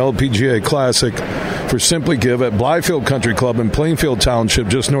the Meyer LPGA Classic for Simply Give at Blythefield Country Club in Plainfield Township,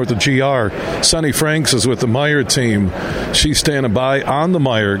 just north of GR. Sunny Franks is with the Meyer team. She's standing by on the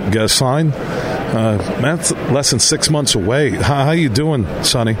Meyer guest line. That's less than 6 months away. How you doing,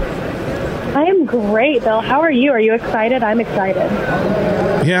 Sunny? I am great, Bill. How are you? Are you excited? I'm excited.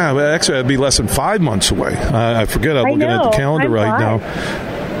 Yeah, actually, it'd be less than 5 months away. I forget. I'm looking at the calendar right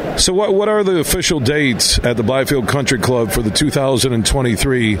now. So what are the official dates at the Blythefield Country Club for the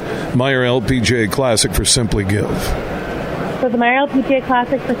 2023 Meyer LPGA Classic for Simply Give? So the Meyer LPGA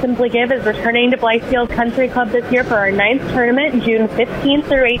Classic for Simply Give is returning to Blythefield Country Club this year for our 9th tournament, June 15th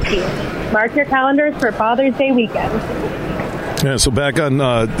through 18th. Mark your calendars for Father's Day weekend. Yeah, so back on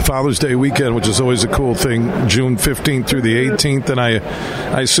Father's Day weekend, which is always a cool thing, June 15th through the 18th, and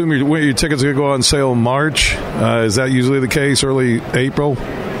I assume your tickets are going to go on sale in March. Is that usually the case, early April?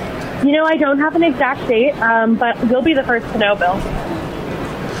 You know, I don't have an exact date, but you'll be the first to know, Bill.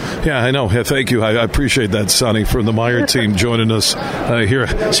 Yeah, I know. Yeah, thank you. I appreciate that, Sonny, from the Meyer team joining us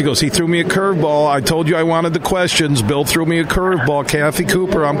here. She goes, he threw me a curveball. I told you I wanted the questions. Bill threw me a curveball. Kathy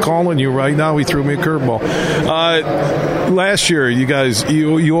Cooper, I'm calling you right now. He threw me a curveball. Last year, you guys,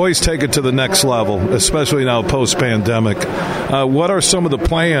 you always take it to the next level, especially now post-pandemic. What are some of the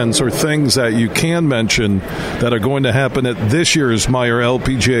plans or things that you can mention that are going to happen at this year's Meyer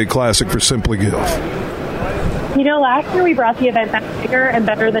LPGA Classic for Simply Give? You know, last year we brought the event back bigger and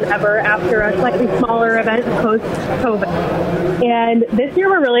better than ever after a slightly smaller event post-COVID. And this year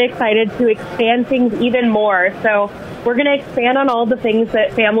we're really excited to expand things even more. So we're going to expand on all the things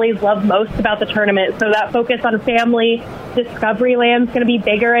that families love most about the tournament. So that focus on family, Discovery Land is going to be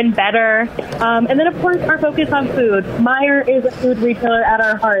bigger and better. And then, of course, our focus on food. Meyer is a food retailer at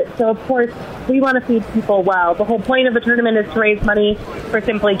our heart. So, of course, we want to feed people well. The whole point of the tournament is to raise money for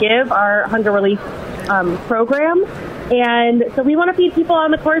Simply Give, our hunger relief program. And so we want to feed people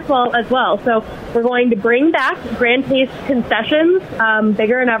on the course as well. So we're going to bring back Grand Taste concessions,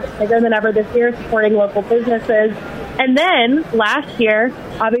 bigger than ever this year, supporting local businesses. And then last year,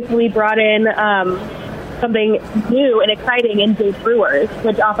 obviously, we brought in something new and exciting in Day Brewers,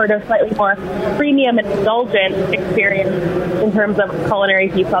 which offered a slightly more premium and indulgent experience in terms of culinary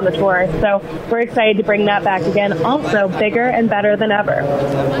feasts on the tour. So we're excited to bring that back again, also bigger and better than ever.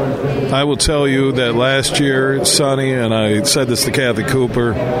 I will tell you that last year, Sonny, and I said this to Kathy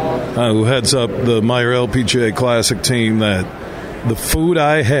Cooper, who heads up the Meyer LPGA Classic team, that the food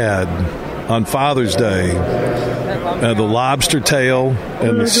I had on Father's Day, the lobster tail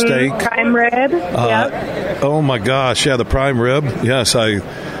and the steak. Prime rib. Yep. Oh, my gosh. Yeah, the prime rib. Yes, it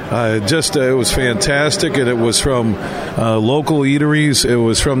was fantastic, and it was from local eateries. It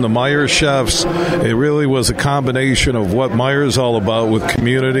was from the Meyer chefs. It really was a combination of what Meyer's all about with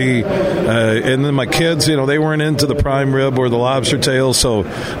community. And then my kids, they weren't into the prime rib or the lobster tail, so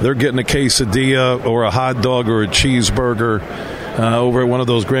they're getting a quesadilla or a hot dog or a cheeseburger over at one of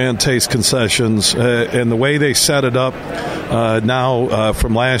those Grand Taste concessions. And the way they set it up now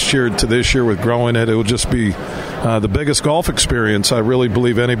from last year to this year with growing it will just be the biggest golf experience I really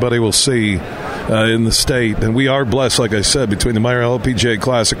believe anybody will see in the state. And we are blessed, like I said, between the Meyer LPGA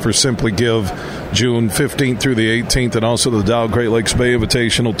Classic for Simply Give, June 15th through the 18th, and also the Dow Great Lakes Bay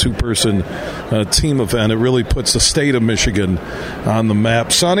Invitational two-person team event. It really puts the state of Michigan on the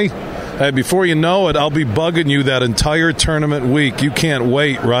map. Sonny, before you know it, I'll be bugging you that entire tournament week. You can't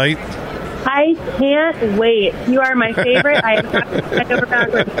wait, right? I can't wait. You are my favorite. I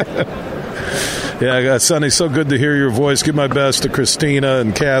Yeah, Sonny, so good to hear your voice. Give my best to Christina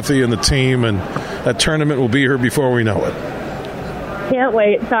and Kathy and the team, and that tournament will be here before we know it. Can't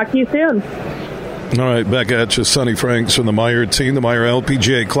wait. Talk to you soon. All right, back at you, Sonny Franks from the Meyer team, the Meyer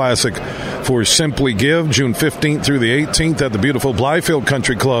LPGA Classic for Simply Give, June 15th through the 18th at the beautiful Blythefield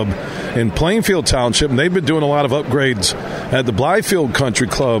Country Club in Plainfield Township. And they've been doing a lot of upgrades at the Blythefield Country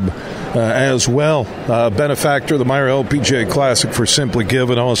Club as well. Benefactor of the Meyer LPGA Classic for Simply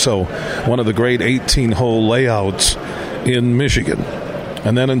Give, and also one of the great 18-hole layouts in Michigan.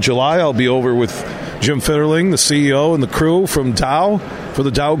 And then in July, I'll be over with Jim Fitterling, the CEO, and the crew from Dow for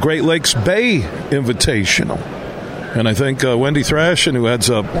the Dow Great Lakes Bay Invitational. And I think Wendy Thrashin, who heads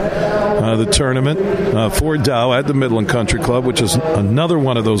up the tournament for Dow at the Midland Country Club, which is another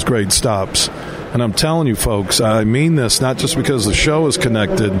one of those great stops. And I'm telling you, folks, I mean this not just because the show is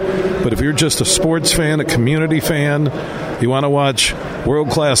connected, but if you're just a sports fan, a community fan, you want to watch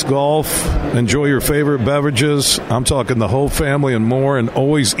world-class golf, enjoy your favorite beverages, I'm talking the whole family and more, and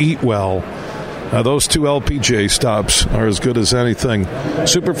always eat well. Those two LPGA stops are as good as anything.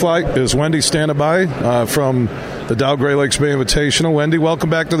 Superflight is Wendy standing by from the Dow Great Lakes Bay Invitational. Wendy, welcome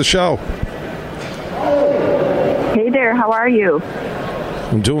back to the show. Hey there, how are you?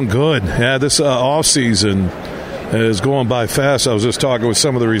 I'm doing good. Yeah, this off season is going by fast. I was just talking with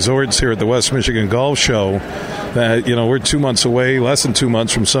some of the resorts here at the West Michigan Golf Show that, we're 2 months away, less than 2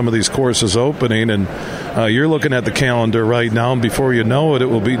 months from some of these courses opening, and you're looking at the calendar right now, and before you know it, it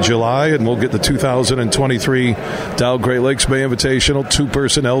will be July, and we'll get the 2023 Dow Great Lakes Bay Invitational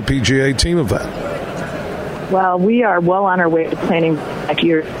two-person LPGA team event. Well, we are well on our way to planning next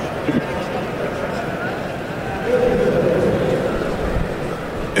year.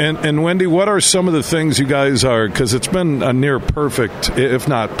 And Wendy, what are some of the things you guys are, because it's been a near perfect, if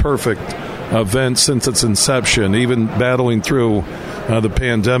not perfect, event since its inception, even battling through the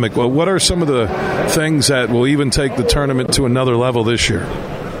pandemic. Well, what are some of the things that will even take the tournament to another level this year?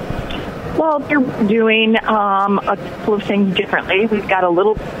 Well, they're doing a couple of things differently. We've got a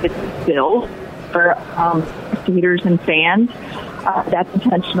little bit built for theaters and fans. That's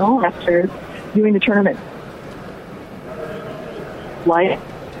intentional after doing the tournament.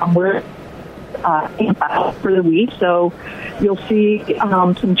 We're amped out for the week, so you'll see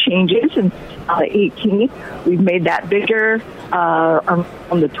some changes. And on the 18th, we've made that bigger. On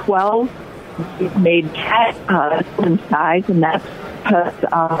the 12th, we've made that in size, and that's because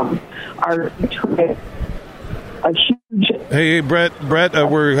our a huge. Hey, Brett,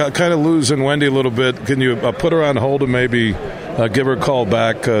 we're kind of losing Wendy a little bit. Can you put her on hold and maybe give her a call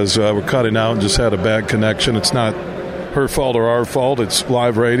back, because we're cutting out and just had a bad connection. It's not her fault or our fault. It's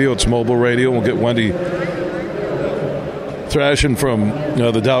live radio. It's mobile radio. We'll get Wendy Thrashin from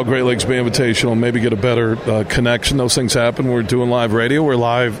the Dow Great Lakes Bay Invitational, maybe get a better connection. Those things happen. We're doing live radio. We're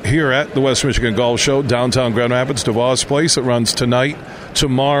live here at the West Michigan Golf Show, downtown Grand Rapids, DeVos Place. It runs tonight,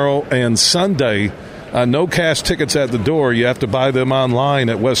 tomorrow, and Sunday. No cash tickets at the door. You have to buy them online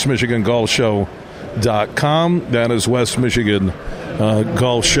at westmichigangolfshow.com. www.westmichigangolfshow.com. That is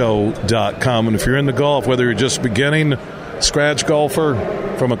westmichigangolfshow.com. And if you're into golf, whether you're just beginning scratch golfer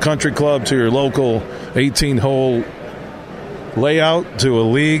from a country club to your local 18-hole layout to a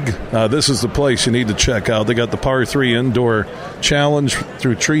league, this is the place you need to check out. They got the par 3 indoor challenge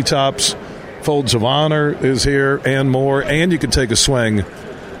through Treetops. Folds of Honor is here and more. And you can take a swing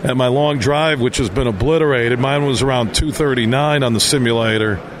at my long drive, which has been obliterated. Mine was around 239 on the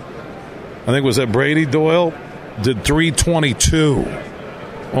simulator. I think it was at Brady Doyle. Did 322.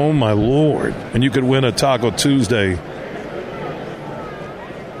 Oh, my Lord. And you could win a Taco Tuesday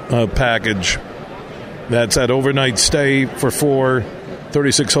package. That's at overnight stay for 4,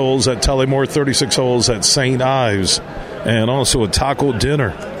 36 holes at Tullymore, 36 holes at St. Ives, and also a taco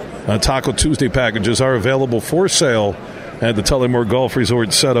dinner. Taco Tuesday packages are available for sale at the Tullymore Golf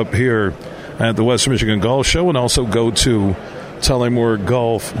Resort set up here at the West Michigan Golf Show, and also go to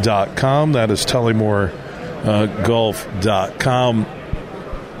TullymoreGolf.com. That is TullymoreGolf.com.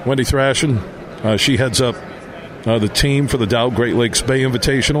 Wendy Thrashin, she heads up the team for the Dow Great Lakes Bay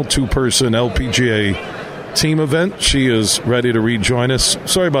Invitational 2-person LPGA team event. She is ready to rejoin us.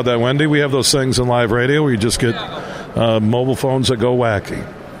 Sorry about that, Wendy. We have those things in live radio where you just get mobile phones that go wacky.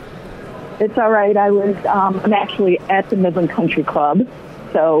 It's all right. I'm actually at the Midland Country Club,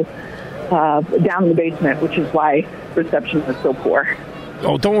 so down in the basement, which is why reception is so poor.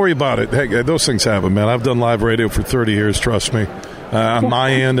 Oh, don't worry about it. Hey, those things happen, man. I've done live radio for 30 years, trust me. On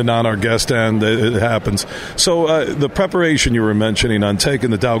my end and on our guest end, it happens. So the preparation you were mentioning on taking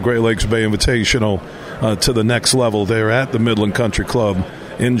the Dow Great Lakes Bay Invitational to the next level there at the Midland Country Club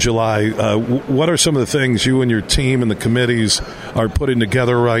in July, what are some of the things you and your team and the committees are putting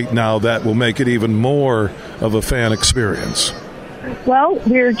together right now that will make it even more of a fan experience? Well,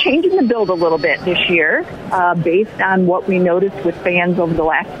 we're changing the build a little bit this year based on what we noticed with fans over the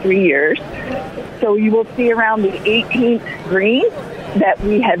last 3 years. So you will see around the 18th green that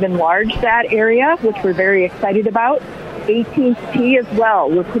we have enlarged that area, which we're very excited about. 18th tee as well.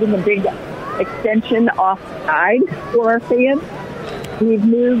 We're putting a big extension offside for our fans. We've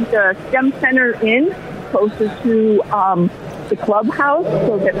moved the STEM Center in closer to the clubhouse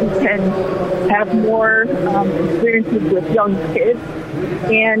so that we can have more experiences with young kids.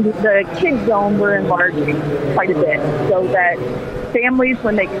 And the kids zone we're enlarging quite a bit so that families,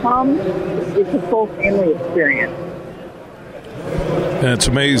 when they come, it's a full family experience. And it's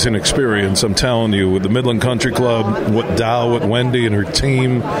an amazing experience, I'm telling you, with the Midland Country Club, what Dow, what Wendy and her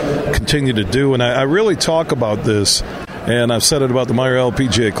team continue to do. And I really talk about this, and I've said it about the Meyer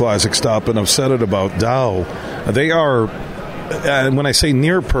LPGA Classic stop, and I've said it about Dow. They are, and when I say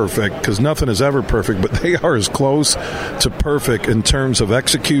near perfect, because nothing is ever perfect, but they are as close to perfect in terms of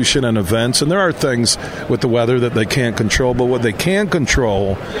execution and events. And there are things with the weather that they can't control, but what they can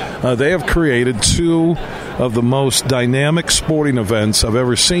control, they have created 2 of the most dynamic sporting events I've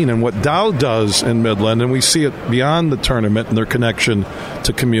ever seen. And what Dow does in Midland, and we see it beyond the tournament and their connection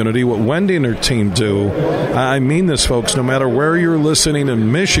to community, what Wendy and her team do, I mean this, folks, no matter where you're listening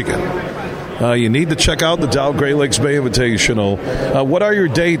in Michigan, you need to check out the Dow Great Lakes Bay Invitational. What are your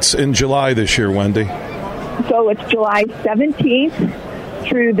dates in July this year, Wendy? So it's July 17th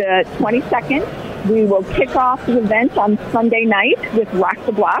through the 22nd. We will kick off the event on Sunday night with Rock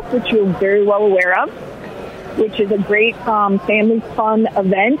the Block, which you're very well aware of, which is a great family fun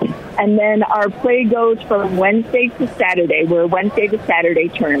event. And then our play goes from Wednesday to Saturday. We're a Wednesday to Saturday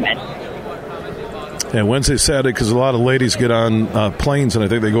tournament. Yeah, Wednesday, Saturday, because a lot of ladies get on planes, and I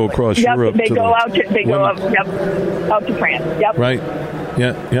think they go across Europe. They go out to France. Yep. Right.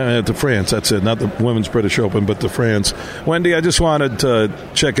 Yeah, to France. That's it. Not the Women's British Open, but to France. Wendy, I just wanted to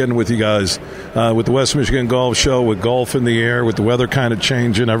check in with you guys with the West Michigan Golf Show, with golf in the air, with the weather kind of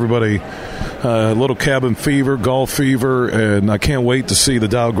changing. Everybody, little cabin fever, golf fever, and I can't wait to see the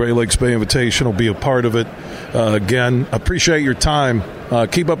Dow Great Lakes Bay Invitational, be a part of it again. Appreciate your time.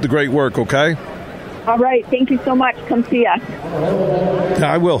 Keep up the great work, okay? All right. Thank you so much. Come see us.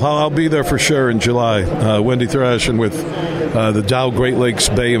 I will. I'll be there for sure in July. Wendy Thrashin with the Dow Great Lakes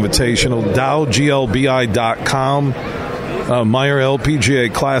Bay Invitational, DowGLBI.com,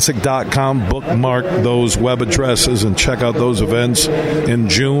 MeyerLPGAClassic.com. Bookmark those web addresses and check out those events in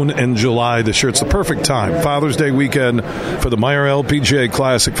June and July this year. It's the perfect time. Father's Day weekend for the Meyer LPGA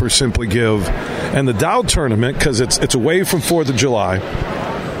Classic for Simply Give. And the Dow Tournament, because it's away from 4th of July.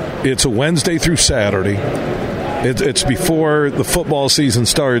 It's a Wednesday through Saturday. It's before the football season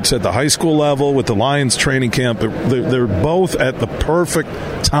starts at the high school level with the Lions training camp. They're both at the perfect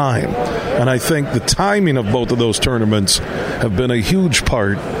time. And I think the timing of both of those tournaments have been a huge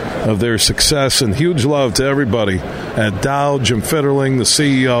part of their success. And huge love to everybody at Dow, Jim Fitterling, the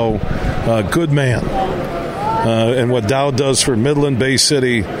CEO, good man. And what Dow does for Midland, Bay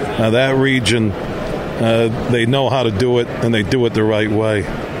City, that region, they know how to do it, and they do it the right way.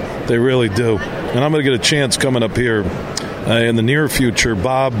 They really do. And I'm going to get a chance coming up here in the near future.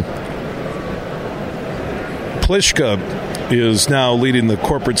 Bob Pliszka is now leading the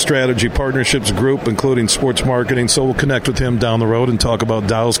corporate strategy partnerships group, including sports marketing. So we'll connect with him down the road and talk about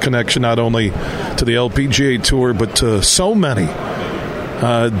Dow's connection not only to the LPGA Tour, but to so many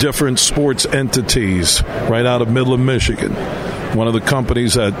different sports entities right out of Midland, Michigan. One of the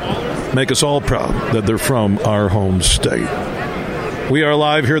companies that make us all proud that they're from our home state. We are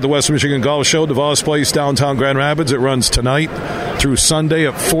live here at the West Michigan Golf Show, DeVos Place, downtown Grand Rapids. It runs tonight through Sunday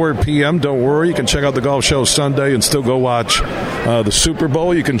at 4 p.m. Don't worry, you can check out the golf show Sunday and still go watch the Super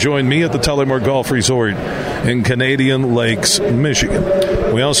Bowl. You can join me at the Tullymore Golf Resort in Canadian Lakes, Michigan.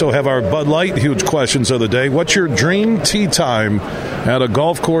 We also have our Bud Light huge questions of the day. What's your dream tee time at a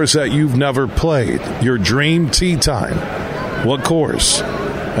golf course that you've never played? Your dream tee time. What course?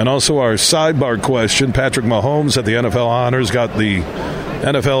 And also our sidebar question, Patrick Mahomes at the NFL Honors got the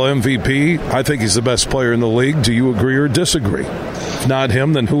NFL MVP. I think he's the best player in the league. Do you agree or disagree? If not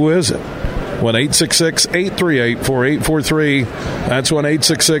him, then who is it? 1-866-838-4843. That's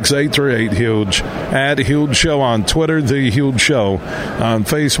 1-866-838-HUGE. At Huge Show on Twitter, The Huge Show on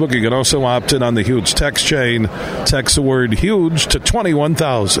Facebook. You can also opt in on the Huge text chain. Text the word HUGE to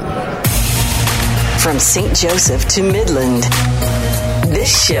 21,000. From St. Joseph to Midland,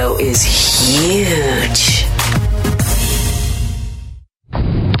 this show is huge.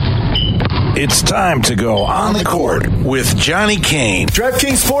 It's time to go on the court with Johnny Kane.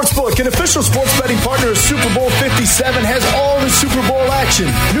 DraftKings Sportsbook, an official sports betting partner of Super Bowl 57, has all the Super Bowl action.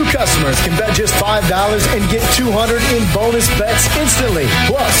 New customers can bet just $5 and get $200 in bonus bets instantly.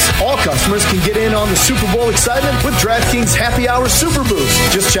 Plus, all customers can get in on the Super Bowl excitement with DraftKings Happy Hour Super Boost.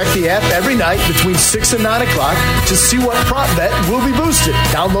 Just check the app every night between 6 and 9 o'clock to see what prop bet will be boosted.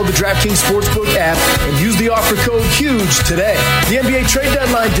 Download the DraftKings Sportsbook app and use the offer code HUGE today. The NBA trade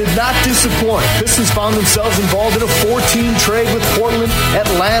deadline did not disappoint. Pistons found themselves involved in a 4-team trade with Portland,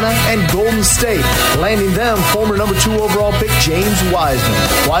 Atlanta, and Golden State, landing them former number 2 overall pick James Wiseman.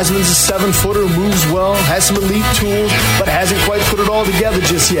 Wiseman's a 7-footer, moves well, has some elite tools, but hasn't quite put it all together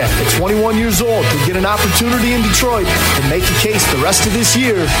just yet. At 21 years old, could get an opportunity in Detroit to make a case the rest of this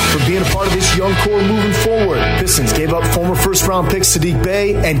year for being a part of this young core moving forward. Pistons gave up former first-round pick Sadiq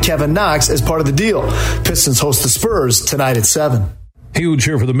Bey and Kevin Knox as part of the deal. Pistons host the Spurs tonight at 7. Huge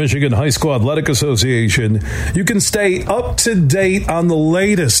here for the Michigan High School Athletic Association. You can stay up to date on the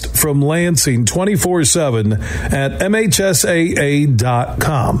latest from Lansing 24/7 at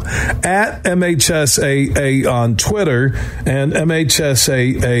MHSAA.com, at MHSAA on Twitter, and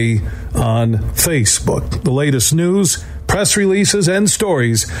MHSAA on Facebook. The latest news, press releases, and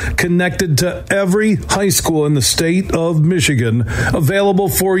stories connected to every high school in the state of Michigan, available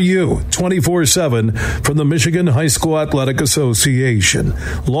for you 24/7 from the Michigan High School Athletic Association.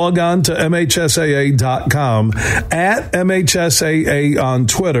 Log on to MHSAA.com, at MHSAA on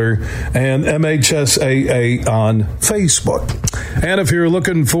Twitter, and MHSAA on Facebook. And if you're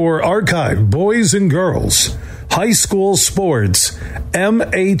looking for archived boys and girls high school sports,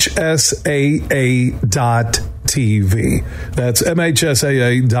 MHSAA.TV. That's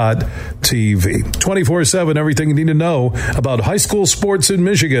MHSAA.TV. 24/7, everything you need to know about high school sports in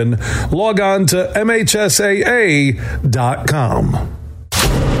Michigan. Log on to MHSAA.com.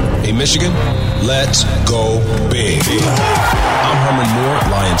 Hey, Michigan, let's go big. I'm Herman Moore,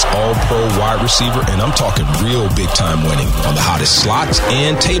 Lions All-Pro wide receiver, and I'm talking real big-time winning on the hottest slots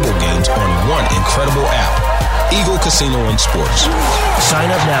and table games on one incredible app, Eagle Casino and Sports. Sign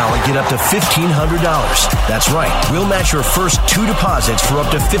up now and get up to $1,500. That's right. We'll match your first 2 deposits for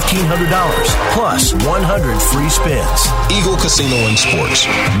up to $1,500, plus 100 free spins. Eagle Casino and Sports.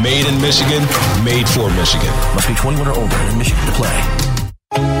 Made in Michigan, made for Michigan. Must be 21 or older and in Michigan to play.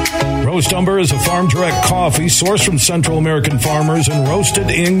 Roast Umber is a farm-direct coffee sourced from Central American farmers and roasted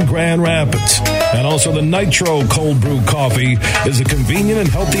in Grand Rapids. And also the Nitro Cold Brew Coffee is a convenient and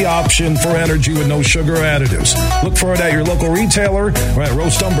healthy option for energy with no sugar additives. Look for it at your local retailer or at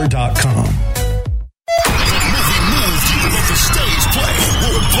roastumber.com. The stage play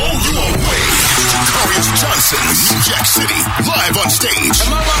will blow you away. Corius Johnson, New Jack City, live on stage.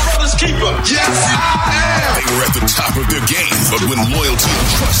 Am I my brother's keeper? Yes, I am. They were at the top of their game, but when loyalty and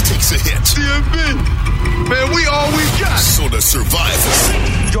trust takes a hit, DMB, man, we all we got. So the survivors.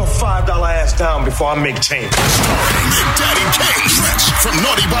 Your $5 ass lights down before I make change. Big Daddy Kane, Trench from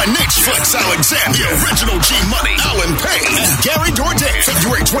Naughty by Nature, Flex Alexander, the original G Money, Alan Payne, and Gary Dourdan.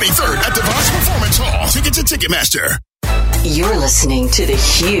 February 23rd at Devon's Performance Hall. Tickets at Ticketmaster. You're listening to The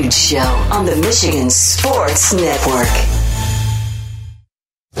Huge Show on the Michigan Sports Network.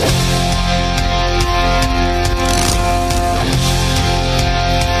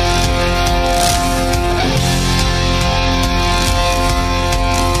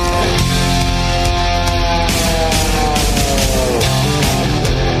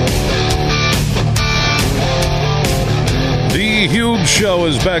 The Huge Show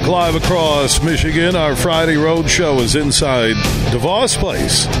is back live across Michigan. Our Friday road show is inside DeVos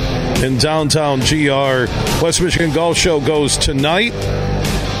Place in downtown GR. West Michigan Golf Show goes tonight.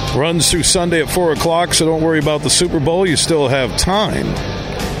 Runs through Sunday at 4 o'clock, so don't worry about the Super Bowl. You still have time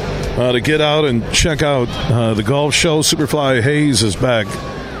to get out and check out the golf show. Superfly Hayes is back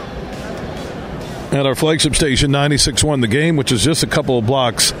at our flagship station, 96.1 The Game, which is just a couple of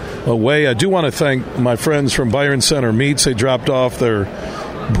blocks away. I do want to thank my friends from Byron Center Meats. They dropped off their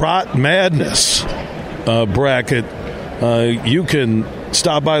Brat Madness bracket. You can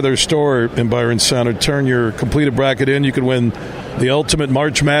stop by their store in Byron Center, turn your completed bracket in. You can win the Ultimate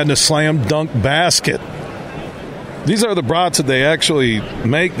March Madness Slam Dunk Basket. These are the brats that they actually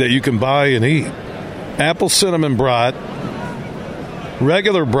make that you can buy and eat. Apple Cinnamon Brat,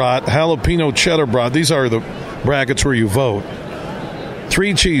 regular brat, jalapeno cheddar brat. These are the brackets where you vote.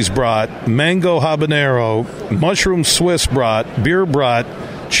 3 cheese brat, mango habanero, mushroom Swiss brat, beer brat,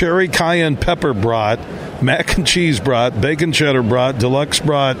 cherry cayenne pepper brat, mac and cheese brat, bacon cheddar brat, deluxe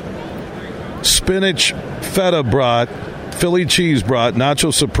brat, spinach feta brat, Philly cheese brat,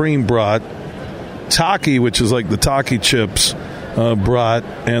 nacho supreme brat, Taki, which is like the Taki chips brat,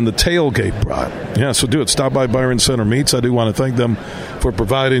 and the tailgate brat. Yeah, so do it. Stop by Byron Center Meats. I do want to thank them for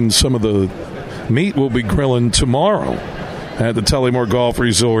providing some of the meat we'll be grilling tomorrow at the Tullymore Golf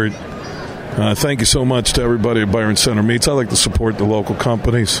Resort. Thank you so much to everybody at Byron Center Meats. I like to support the local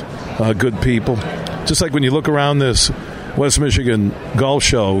companies, good people. Just like when you look around this West Michigan Golf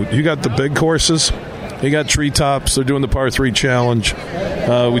Show, you got the big courses. You got Treetops. They're doing the Par 3 Challenge.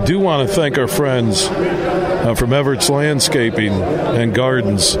 We do want to thank our friends from Everett's Landscaping and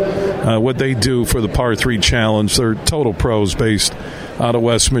Gardens, what they do for the Par 3 Challenge. They're total pros based out of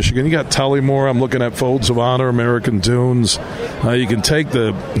West Michigan. You got Tullymore. I'm looking at Folds of Honor, American Dunes. You can take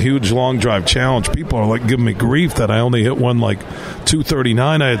the huge long drive challenge. People are like giving me grief that I only hit one like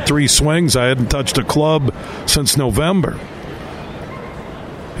 239. I had 3 swings. I hadn't touched a club since November.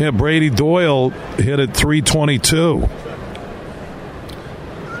 Yeah, Brady Doyle hit at 322.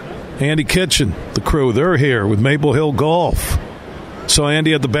 Andy Kitchen, the crew, they're here with Maple Hill Golf. So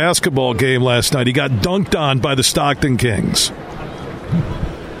Andy at the basketball game last night. He got dunked on by the Stockton Kings.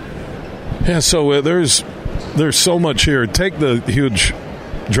 Yeah, so there's so much here. Take the huge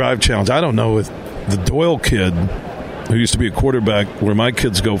drive challenge. I don't know if the Doyle kid, who used to be a quarterback where my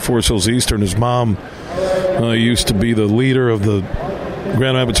kids go, Forest Hills Eastern, his mom used to be the leader of the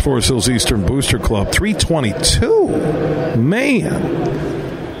Grand Rapids Forest Hills Eastern Booster Club. 322. Man.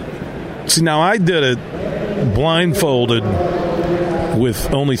 See, now I did it blindfolded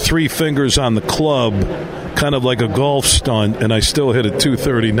with only 3 fingers on the club, kind of like a golf stunt, and I still hit it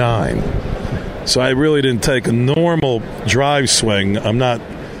 239. So I really didn't take a normal drive swing. I'm not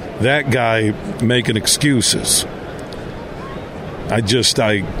that guy making excuses. I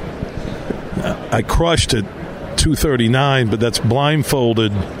crushed it 239, but that's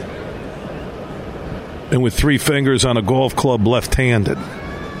blindfolded and with 3 fingers on a golf club left-handed.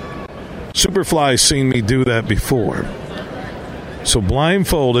 Superfly's seen me do that before. So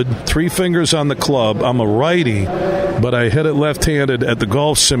blindfolded, 3 fingers on the club. I'm a righty, but I hit it left-handed at the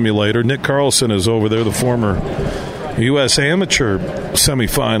golf simulator. Nick Carlson is over there, the former U.S. amateur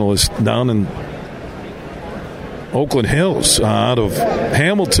semifinalist down in Oakland Hills, out of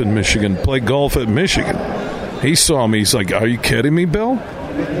Hamilton, Michigan, played golf at Michigan. He saw me. He's like, "Are you kidding me, Bill?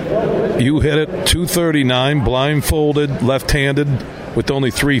 You hit it 239, blindfolded, left-handed, with only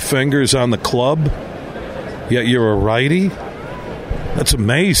 3 fingers on the club, yet you're a righty? That's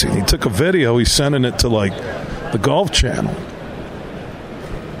amazing." He took a video. He's sending it to, like, the Golf Channel.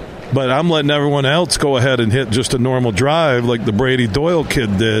 But I'm letting everyone else go ahead and hit just a normal drive like the Brady Doyle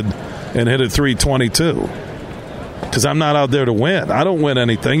kid did and hit it 322. Because I'm not out there to win. I don't win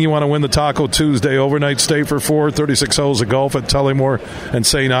anything. You want to win the Taco Tuesday overnight stay for 4, 36 holes of golf at Tullymore and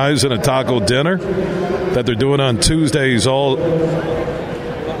St. Ives and a taco dinner that they're doing on Tuesdays all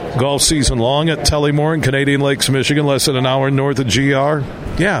golf season long at Tullymore in Canadian Lakes, Michigan, less than an hour north of GR.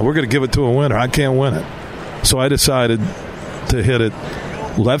 Yeah, we're going to give it to a winner. I can't win it. So I decided to hit it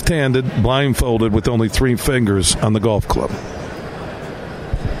left-handed, blindfolded, with only 3 fingers on the golf club.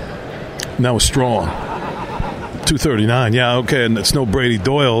 Now strong. 239. Yeah, okay, and it's no Brady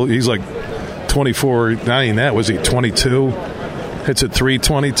Doyle. He's like 24. Not even that. Was he 22? Hits at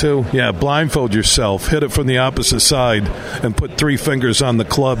 322. Yeah, blindfold yourself. Hit it from the opposite side and put 3 fingers on the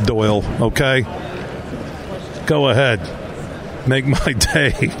club, Doyle. Okay? Go ahead. Make my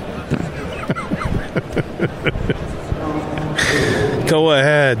day. Go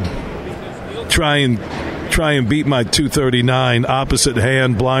ahead. Try and beat my 239. Opposite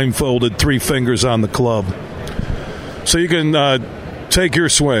hand, blindfolded, 3 fingers on the club. So you can take your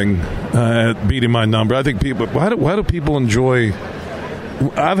swing at beating my number. I think people. Why do people enjoy?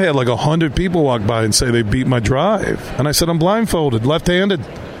 I've had like 100 people walk by and say they beat my drive, and I said I'm blindfolded, left-handed,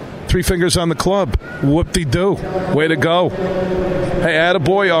 3 fingers on the club. Whoop-de-doo. Way to go. Hey,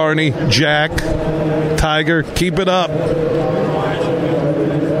 attaboy, Arnie, Jack, Tiger, keep it up.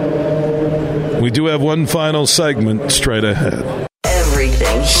 We do have one final segment straight ahead.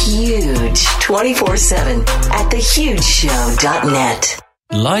 Everything huge 24/7 at thehugeshow.net.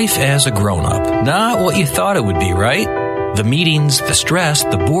 Life as a grown-up. Not what you thought it would be, right? The meetings, the stress,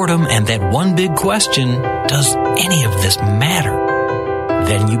 the boredom, and that one big question, does any of this matter?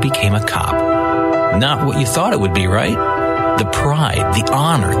 Then you became a cop. Not what you thought it would be, right? The pride, the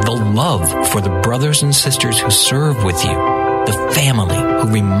honor, the love for the brothers and sisters who serve with you. The family who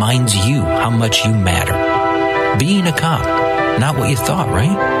reminds you how much you matter. Being a cop, not what you thought,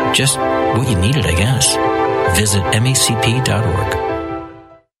 right? Just what you needed, I guess. Visit MACP.org.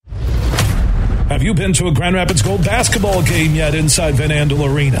 Have you been to a Grand Rapids Gold basketball game yet inside Van Andel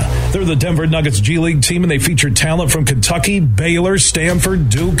Arena? They're the Denver Nuggets G League team, and they feature talent from Kentucky, Baylor, Stanford,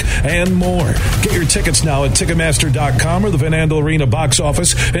 Duke, and more. Get your tickets now at Ticketmaster.com or the Van Andel Arena box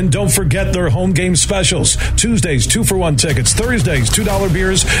office. And don't forget their home game specials. Tuesdays, 2-for-1 tickets. Thursdays, $2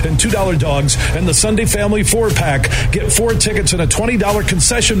 beers and $2 dogs. And the Sunday Family 4-pack. Get 4 tickets and a $20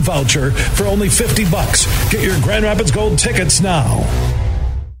 concession voucher for only $50. Get your Grand Rapids Gold tickets now.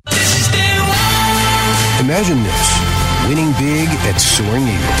 Imagine this, winning big at Soaring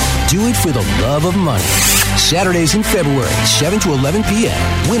Eagle. Do it for the love of money. Saturdays in February, 7 to 11 p.m.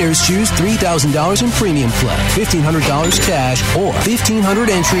 Winners choose $3,000 in premium play, $1,500 cash, or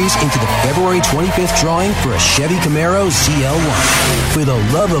 1,500 entries into the February 25th drawing for a Chevy Camaro ZL1. For the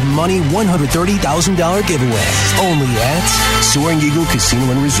love of money, $130,000 giveaway. Only at Soaring Eagle Casino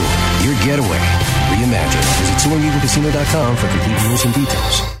and Resort. Your getaway reimagined. Visit SoaringEagleCasino.com for complete rules and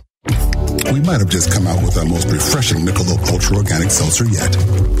details. We might have just come out with our most refreshing Michelob Ultra Organic Seltzer yet.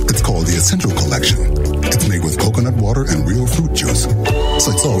 It's called the Essential Collection. It's made with coconut water and real fruit juice,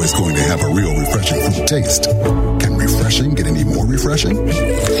 so it's always going to have a real refreshing fruit taste. Can refreshing get any more refreshing? Yep,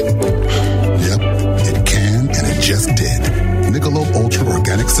 it can, and it just did. Michelob Ultra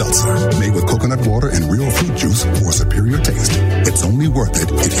Organic Seltzer, made with coconut water and real fruit juice for superior taste. It's only worth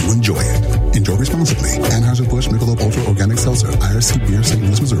it if you enjoy it. Enjoy responsibly. Anheuser-Busch Michelob Ultra Organic Seltzer, IRC Beer, St.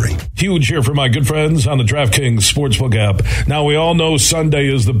 Louis, Missouri. Huge here for my good friends on the DraftKings Sportsbook app. Now, we all know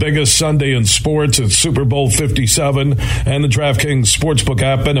Sunday is the biggest Sunday in sports. It's Super Bowl 57, and the DraftKings Sportsbook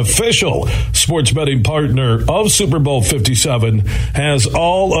app, an official sports betting partner of Super Bowl 57, has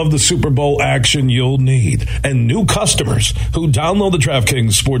all of the Super Bowl action you'll need. And new customers who download the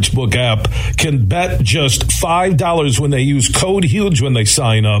DraftKings Sportsbook app can bet just $5 when they use code HUGE when they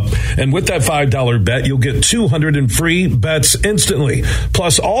sign up. And with that $5 bet, you'll get 200 in free bets instantly.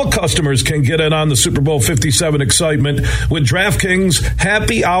 Plus, all customers can get in on the Super Bowl 57 excitement with DraftKings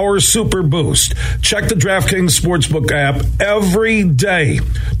Happy Hour Super Boost. Check the DraftKings Sportsbook app every day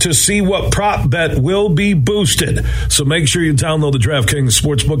to see what prop bet will be boosted. So make sure you download the DraftKings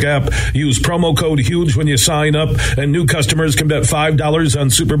Sportsbook app. Use promo code HUGE when you sign up, and new customers can bet $5 on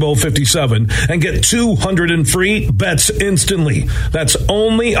Super Bowl 57 and get 200 in free bets instantly. That's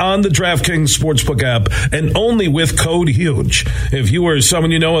only on the DraftKings Sportsbook app and only with code HUGE. If you or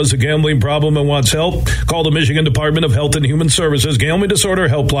someone you know has a gambling problem and wants help, call the Michigan Department of Health and Human Services Gambling Disorder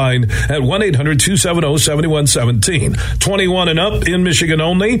Helpline at 1-800-270-7117. 21 and up in Michigan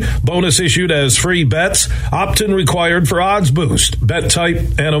only. Bonus issued as free bets. Opt-in required for odds boost. Bet type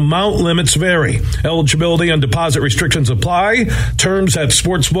and amount limits vary. Eligibility and deposit restrictions apply. Terms at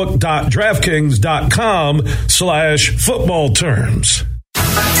sportsbook.draftkings.com/football terms.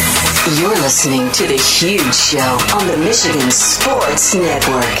 You're listening to The Huge Show on the Michigan Sports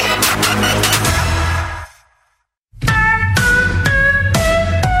Network.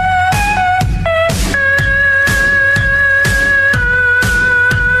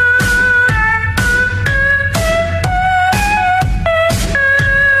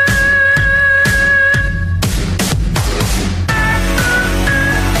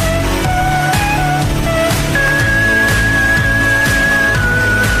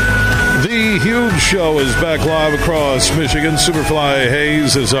 huge show is back live across Michigan. Superfly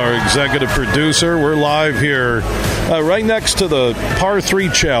Hayes is our executive producer. We're live here right next to the Par 3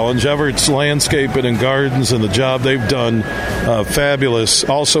 Challenge, Everett's Landscaping and Gardens, and the job they've done, fabulous.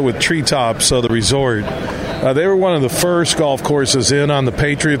 Also with Treetops, the resort. They were one of the first golf courses in on the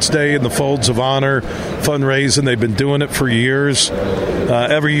Patriots Day and the Folds of Honor fundraising. They've been doing it for years.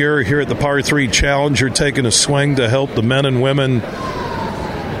 Every year here at the Par 3 Challenge, you're taking a swing to help the men and women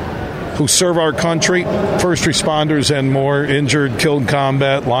who serve our country, first responders and more, injured, killed in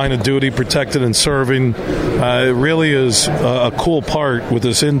combat, line of duty, protected and serving. It really is a cool part with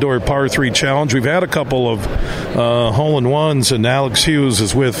this indoor Par 3 Challenge. We've had a couple of hole-in-ones, and Alex Hughes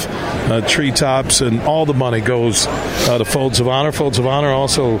is with Treetops, and all the money goes to Folds of Honor. Folds of Honor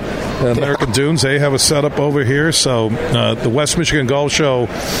also American Dunes. They have a setup over here. So the West Michigan Golf Show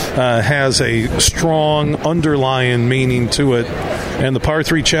has a strong underlying meaning to it. And the Par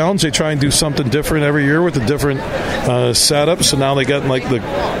 3 Challenge, they try and do something different every year with a different setup. So now they got like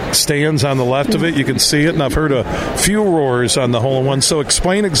the stands on the left of it. You can see it, and I've heard a few roars on the hole-in-one. So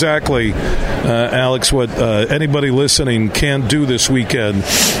explain exactly, Alex, what anybody listening can do this weekend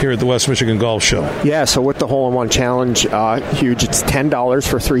here at the West Michigan Golf Show. Yeah, so with the hole-in-one challenge, huge. It's $10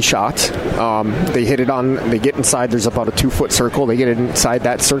 for 3 shots. They hit it on, they get inside, there's about a 2-foot circle. They get it inside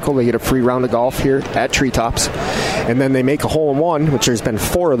that circle. They get a free round of golf here at Treetops. And then they make a hole-in-one, which there's been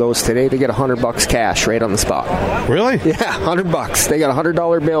 4 of those today. They get $100 cash right on the spot. Really? Yeah, $100. They got a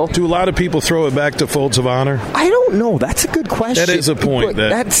 $100 bill. Do a lot of people throw it back to Folds of Honor? I don't know. That's a good question. That is a point.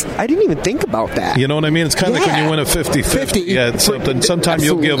 I didn't even think about that. You know what I mean? It's kind of like when you win a 50-50. Yeah, it's something. Sometimes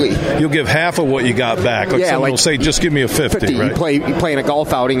you'll give half of what you got back. Like someone will say, just give me a 50. Right? You play in a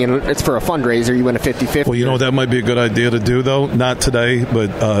golf outing, and it's for a fundraiser. You win a 50-50. Well, you know, that might be a good idea to do, though. Not today,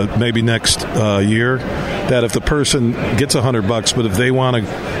 but maybe next year. That if the person gets $100, but if they want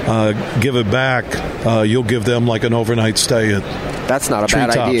to give it back, you'll give them like an overnight stay at That's not a bad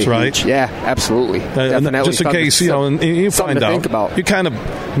idea. Right? Huge. Yeah, absolutely. Definitely. Just in case, and you find out. You're kind of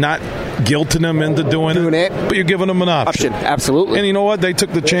not guilting them into doing it, but you're giving them an option. Absolutely. And you know what? They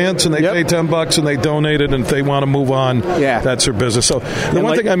took the chance, and they paid $10, and they donated, and if they want to move on, that's their business. So the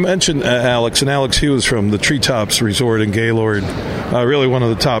one thing I mentioned, Alex, and Alex Hughes from the Treetops Resort in Gaylord, really one of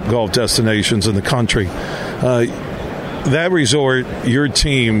the top golf destinations in the country. That resort, your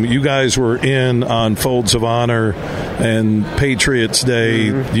team, you guys were in on Folds of Honor and Patriots Day.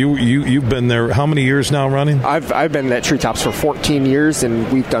 Mm-hmm. You've been there how many years now running? I've been at Treetops for 14 years, and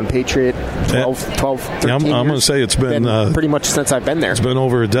we've done Patriot 12, 13 I'm going to say it's been pretty much since I've been there. It's been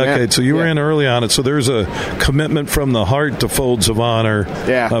over a decade. Yeah. So you were in early on it. So there's a commitment from the heart to Folds of Honor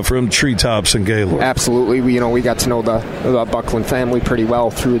from Treetops and Gaylord. Absolutely. We got to know the Buckland family pretty well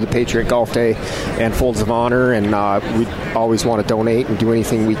through the Patriot Golf Day and Folds of Honor, and we always want to donate and do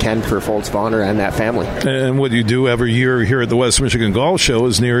anything we can for Folds of Honor and that family. And what you do every year here at the West Michigan Golf Show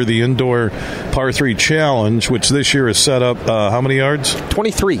is near the indoor Par 3 Challenge, which this year is set up, how many yards?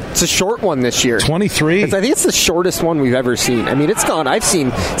 23. It's a short one this year. 23? I think it's the shortest one we've ever seen. I mean, I've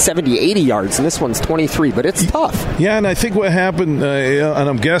seen 70, 80 yards, and this one's 23, but it's tough. Yeah, and I think what happened, and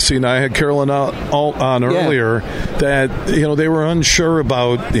I'm guessing, I had Carolyn Alt on earlier, that, they were unsure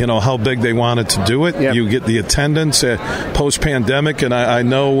about, how big they wanted to do it. Yep. You get the attendance post-pandemic, and I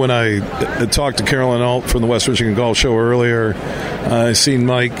know when I talked to Carolyn Alt from the West Michigan Golf Show earlier, I seen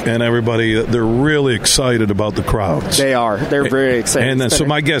Mike and everybody, they're really excited about the crowds. They are. They're very excited. And so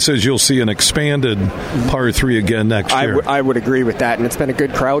my guess is you'll see an expanded Par 3 again next year. I would agree with that, and it's been a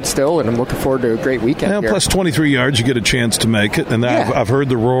good crowd still, and I'm looking forward to a great weekend here. Plus 23 yards, you get a chance to make it, and I've heard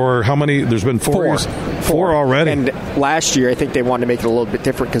the roar. How many? There's been 4 already. And last year, I think they wanted to make it a little bit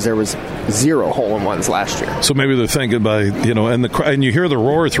different because there was 0 hole-in-ones last year. So maybe they're thinking by, and you hear the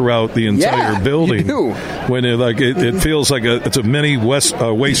roar throughout the entire building. You do. When it feels like it's a mini waste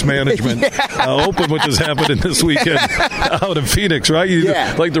management open, which is happening this weekend out in Phoenix, right?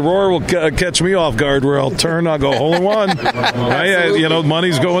 Like the roar will catch me off guard where I'll go hole-in-one. Right?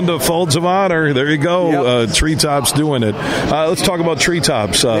 Money's going to Folds of Honor. There you go. Treetops doing it. Let's talk about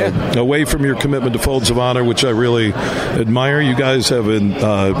Treetops. Away from your commitment to Folds of Honor, which I really admire. You guys have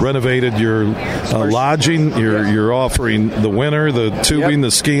renovated your lodging. You're offering the winter, the tubing,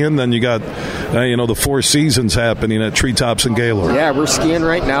 the skiing. Then you got, the 4 seasons happening at Treetops and Gaylord. Yeah, we're skiing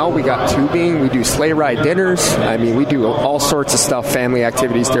right now. We got tubing. We do sleigh ride dinners. I mean, we do all sorts of stuff, family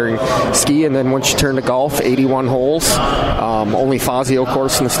activities during ski. And then once you turn to golf, 81 holes. Only Fazio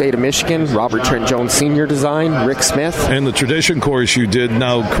course in the state of Michigan. Robert Trent Jones Sr. design. Rick Smith. And the tradition course you did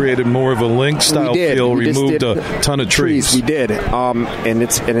now created more of a link-style feel. Removed a ton of trees. We did. And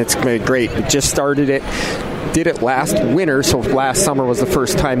it's been great. We just started it. did it last winter, so last summer was the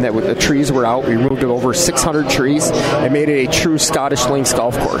first time that the trees were out. We removed over 600 trees and made it a true Scottish Links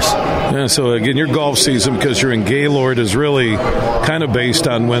golf course. Yeah, so again, your golf season, because you're in Gaylord, is really kind of based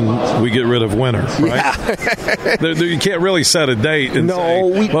on when we get rid of winter, right? Yeah. You can't really set a date and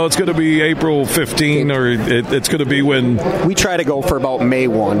say, well, it's going to be April 15 or it's going to be when... We try to go for about May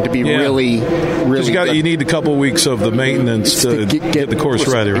 1 to be really good. You need a couple weeks of the maintenance to get the course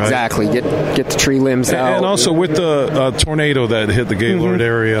ready, right? Exactly. Get the tree limbs out. And also with the tornado that hit the Gaylord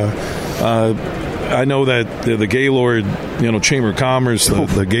area, I know that the Gaylord, Chamber of Commerce,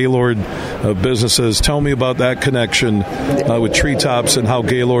 the Gaylord businesses. Tell me about that connection with Treetops and how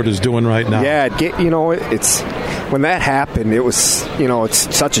Gaylord is doing right now. Yeah, it's when that happened, it was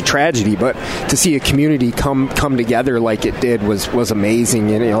it's such a tragedy. But to see a community come together like it did was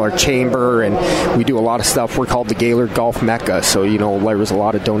amazing. And our chamber, and we do a lot of stuff. We're called the Gaylord Golf Mecca, so there was a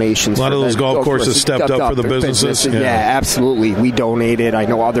lot of donations. A lot of those golf courses stepped up for the businesses. Yeah, absolutely. We donated. I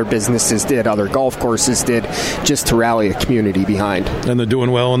know other businesses did. Other golf courses did, just to rally a community behind. And they're doing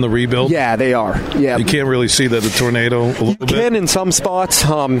well in the rebuild? Yeah, they are. Yeah, you can't really see that the tornado a little bit? You can in some spots,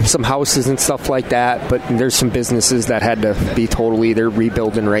 some houses and stuff like that, but there's some businesses that had to be they're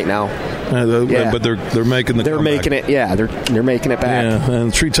rebuilding right now. But they're making the comeback. Making it. Yeah, they're making it back. Yeah,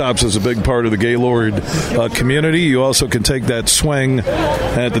 and Treetops is a big part of the Gaylord community. You also can take that swing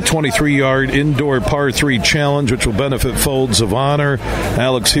at the 23-yard indoor par 3 challenge, which will benefit Folds of Honor.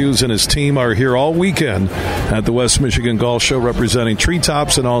 Alex Hughes and his team are here all weekend at the West Michigan Golf Show, representing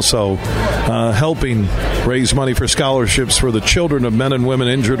Treetops and also helping raise money for scholarships for the children of men and women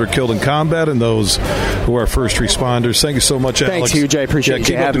injured or killed in combat and those who are first responders. Thank you so much, Alex. Thanks, Huge. I appreciate you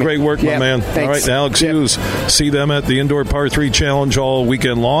keep up the great work, my man. Thanks. All right, Alex Hughes. See them at the Indoor Par 3 Challenge all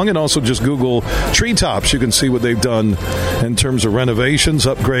weekend long, and also just Google Treetops. You can see what they've done in terms of renovations,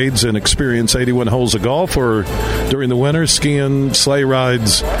 upgrades, and experience 81 holes of golf, or during the winter, skiing, sleigh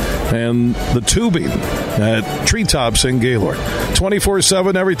rides, and the tubing at Treetops in Gaylord.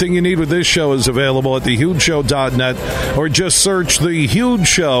 24/7, everything you need with this show is available at thehugeshow.net, or just search The Huge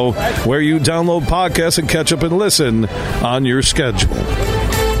Show where you download podcasts and catch up and listen on your schedule.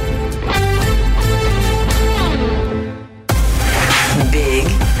 Big,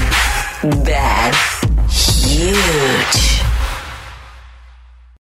 bad, huge.